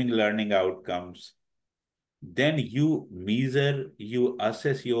are having learning outcomes, then you measure, you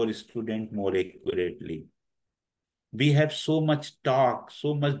assess your student more accurately. We have so much talk,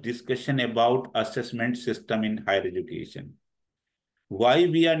 so much discussion about assessment system in higher education. Why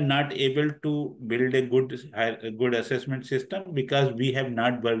we are not able to build a good assessment system? Because we have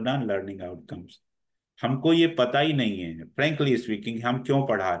not worked on learning outcomes. हमको ये पता ही नहीं है, frankly speaking, हम क्यों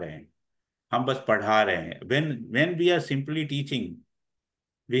पढ़ा रहे हैं? हम बस पढ़ा रहे हैं. When we are simply teaching,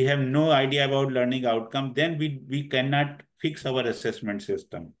 we have no idea about learning outcome, then we cannot fix our assessment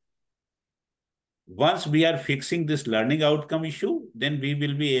system. Once we are fixing this learning outcome issue, then we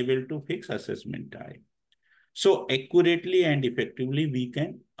will be able to fix assessment time. So accurately and effectively we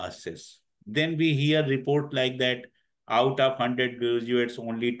can assess. Then we hear report like that, out of 100 graduates,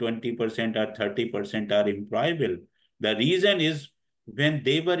 only 20% or 30% are employable. The reason is, when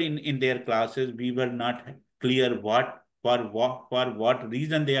they were in their classes, we were not clear for what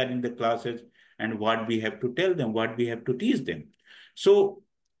reason they are in the classes and what we have to tell them, what we have to teach them. So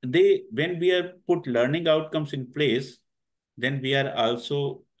when we are put learning outcomes in place, then we are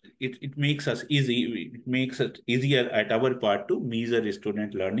also, it makes us easy, it makes it easier at our part to measure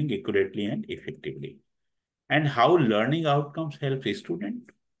student learning accurately and effectively. And how learning outcomes help a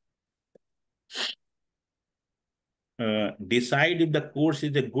student? Decide if the course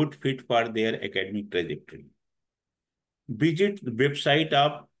is a good fit for their academic trajectory. Visit the website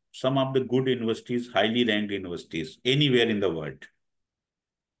of some of the good universities, highly ranked universities, anywhere in the world.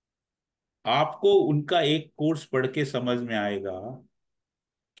 आपको उनका एक course पढ़ के समझ में आएगा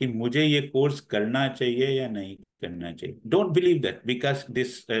कि मुझे ये कोर्स करना चाहिए या नहीं करना चाहिए. Don't believe that because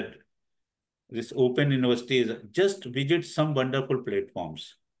this open universities. Just visit some wonderful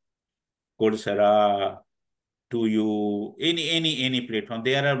platforms, Coursera, to you, any platform.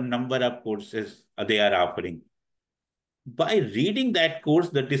 There are a number of courses they are offering. By reading that course,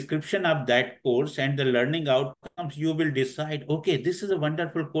 the description of that course and the learning outcomes, you will decide, okay, this is a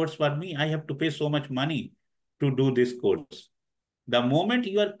wonderful course for me. I have to pay so much money to do this course. The moment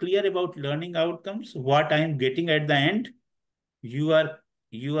you are clear about learning outcomes, what I am getting at the end, you are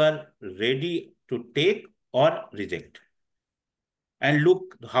ready to take or reject. And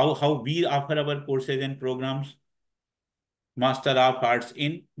look how we offer our courses and programs, Master of Arts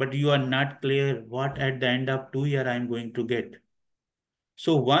in, but you are not clear what at the end of 2 years I am going to get.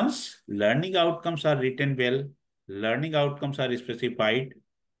 So once learning outcomes are written well, learning outcomes are specified,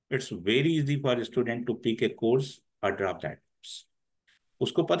 it's very easy for a student to pick a course or drop that course.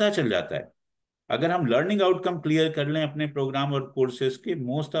 उसको पता चल जाता है. अगर हम learning outcome clear कर लें अपने प्रोग्राम और कोर्सेज के,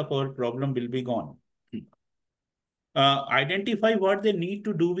 most of our problem will be gone. Identify what they need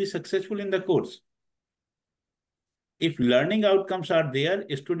to do be successful in the course. If learning outcomes are there,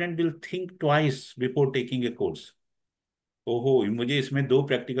 a student will think twice before taking a course. ओहो, मुझे इसमें 2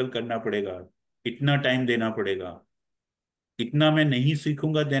 practical करना पड़ेगा, इतना time देना पड़ेगा, इतना मैं नहीं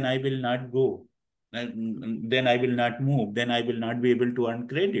सीखूंगा, then I will not go, then I will not move, then I will not be able to earn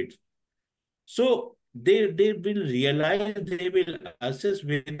credits. So they will realize, they will assess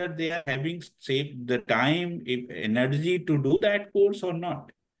whether they are having saved the time, if energy to do that course or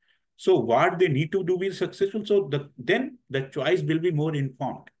not. So what they need to do be successful. So then the choice will be more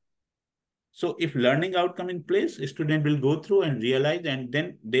informed. So if learning outcome in place, a student will go through and realize, and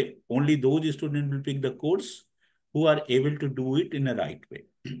then only those students will pick the course who are able to do it in the right way.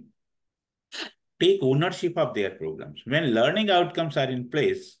 Take ownership of their programs. When learning outcomes are in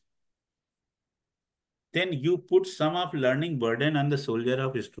place, then you put some of learning burden on the shoulder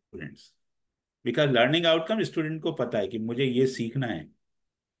of students. Because learning outcome, student को पता है कि मुझे ये सीखना है.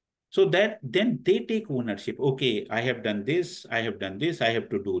 So that then they take ownership. Okay, I have done this, I have done this, I have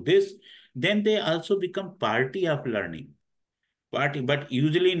to do this. Then they also become party of learning. But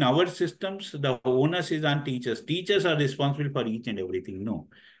usually in our systems, the onus is on teachers. Teachers are responsible for each and everything. No.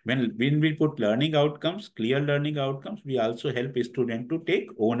 When we put learning outcomes, clear learning outcomes, we also help a student to take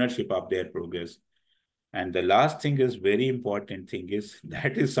ownership of their progress. And the last thing is very important thing is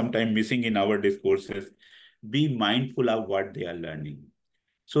that is sometimes missing in our discourses. Be mindful of what they are learning.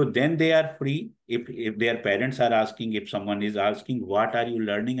 So then they are free. If their parents are asking, if someone is asking, what are you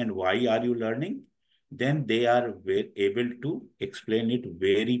learning and why are you learning? Then they are able to explain it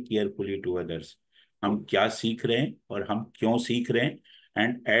very carefully to others. हम क्या सीख रहे हैं और हम क्यों सीख रहे हैं,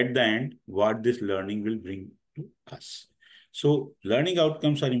 and at the end, what this learning will bring to us. So learning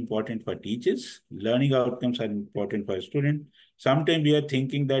outcomes are important for teachers. Learning outcomes are important for students. Sometimes we are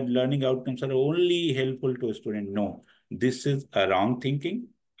thinking that learning outcomes are only helpful to a student. No, this is a wrong thinking.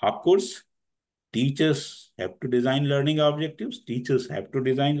 Of course, teachers have to design learning objectives. Teachers have to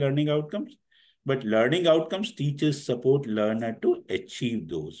design learning outcomes. But learning outcomes, teachers support learner to achieve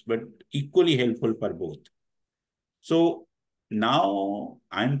those, but equally helpful for both. So now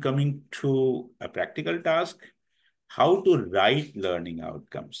I'm coming to a practical task, how to write learning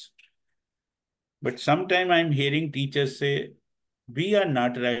outcomes. But sometimes I'm hearing teachers say, we are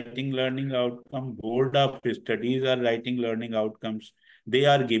not writing learning outcome. Board of studies are writing learning outcomes. They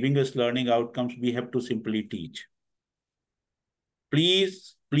are giving us learning outcomes. We have to simply teach.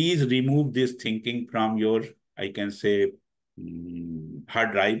 Please remove this thinking from your, I can say,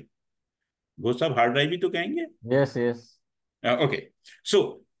 hard drive. वो सब hard drive ही तो कहेंगे? Yes, yes. Okay.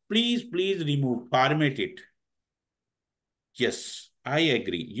 So please remove, format it. Yes, I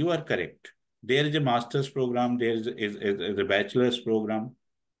agree. You are correct. There is a master's program, there is a bachelor's program,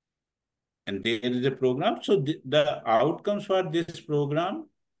 and there is a program. So the outcomes for this program,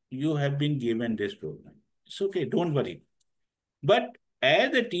 you have been given this program. It's okay, don't worry. But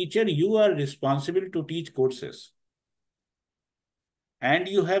as a teacher, you are responsible to teach courses. And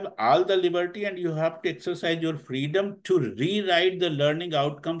you have all the liberty and you have to exercise your freedom to rewrite the learning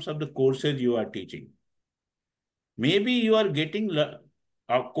outcomes of the courses you are teaching. Maybe you are getting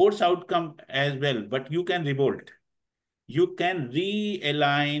a course outcome as well, but you can revolt. You can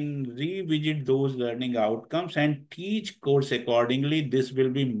realign, revisit those learning outcomes and teach course accordingly. This will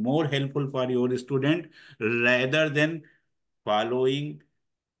be more helpful for your student rather than following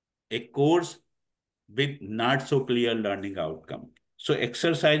a course with not so clear learning outcome. So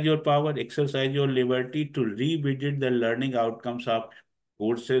exercise your power, exercise your liberty to revisit the learning outcomes of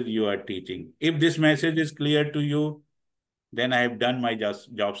courses you are teaching. If this message is clear to you, then I have done my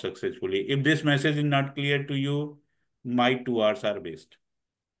job successfully. If this message is not clear to you, my 2 hours are waste.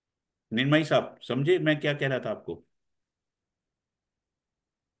 Nirmay साहब समझे मैं क्या कह रहा था आपको?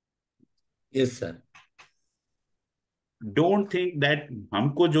 Yes, sir. Don't think that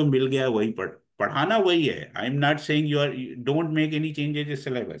हमको जो मिल गया वही पढ़ाना वही है. I'm not saying don't make any changes in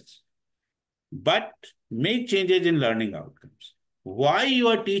syllabus, but make changes in learning outcomes. Why you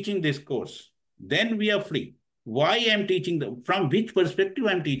are teaching this course? Then we are free. Why I'm teaching from which perspective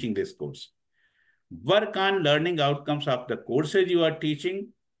I'm teaching this course? Work on learning outcomes of the courses you are teaching.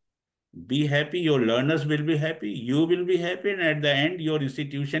 Be happy, your learners will be happy, you will be happy, and at the end, your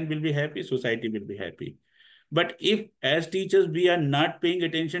institution will be happy, society will be happy. But if, as teachers, we are not paying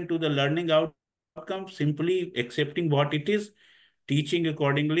attention to the learning outcomes, simply accepting what it is, teaching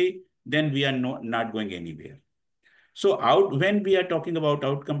accordingly, then we are not going anywhere. So when we are talking about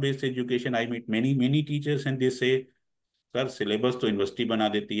outcome-based education, I meet many teachers and they say, sir, syllabus to university बना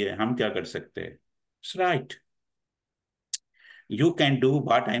देती है, हम क्या कर सकते हैं? It's right. You can do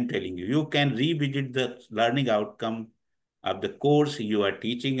what I'm telling you. You can revisit the learning outcome of the course you are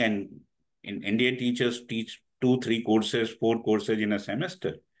teaching, and in Indian teachers teach 2-3 courses, 4 courses in a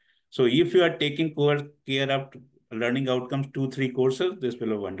semester. So if you are taking care of learning outcomes, 2-3 courses, this will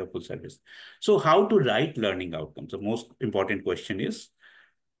be a wonderful service. So how to write learning outcomes? The most important question is,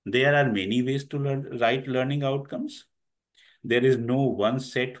 there are many ways to write learning outcomes. There is no one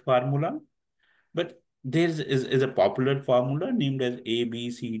set formula, but there is a popular formula named as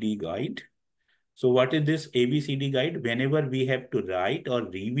ABCD guide. So what is this ABCD guide? Whenever we have to write or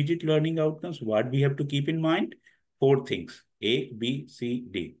revisit learning outcomes, what we have to keep in mind? 4 things. A, B, C,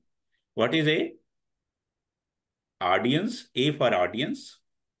 D. What is A? Audience. A for audience.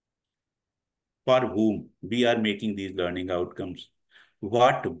 For whom we are making these learning outcomes.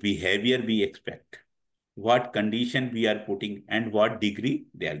 What behavior we expect. What condition we are putting and what degree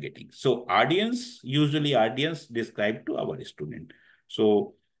they are getting. So usually audience described to our student.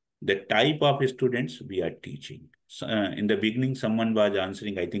 So the type of students we are teaching. in the beginning, someone was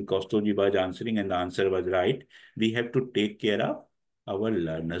answering, I think Kostoji was answering, and the answer was right. We have to take care of our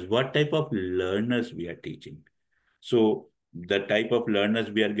learners. What type of learners we are teaching? So the type of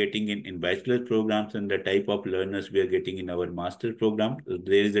learners we are getting in bachelor programs and the type of learners we are getting in our master program,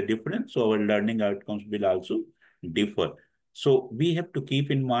 there is a difference. So our learning outcomes will also differ. So we have to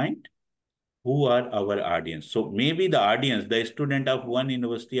keep in mind who are our audience. So maybe the audience, the student of one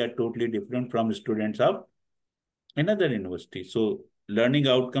university are totally different from students of another university. So learning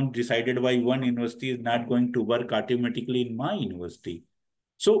outcome decided by one university is not going to work automatically in my university.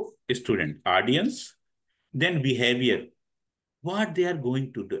 So student, audience, then behavior, what they are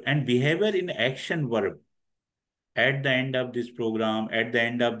going to do, and behavior in action verb. At the end of this program, at the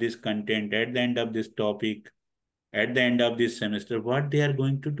end of this content, at the end of this topic, at the end of this semester, what they are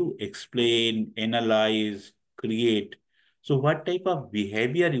going to do, explain, analyze, create. So what type of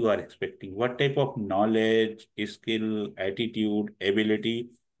behavior you are expecting, what type of knowledge, skill, attitude, ability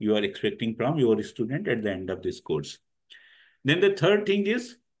you are expecting from your student at the end of this course. Then the third thing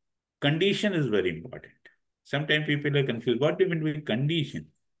is condition is very important. Sometimes people are confused. What do you mean with condition?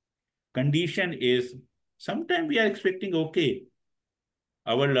 Condition is sometimes we are expecting, okay,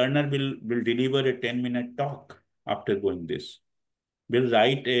 our learner will deliver a 10-minute talk after going this. Will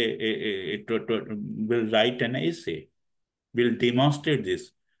write will write an essay, will demonstrate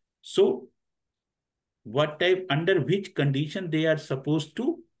this. So what type, under which condition they are supposed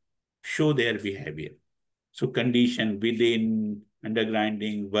to show their behavior? So condition within,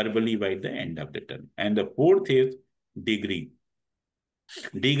 undergrinding, verbally by the end of the term. And the fourth is degree.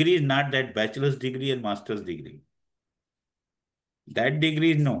 Degree is not that bachelor's degree or master's degree. That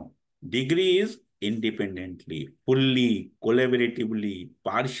degree is no. Degree is independently, fully, collaboratively,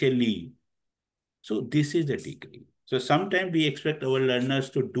 partially. So this is the degree. So sometimes we expect our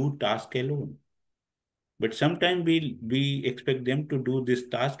learners to do task alone. But sometimes we expect them to do this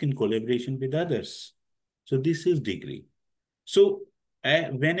task in collaboration with others. So this is degree. So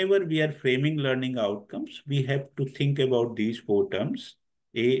whenever we are framing learning outcomes, we have to think about these four terms,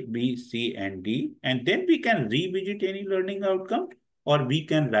 A, B, C, and D, and then we can revisit any learning outcome or we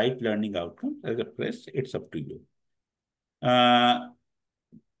can write learning outcomes as a press. It's up to you.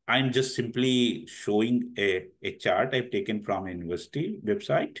 I'm just simply showing a chart I've taken from a university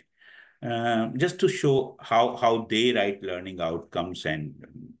website, just to show how they write learning outcomes. And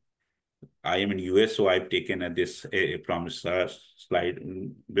I am in US, so I've taken this from slide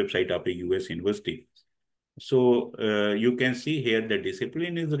website of a US university. So you can see here the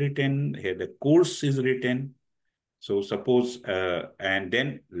discipline is written, here the course is written. So suppose, and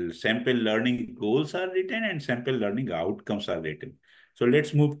then sample learning goals are written and sample learning outcomes are written. So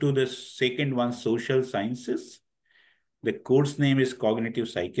let's move to the second one, social sciences. The course name is cognitive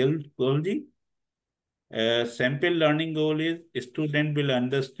psychology. Sample learning goal is student will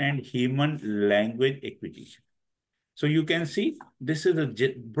understand human language acquisition. So you can see this is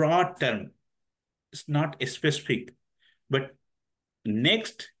a broad term. It's not specific, but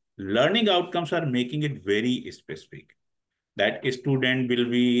next learning outcomes are making it very specific. That student will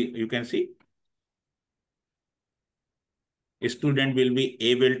be, you can see, a student will be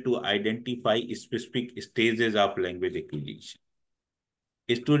able to identify specific stages of language acquisition.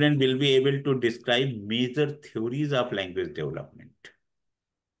 A student will be able to describe major theories of language development.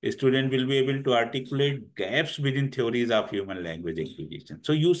 A student will be able to articulate gaps within theories of human language acquisition.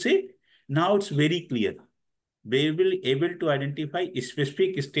 So you say, now it's very clear. They will be able to identify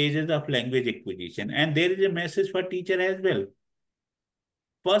specific stages of language acquisition. And there is a message for teacher as well.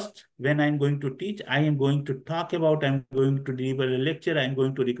 First, when I'm going to teach, I am going to talk about, I'm going to deliver a lecture, I'm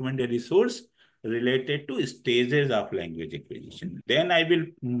going to recommend a resource related to stages of language acquisition. Then I will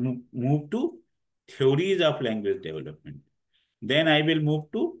move to theories of language development. Then I will move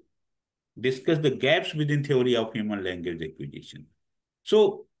to discuss the gaps within theory of human language acquisition.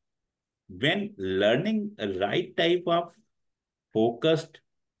 So when learning a right type of focused,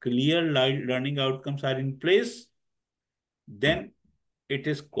 clear learning outcomes are in place, then it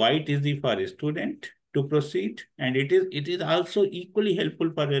is quite easy for a student to proceed, and it is also equally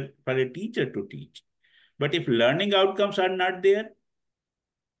helpful for a teacher to teach. But if learning outcomes are not there,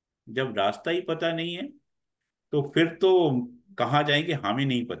 जब रास्ता ही पता नहीं है तो फिर तो कहाँ जाएंगे हमें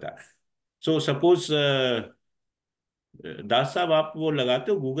नहीं पता. So suppose दास साहब आप वो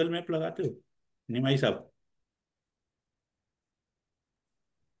लगाते हो, गूगल मैप लगाते हो, निमाई साहब?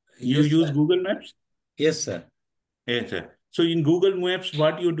 You Yes, use sir. Google Maps? Yes, sir. Yes, sir. So in Google Maps,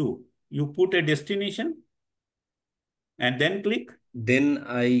 what you do? You put a destination and then click. Then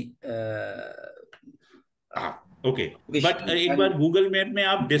I okay but एक बार Google map में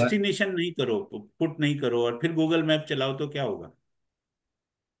आप destination नहीं करो, put नहीं करो और फिर Google map चलाओ तो क्या होगा?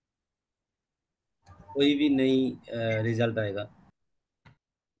 कोई भी नई रिजल्ट आएगा।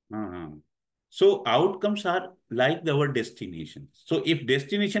 हाँ, सो outcomes are like our destination. So if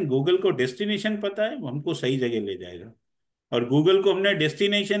destination, Google को डेस्टिनेशन पता है, वो हमको सही जगह ले जाएगा। और गूगल को हमने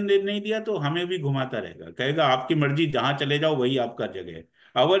डेस्टिनेशन नहीं दिया तो हमें भी घुमाता रहेगा, कहेगा आपकी मर्जी, जहां चले जाओ वही आपका जगह है।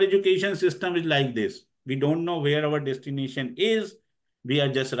 Our education system is like this, we don't know where our destination is, we are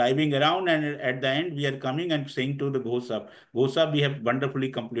just driving around and at the end we are coming and saying to the Ghosa, we have wonderfully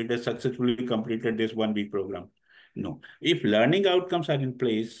completed, successfully completed this 1 week program. No, if learning outcomes are in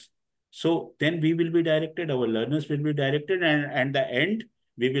place, so then we will be directed, our learners will be directed, and at the end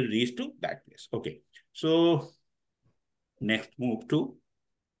we will reach to that place. Okay, so next move to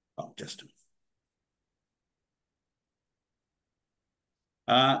just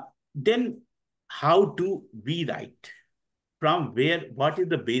then how do we write? From where, what is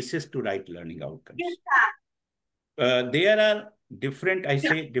the basis to write learning outcomes? There are different, I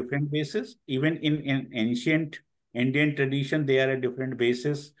say different bases. Even in ancient Indian tradition, there are different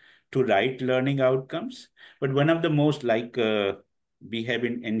bases to write learning outcomes. But one of the most we have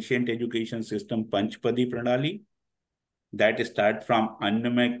in ancient education system, Panchpadi Pranali, that start from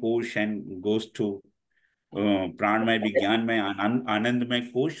Annamay Kosh and goes to Pranmay, Vigyanmay, Anandmay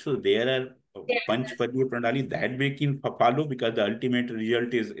Kosh. So there are Panchpadiya Pranali that we can follow because the ultimate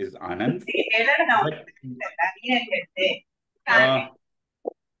result is Anand. But,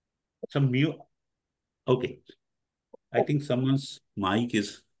 some new, okay, I think someone's mic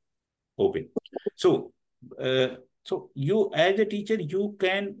is open. So, so you as a teacher, you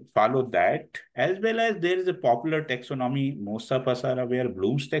can follow that, as well as there is a popular taxonomy. Most of us are aware,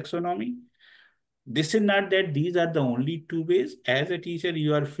 Bloom's taxonomy. This is not that these are the only two ways. As a teacher,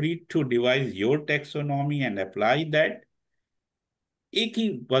 you are free to devise your taxonomy and apply that. एक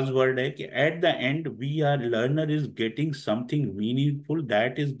ही buzzword है कि at the end we are learner is getting something meaningful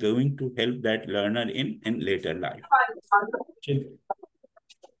that is going to help that learner in later life.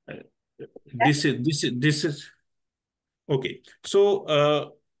 This is okay.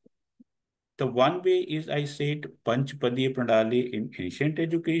 So the one way is, I said, Panchpadiya Pranali in ancient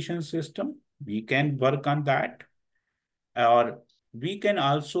education system. We can work on that. Or we can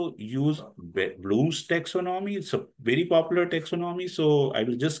also use Bloom's taxonomy. It's a very popular taxonomy. So I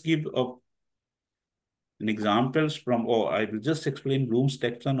will just give an examples from, or I will just explain Bloom's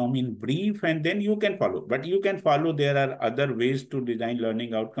taxonomy in brief, and then you can follow. But you can follow. There are other ways to design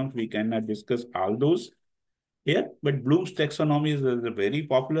learning outcomes. We cannot discuss all those here, but Bloom's taxonomy is a very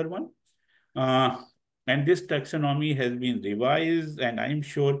popular one. And this taxonomy has been revised, and I'm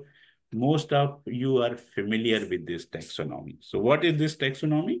sure most of you are familiar with this taxonomy. So what is this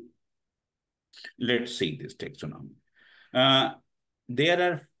taxonomy? Let's see this taxonomy. There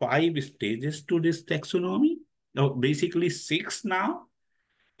are 5 stages to this taxonomy. Now, basically 6 now.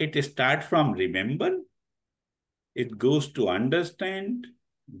 It starts from remember, it goes to understand,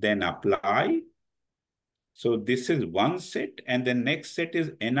 then apply. So this is one set, and the next set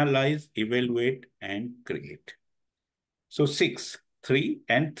is analyze, evaluate, and create. So 6, 3,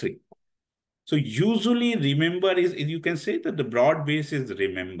 and 3. So usually remember is, you can say that the broad base is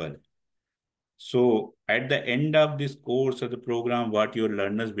remember. So at the end of this course or the program, what your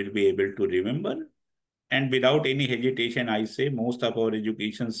learners will be able to remember. And without any hesitation, I say most of our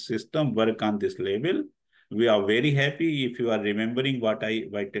education system work on this level. We are very happy if you are remembering what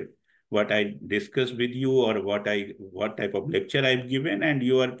I discussed with you, or what type of lecture I've given, and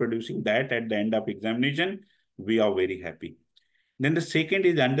you are producing that at the end of examination. We are very happy. Then the second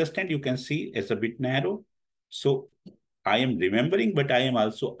is understand. You can see it's a bit narrow. So I am remembering, but I am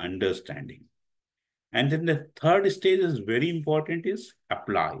also understanding. And then the third stage is very important, is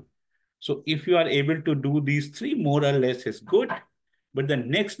apply. So if you are able to do these 3, more or less is good. But the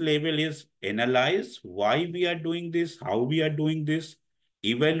next level is analyze why we are doing this, how we are doing this,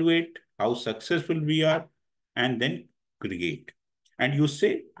 evaluate how successful we are, and then create. And you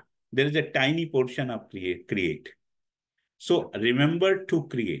say there is a tiny portion of create. So remember to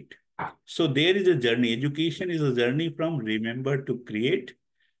create. So there is a journey. Education is a journey from remember to create.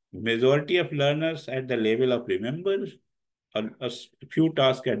 Majority of learners at the level of remember, a few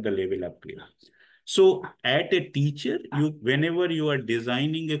tasks at the level of create. So at a teacher, whenever you are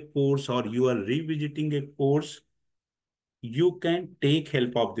designing a course or you are revisiting a course, you can take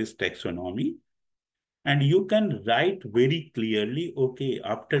help of this taxonomy, and you can write very clearly, okay,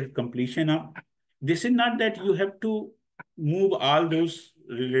 after completion of, this is not that you have to move all those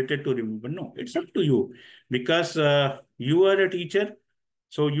related to remember. No, it's up to you, because you are a teacher.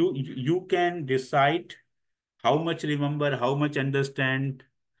 So you can decide how much remember, how much understand,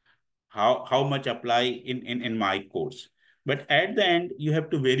 how much apply in my course. But at the end, you have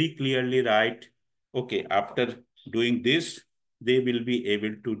to very clearly write, okay, after doing this, they will be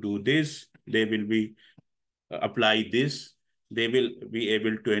able to do this, they will be apply this, they will be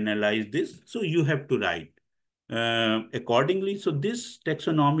able to analyze this. So you have to write accordingly. So this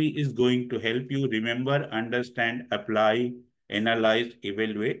taxonomy is going to help you remember, understand, apply, analyze,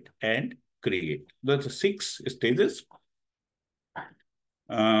 evaluate, and create. Those 6 stages.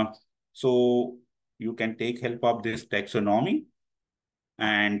 So you can take help of this taxonomy,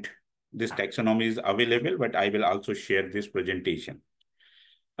 and this taxonomy is available, but I will also share this presentation.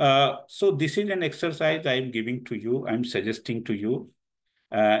 So this is an exercise I am giving to you. I'm suggesting to you.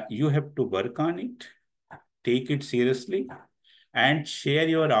 You have to work on it, take it seriously, and share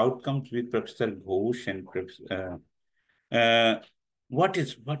your outcomes with Professor Ghosh and what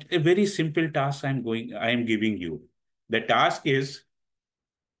a very simple task I am giving you. The task is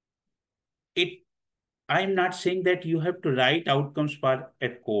it. I'm not saying that you have to write outcomes for a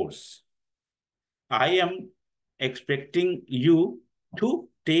course. I am expecting you to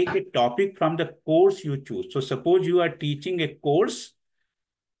take a topic from the course you choose. So suppose you are teaching a course,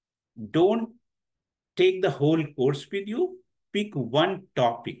 don't take the whole course with you. Pick one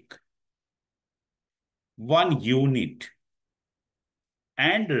topic, one unit,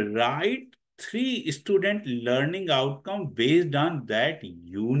 and write 3 student learning outcome based on that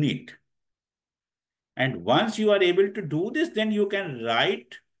unit. And once you are able to do this, then you can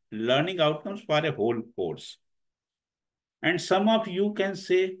write learning outcomes for a whole course. And some of you can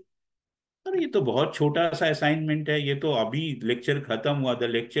say, अरे ये तो बहुत छोटा सा assignment है, ये तो अभी लेक्चर खत्म हुआ, the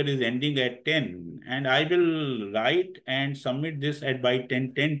lecture is ending eight 10 and I will write and submit this at by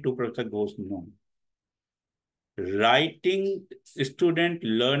 10:10 to Professor Ghosh. No. Writing student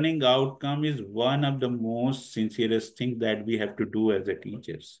learning outcome is one of the most sincerest things that we have to do as a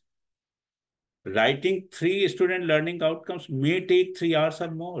teachers. Writing 3 student learning outcomes may take 3 hours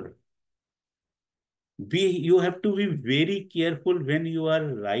or more. You have to be very careful when you are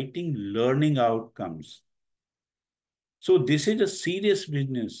writing learning outcomes. So this is a serious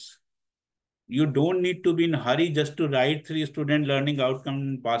business. You don't need to be in a hurry just to write 3 student learning outcomes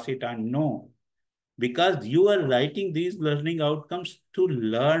and pass it on. No, because you are writing these learning outcomes to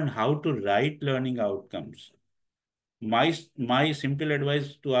learn how to write learning outcomes. My simple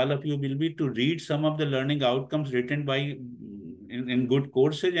advice to all of you will be to read some of the learning outcomes written by in good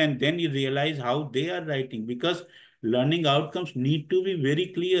courses, and then you realize how they are writing, because learning outcomes need to be very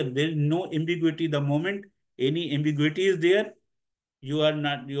clear. There is no ambiguity. The moment any ambiguity is there, your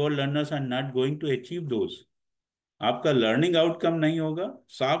learners are not going to achieve those. आपका learning outcome नहीं होगा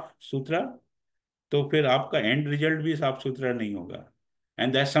साफ सुथरा, तो फिर आपका and result भी साफ सुथरा नहीं होगा.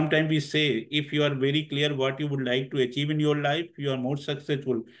 And that sometimes we say, if you are very clear what you would like to achieve in your life, you are more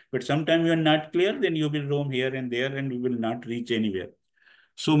successful. But sometimes you are not clear, then you will roam here and there and you will not reach anywhere.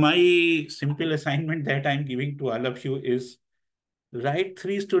 So my simple assignment that I'm giving to all of you is write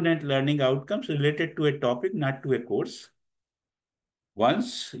 3 student learning outcomes related to a topic, not to a course.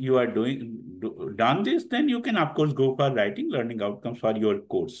 Once you are done this, then you can of course go for writing learning outcomes for your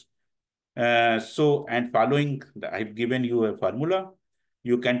course. And following, I've given you a formula.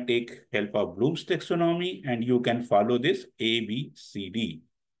 You can take help of Bloom's taxonomy and you can follow this A, B, C, D.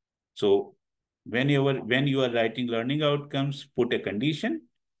 So when you are writing learning outcomes, put a condition,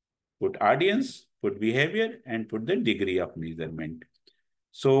 put audience, put behavior, and put the degree of measurement.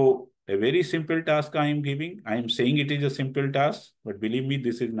 So a very simple task I am giving. I am saying it is a simple task, but believe me,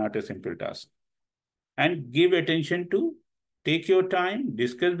 this is not a simple task. And give attention to, take your time,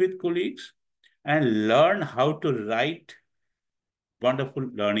 discuss with colleagues, and learn how to write wonderful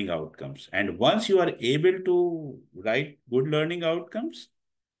learning outcomes. And once you are able to write good learning outcomes,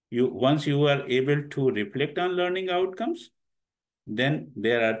 once you are able to reflect on learning outcomes, then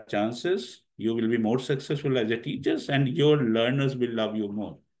there are chances you will be more successful as a teacher and your learners will love you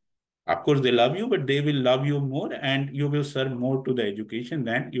more. Of course, they love you, but they will love you more and you will serve more to the education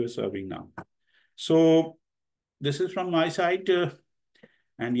than you are serving now. So this is from my side.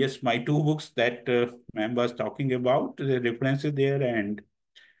 And yes, my 2 books that ma'am was talking about, the references there, and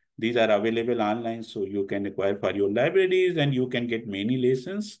these are available online. So you can acquire for your libraries and you can get many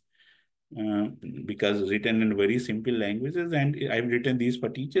lessons because written in very simple languages. And I've written these for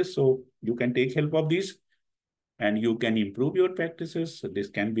teachers. So you can take help of these and you can improve your practices. So this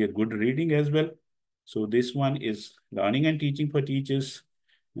can be a good reading as well. So this one is Learning and Teaching for Teachers.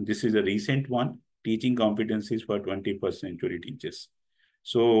 And this is a recent one, Teaching Competencies for 21st Century Teachers.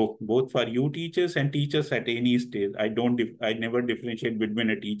 So both for you teachers and teachers at any stage, I never differentiate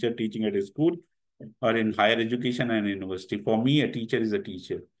between a teacher teaching at a school or in higher education and university. For me, a teacher is a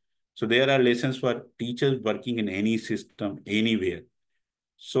teacher. So there are lessons for teachers working in any system, anywhere.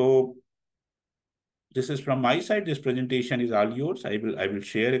 So this is from my side. This presentation is all yours. I will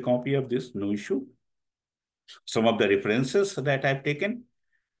share a copy of this, no issue. Some of the references that I've taken.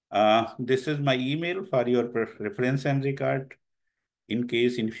 This is my email for your reference and record. In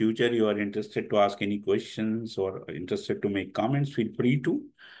case in future you are interested to ask any questions or interested to make comments, feel free to.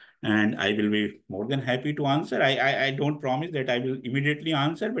 And I will be more than happy to answer. I don't promise that I will immediately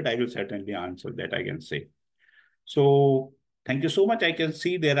answer, but I will certainly answer, that I can say. So thank you so much. I can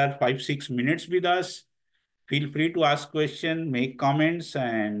see there are 5-6 minutes with us. Feel free to ask questions, make comments,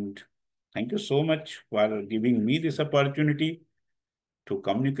 and thank you so much for giving me this opportunity to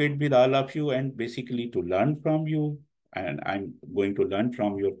communicate with all of you and basically to learn from you. And I'm going to learn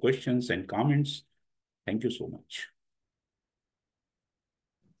from your questions and comments. Thank you so much.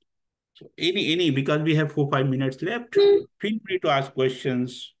 So because we have 4-5 minutes left, feel free to ask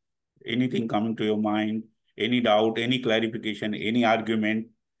questions, anything coming to your mind, any doubt, any clarification, any argument,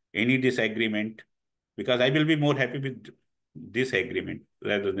 any disagreement, because I will be more happy with disagreement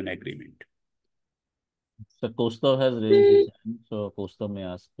rather than agreement. So Kaustav has raised his hand, so Kaustav may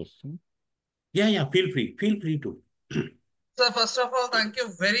ask question. Yeah, feel free to. So first of all, thank you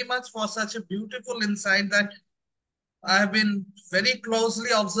very much for such a beautiful insight that I have been very closely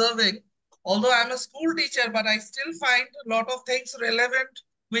observing. Although I'm a school teacher, but I still find a lot of things relevant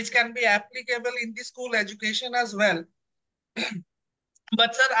which can be applicable in the school education as well.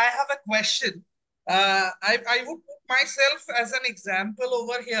 But sir, I have a question. I would put myself as an example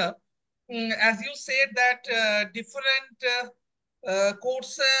over here. As you said that different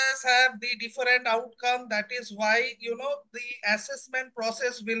courses have the different outcome. That is why, the assessment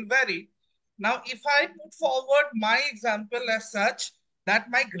process will vary. Now, if I put forward my example as such, that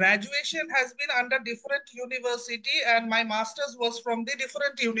my graduation has been under different university and my master's was from the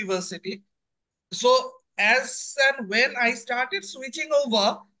different university. So as and when I started switching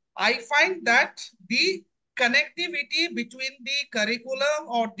over, I find that the connectivity between the curriculum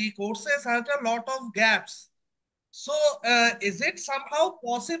or the courses has a lot of gaps. So is it somehow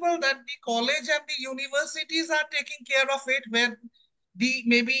possible that the college and the universities are taking care of it, where the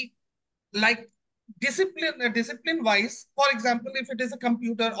maybe like discipline wise, for example, if it is a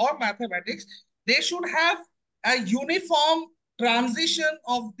computer or mathematics, they should have a uniform transition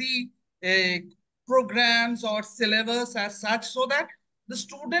of the uh, programs or syllabus as such, so that the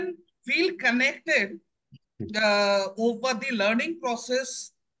student feel connected over the learning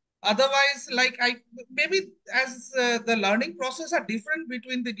process. Otherwise, like I maybe as the learning process are different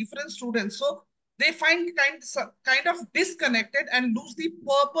between the different students, so they find kind of disconnected and lose the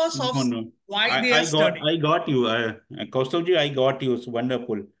purpose of No. why they are studying. I got you. Kaustavji, I got you. It's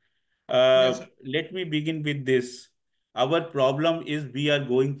wonderful. Yes, sir. Let me begin with this. Our problem is we are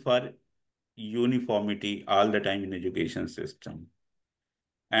going for uniformity all the time in education system.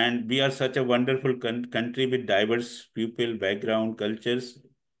 And we are such a wonderful country with diverse people, background, cultures.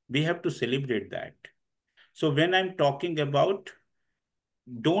 We have to celebrate that. So when I'm talking about,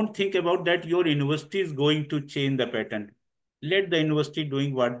 don't think about that your university is going to change the pattern. Let the university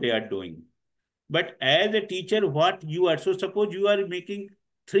doing what they are doing. But as a teacher, what you are, so suppose you are making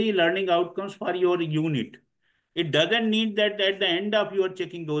 3 learning outcomes for your unit. It doesn't need that at the end of you are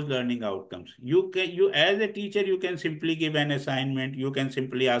checking those learning outcomes. You as a teacher, you can simply give an assignment, you can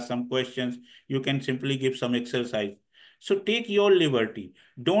simply ask some questions, you can simply give some exercise. So take your liberty.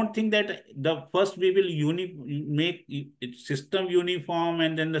 Don't think that the first we will make system uniform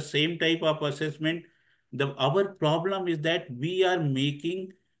and then the same type of assessment. Our problem is that we are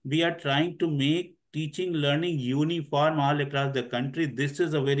trying to make teaching learning uniform all across the country. This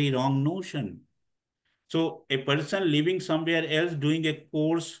is a very wrong notion. So a person living somewhere else doing a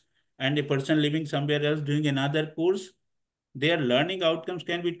course and a person living somewhere else doing another course, their learning outcomes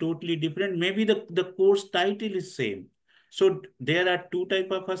can be totally different. Maybe the course title is same. So there are 2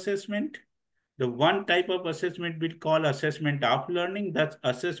 type of assessment. The one type of assessment we call assessment of learning. That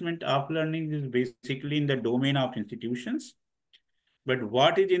assessment of learning is basically in the domain of institutions. But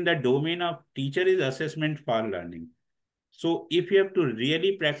what is in the domain of teacher is assessment for learning. So if you have to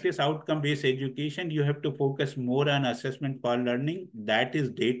really practice outcome-based education, you have to focus more on assessment for learning. That is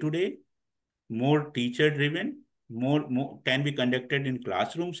day-to-day, more teacher-driven, more can be conducted in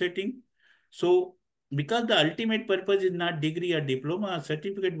classroom setting. So because the ultimate purpose is not degree or diploma or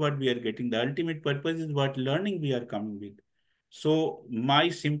certificate what we are getting, the ultimate purpose is what learning we are coming with. So my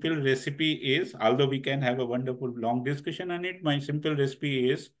simple recipe is, although we can have a wonderful long discussion on it, my simple recipe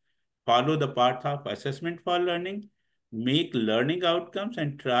is follow the path of assessment for learning, make learning outcomes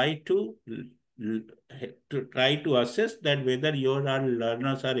and try to to try to assess that whether your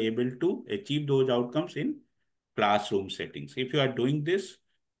learners are able to achieve those outcomes in classroom settings. If you are doing this,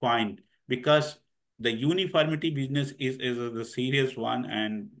 fine, because the uniformity business is a serious one,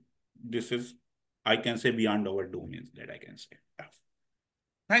 and this is, I can say, beyond our domains, that I can say.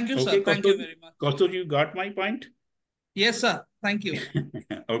 Thank you, Okay, sir. Thank you very much. Kaustubh, you got my point? Yes, sir. Thank you.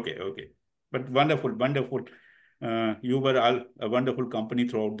 Okay. But wonderful. You were all a wonderful company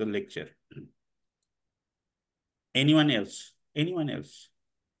throughout the lecture. Anyone else?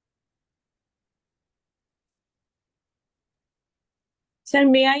 Sir,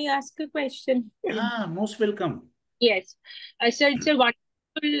 may I ask a question? Most welcome. Yes. Sir, it's a wonderful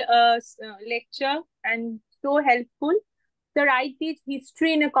lecture and so helpful. Sir, I teach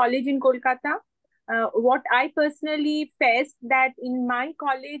history in a college in Kolkata. What I personally faced that in my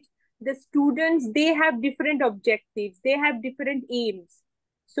college, the students, they have different objectives, they have different aims.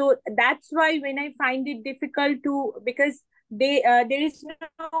 So that's why when I find it difficult to, because there is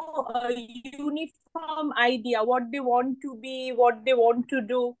no uniform idea what they want to be, what they want to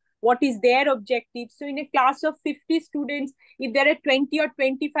do, what is their objective. So in a class of 50 students, if there are 20 or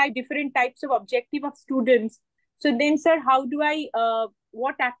 25 different types of objective of students, so then, sir, how do I,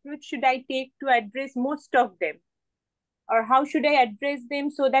 what approach should I take to address most of them? Or how should I address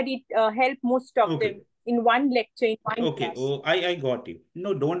them so that it help most of them in one lecture, in one class? Oh, I got you.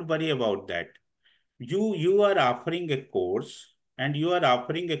 No, don't worry about that. You are offering a course, and you are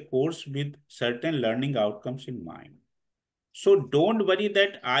offering a course with certain learning outcomes in mind. So don't worry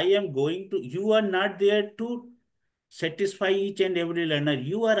that you are not there to satisfy each and every learner.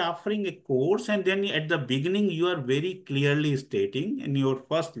 You are offering a course, and then at the beginning, you are very clearly stating in your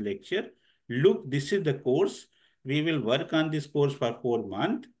first lecture, look, this is the course. We will work on this course for 4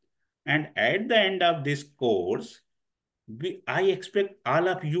 months. And at the end of this course, I expect all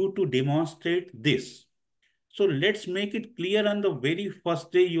of you to demonstrate this. So let's make it clear on the very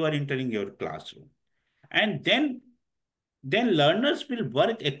first day you are entering your classroom. And then learners will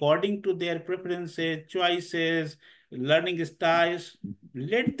work according to their preferences, choices, learning styles.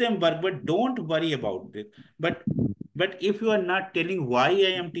 Let them work, but don't worry about it. But if you are not telling why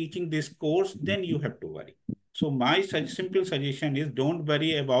I am teaching this course, then you have to worry. So my simple suggestion is, don't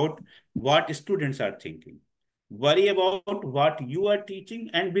worry about what students are thinking. Worry about what you are teaching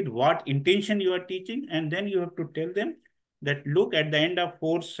and with what intention you are teaching, and then you have to tell them that, look, at the end of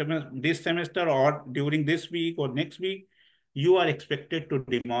this semester or during this week or next week, you are expected to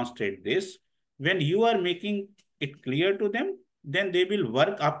demonstrate this. When you are making it clear to them, then they will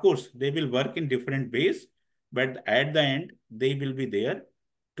work. Of course, they will work in different ways, but at the end, they will be there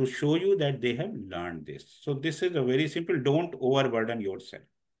to show you that they have learned this. So this is a very simple, don't overburden yourself.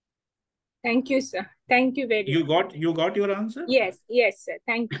 Thank you, sir. Thank you very much. You got your answer? Yes, sir.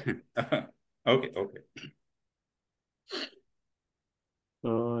 Thank you. Okay.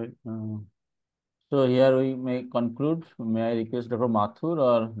 So here we may conclude. May I request Dr. Mathur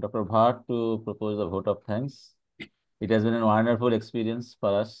or Dr. Bhatt to propose a vote of thanks? It has been a wonderful experience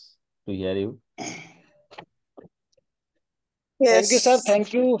for us to hear you. Yes. Thank you, sir.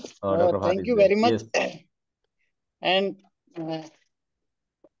 Thank you. Dr. Bhatt Thank is you there. very much. Yes. And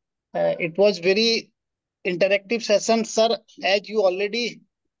it was very interactive session, sir. As you already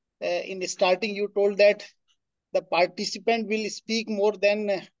in starting, you told that the participant will speak more than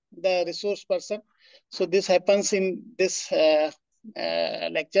the resource person. So this happens in this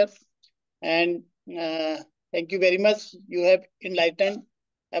lecture. And thank you very much. You have enlightened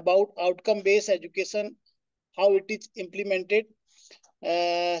about outcome-based education, how it is implemented.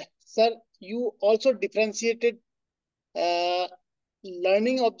 Sir, you also differentiated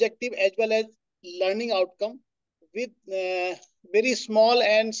learning objective as well as learning outcome with very small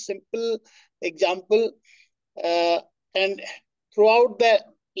and simple example. And throughout the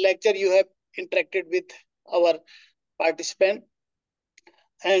lecture, you have interacted with our participant.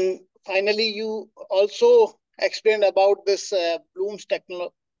 And finally, you also explained about this Bloom's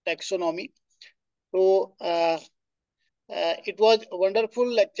taxonomy. So it was a wonderful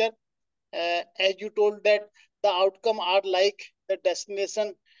lecture. As you told that the outcome are like the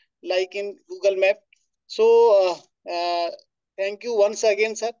destination, like in Google Map. So thank you once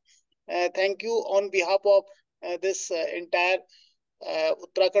again, sir. Thank you on behalf of this entire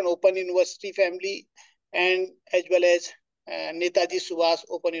Uttarakhand Open University family, and as well as Netaji Subhas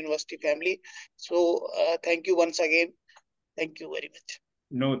Open University family. So thank you once again. Thank you very much.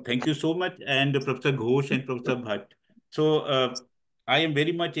 No, thank you so much, and Professor Ghosh and Professor Bhatt. So I am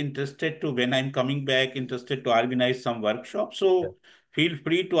very much interested to, when I'm coming back, interested to organize some workshops. So feel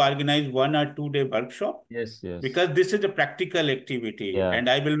free to organize 1 or 2 day workshop. Yes, yes. Because this is a practical activity, Yeah. and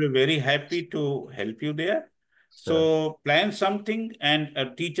I will be very happy to help you there. Sure. So plan something, and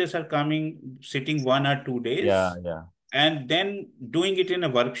teachers are coming, sitting 1 or 2 days. Yeah, yeah. And then doing it in a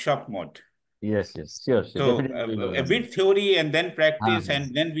workshop mode. Yes, yes. Sure, sure. So Definitely we'll a organize. bit theory and then practice, Uh-huh.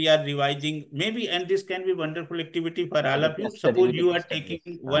 and then we are revising. Maybe, and this can be wonderful activity for all Yeah, of you. case study, Suppose with a you are case study, yes.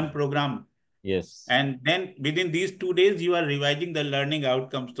 taking one program, Yes. and then within these 2 days you are revising the learning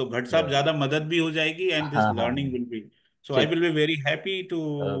outcomes. So Bhatt Sahab, ज़्यादा मदद भी हो जाएगी, and this learning will be. So I Check. will be very happy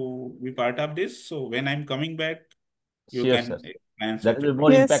to be part of this. So when I'm coming back, you Sure, can sir. plan That such will a be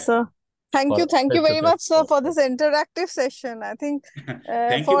more Yes, impact. sir. Thank you very face-to-face much, sir, for workshop. this interactive session. I think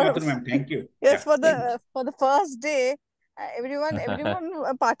Thank you, Mathur ma'am. Thank you. yes, Yeah. for the first day, everyone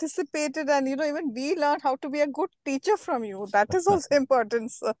participated, and even we learned how to be a good teacher from you. That is also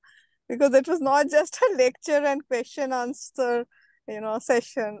important, sir, because it was not just a lecture and question answer,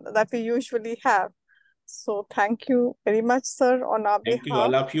 session that we usually have. So thank you very much, sir, on our Thank you, behalf.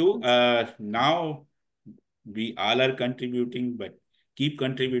 all of you. Now we all are contributing, but keep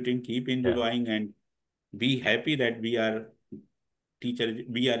contributing, keep enjoying, and be happy that we are teachers,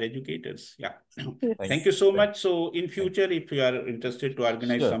 we are educators. Yeah. Yes. Thank you so much. So in future, if you are interested to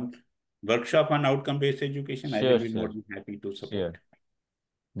organize some workshop on outcome-based education, I will be more than happy to support.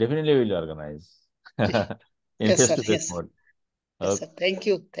 Definitely we'll organize. In Yes, sir. face-to-face Yes. mode. Yes, sir. Thank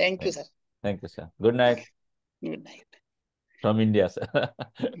you. Thank you, sir. Thank you, sir. Good night. Good night. From India, sir.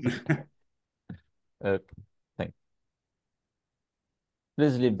 Okay. Thank you.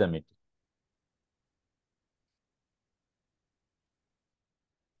 Please leave the meeting.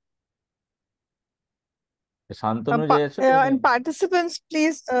 Shantanu And participants,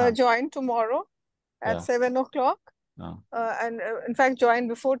 please join tomorrow at 7 o'clock. And in fact, join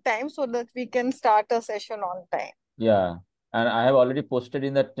before time so that we can start a session on time. Yeah, and I have already posted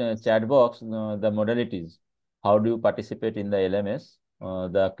in the chat box the modalities. How do you participate in the LMS?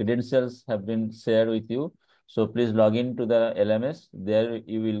 The credentials have been shared with you. So please log in to the LMS. There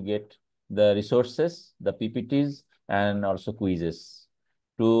you will get the resources, the PPTs, and also quizzes.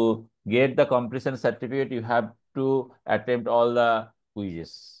 To get the completion certificate, you have to attempt all the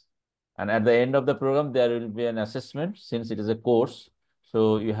quizzes. And at the end of the program, there will be an assessment since it is a course.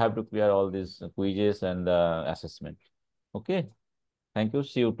 So you have to clear all these quizzes and assessment. Okay. Thank you.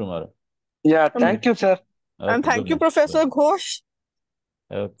 See you tomorrow. Yeah, thank you, sir. Okay, And thank you, Professor Ghosh,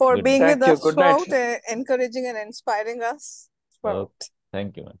 for being with us throughout, encouraging and inspiring us throughout.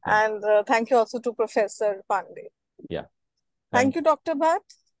 Thank you. And thank you also to Professor Pandey. Yeah. Thank you, Dr. Bhatt.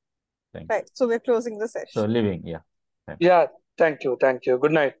 Right. So we're closing the session. So leaving. Yeah. Yeah. Thank you. Thank you.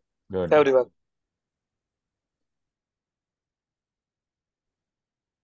 Good night, everyone.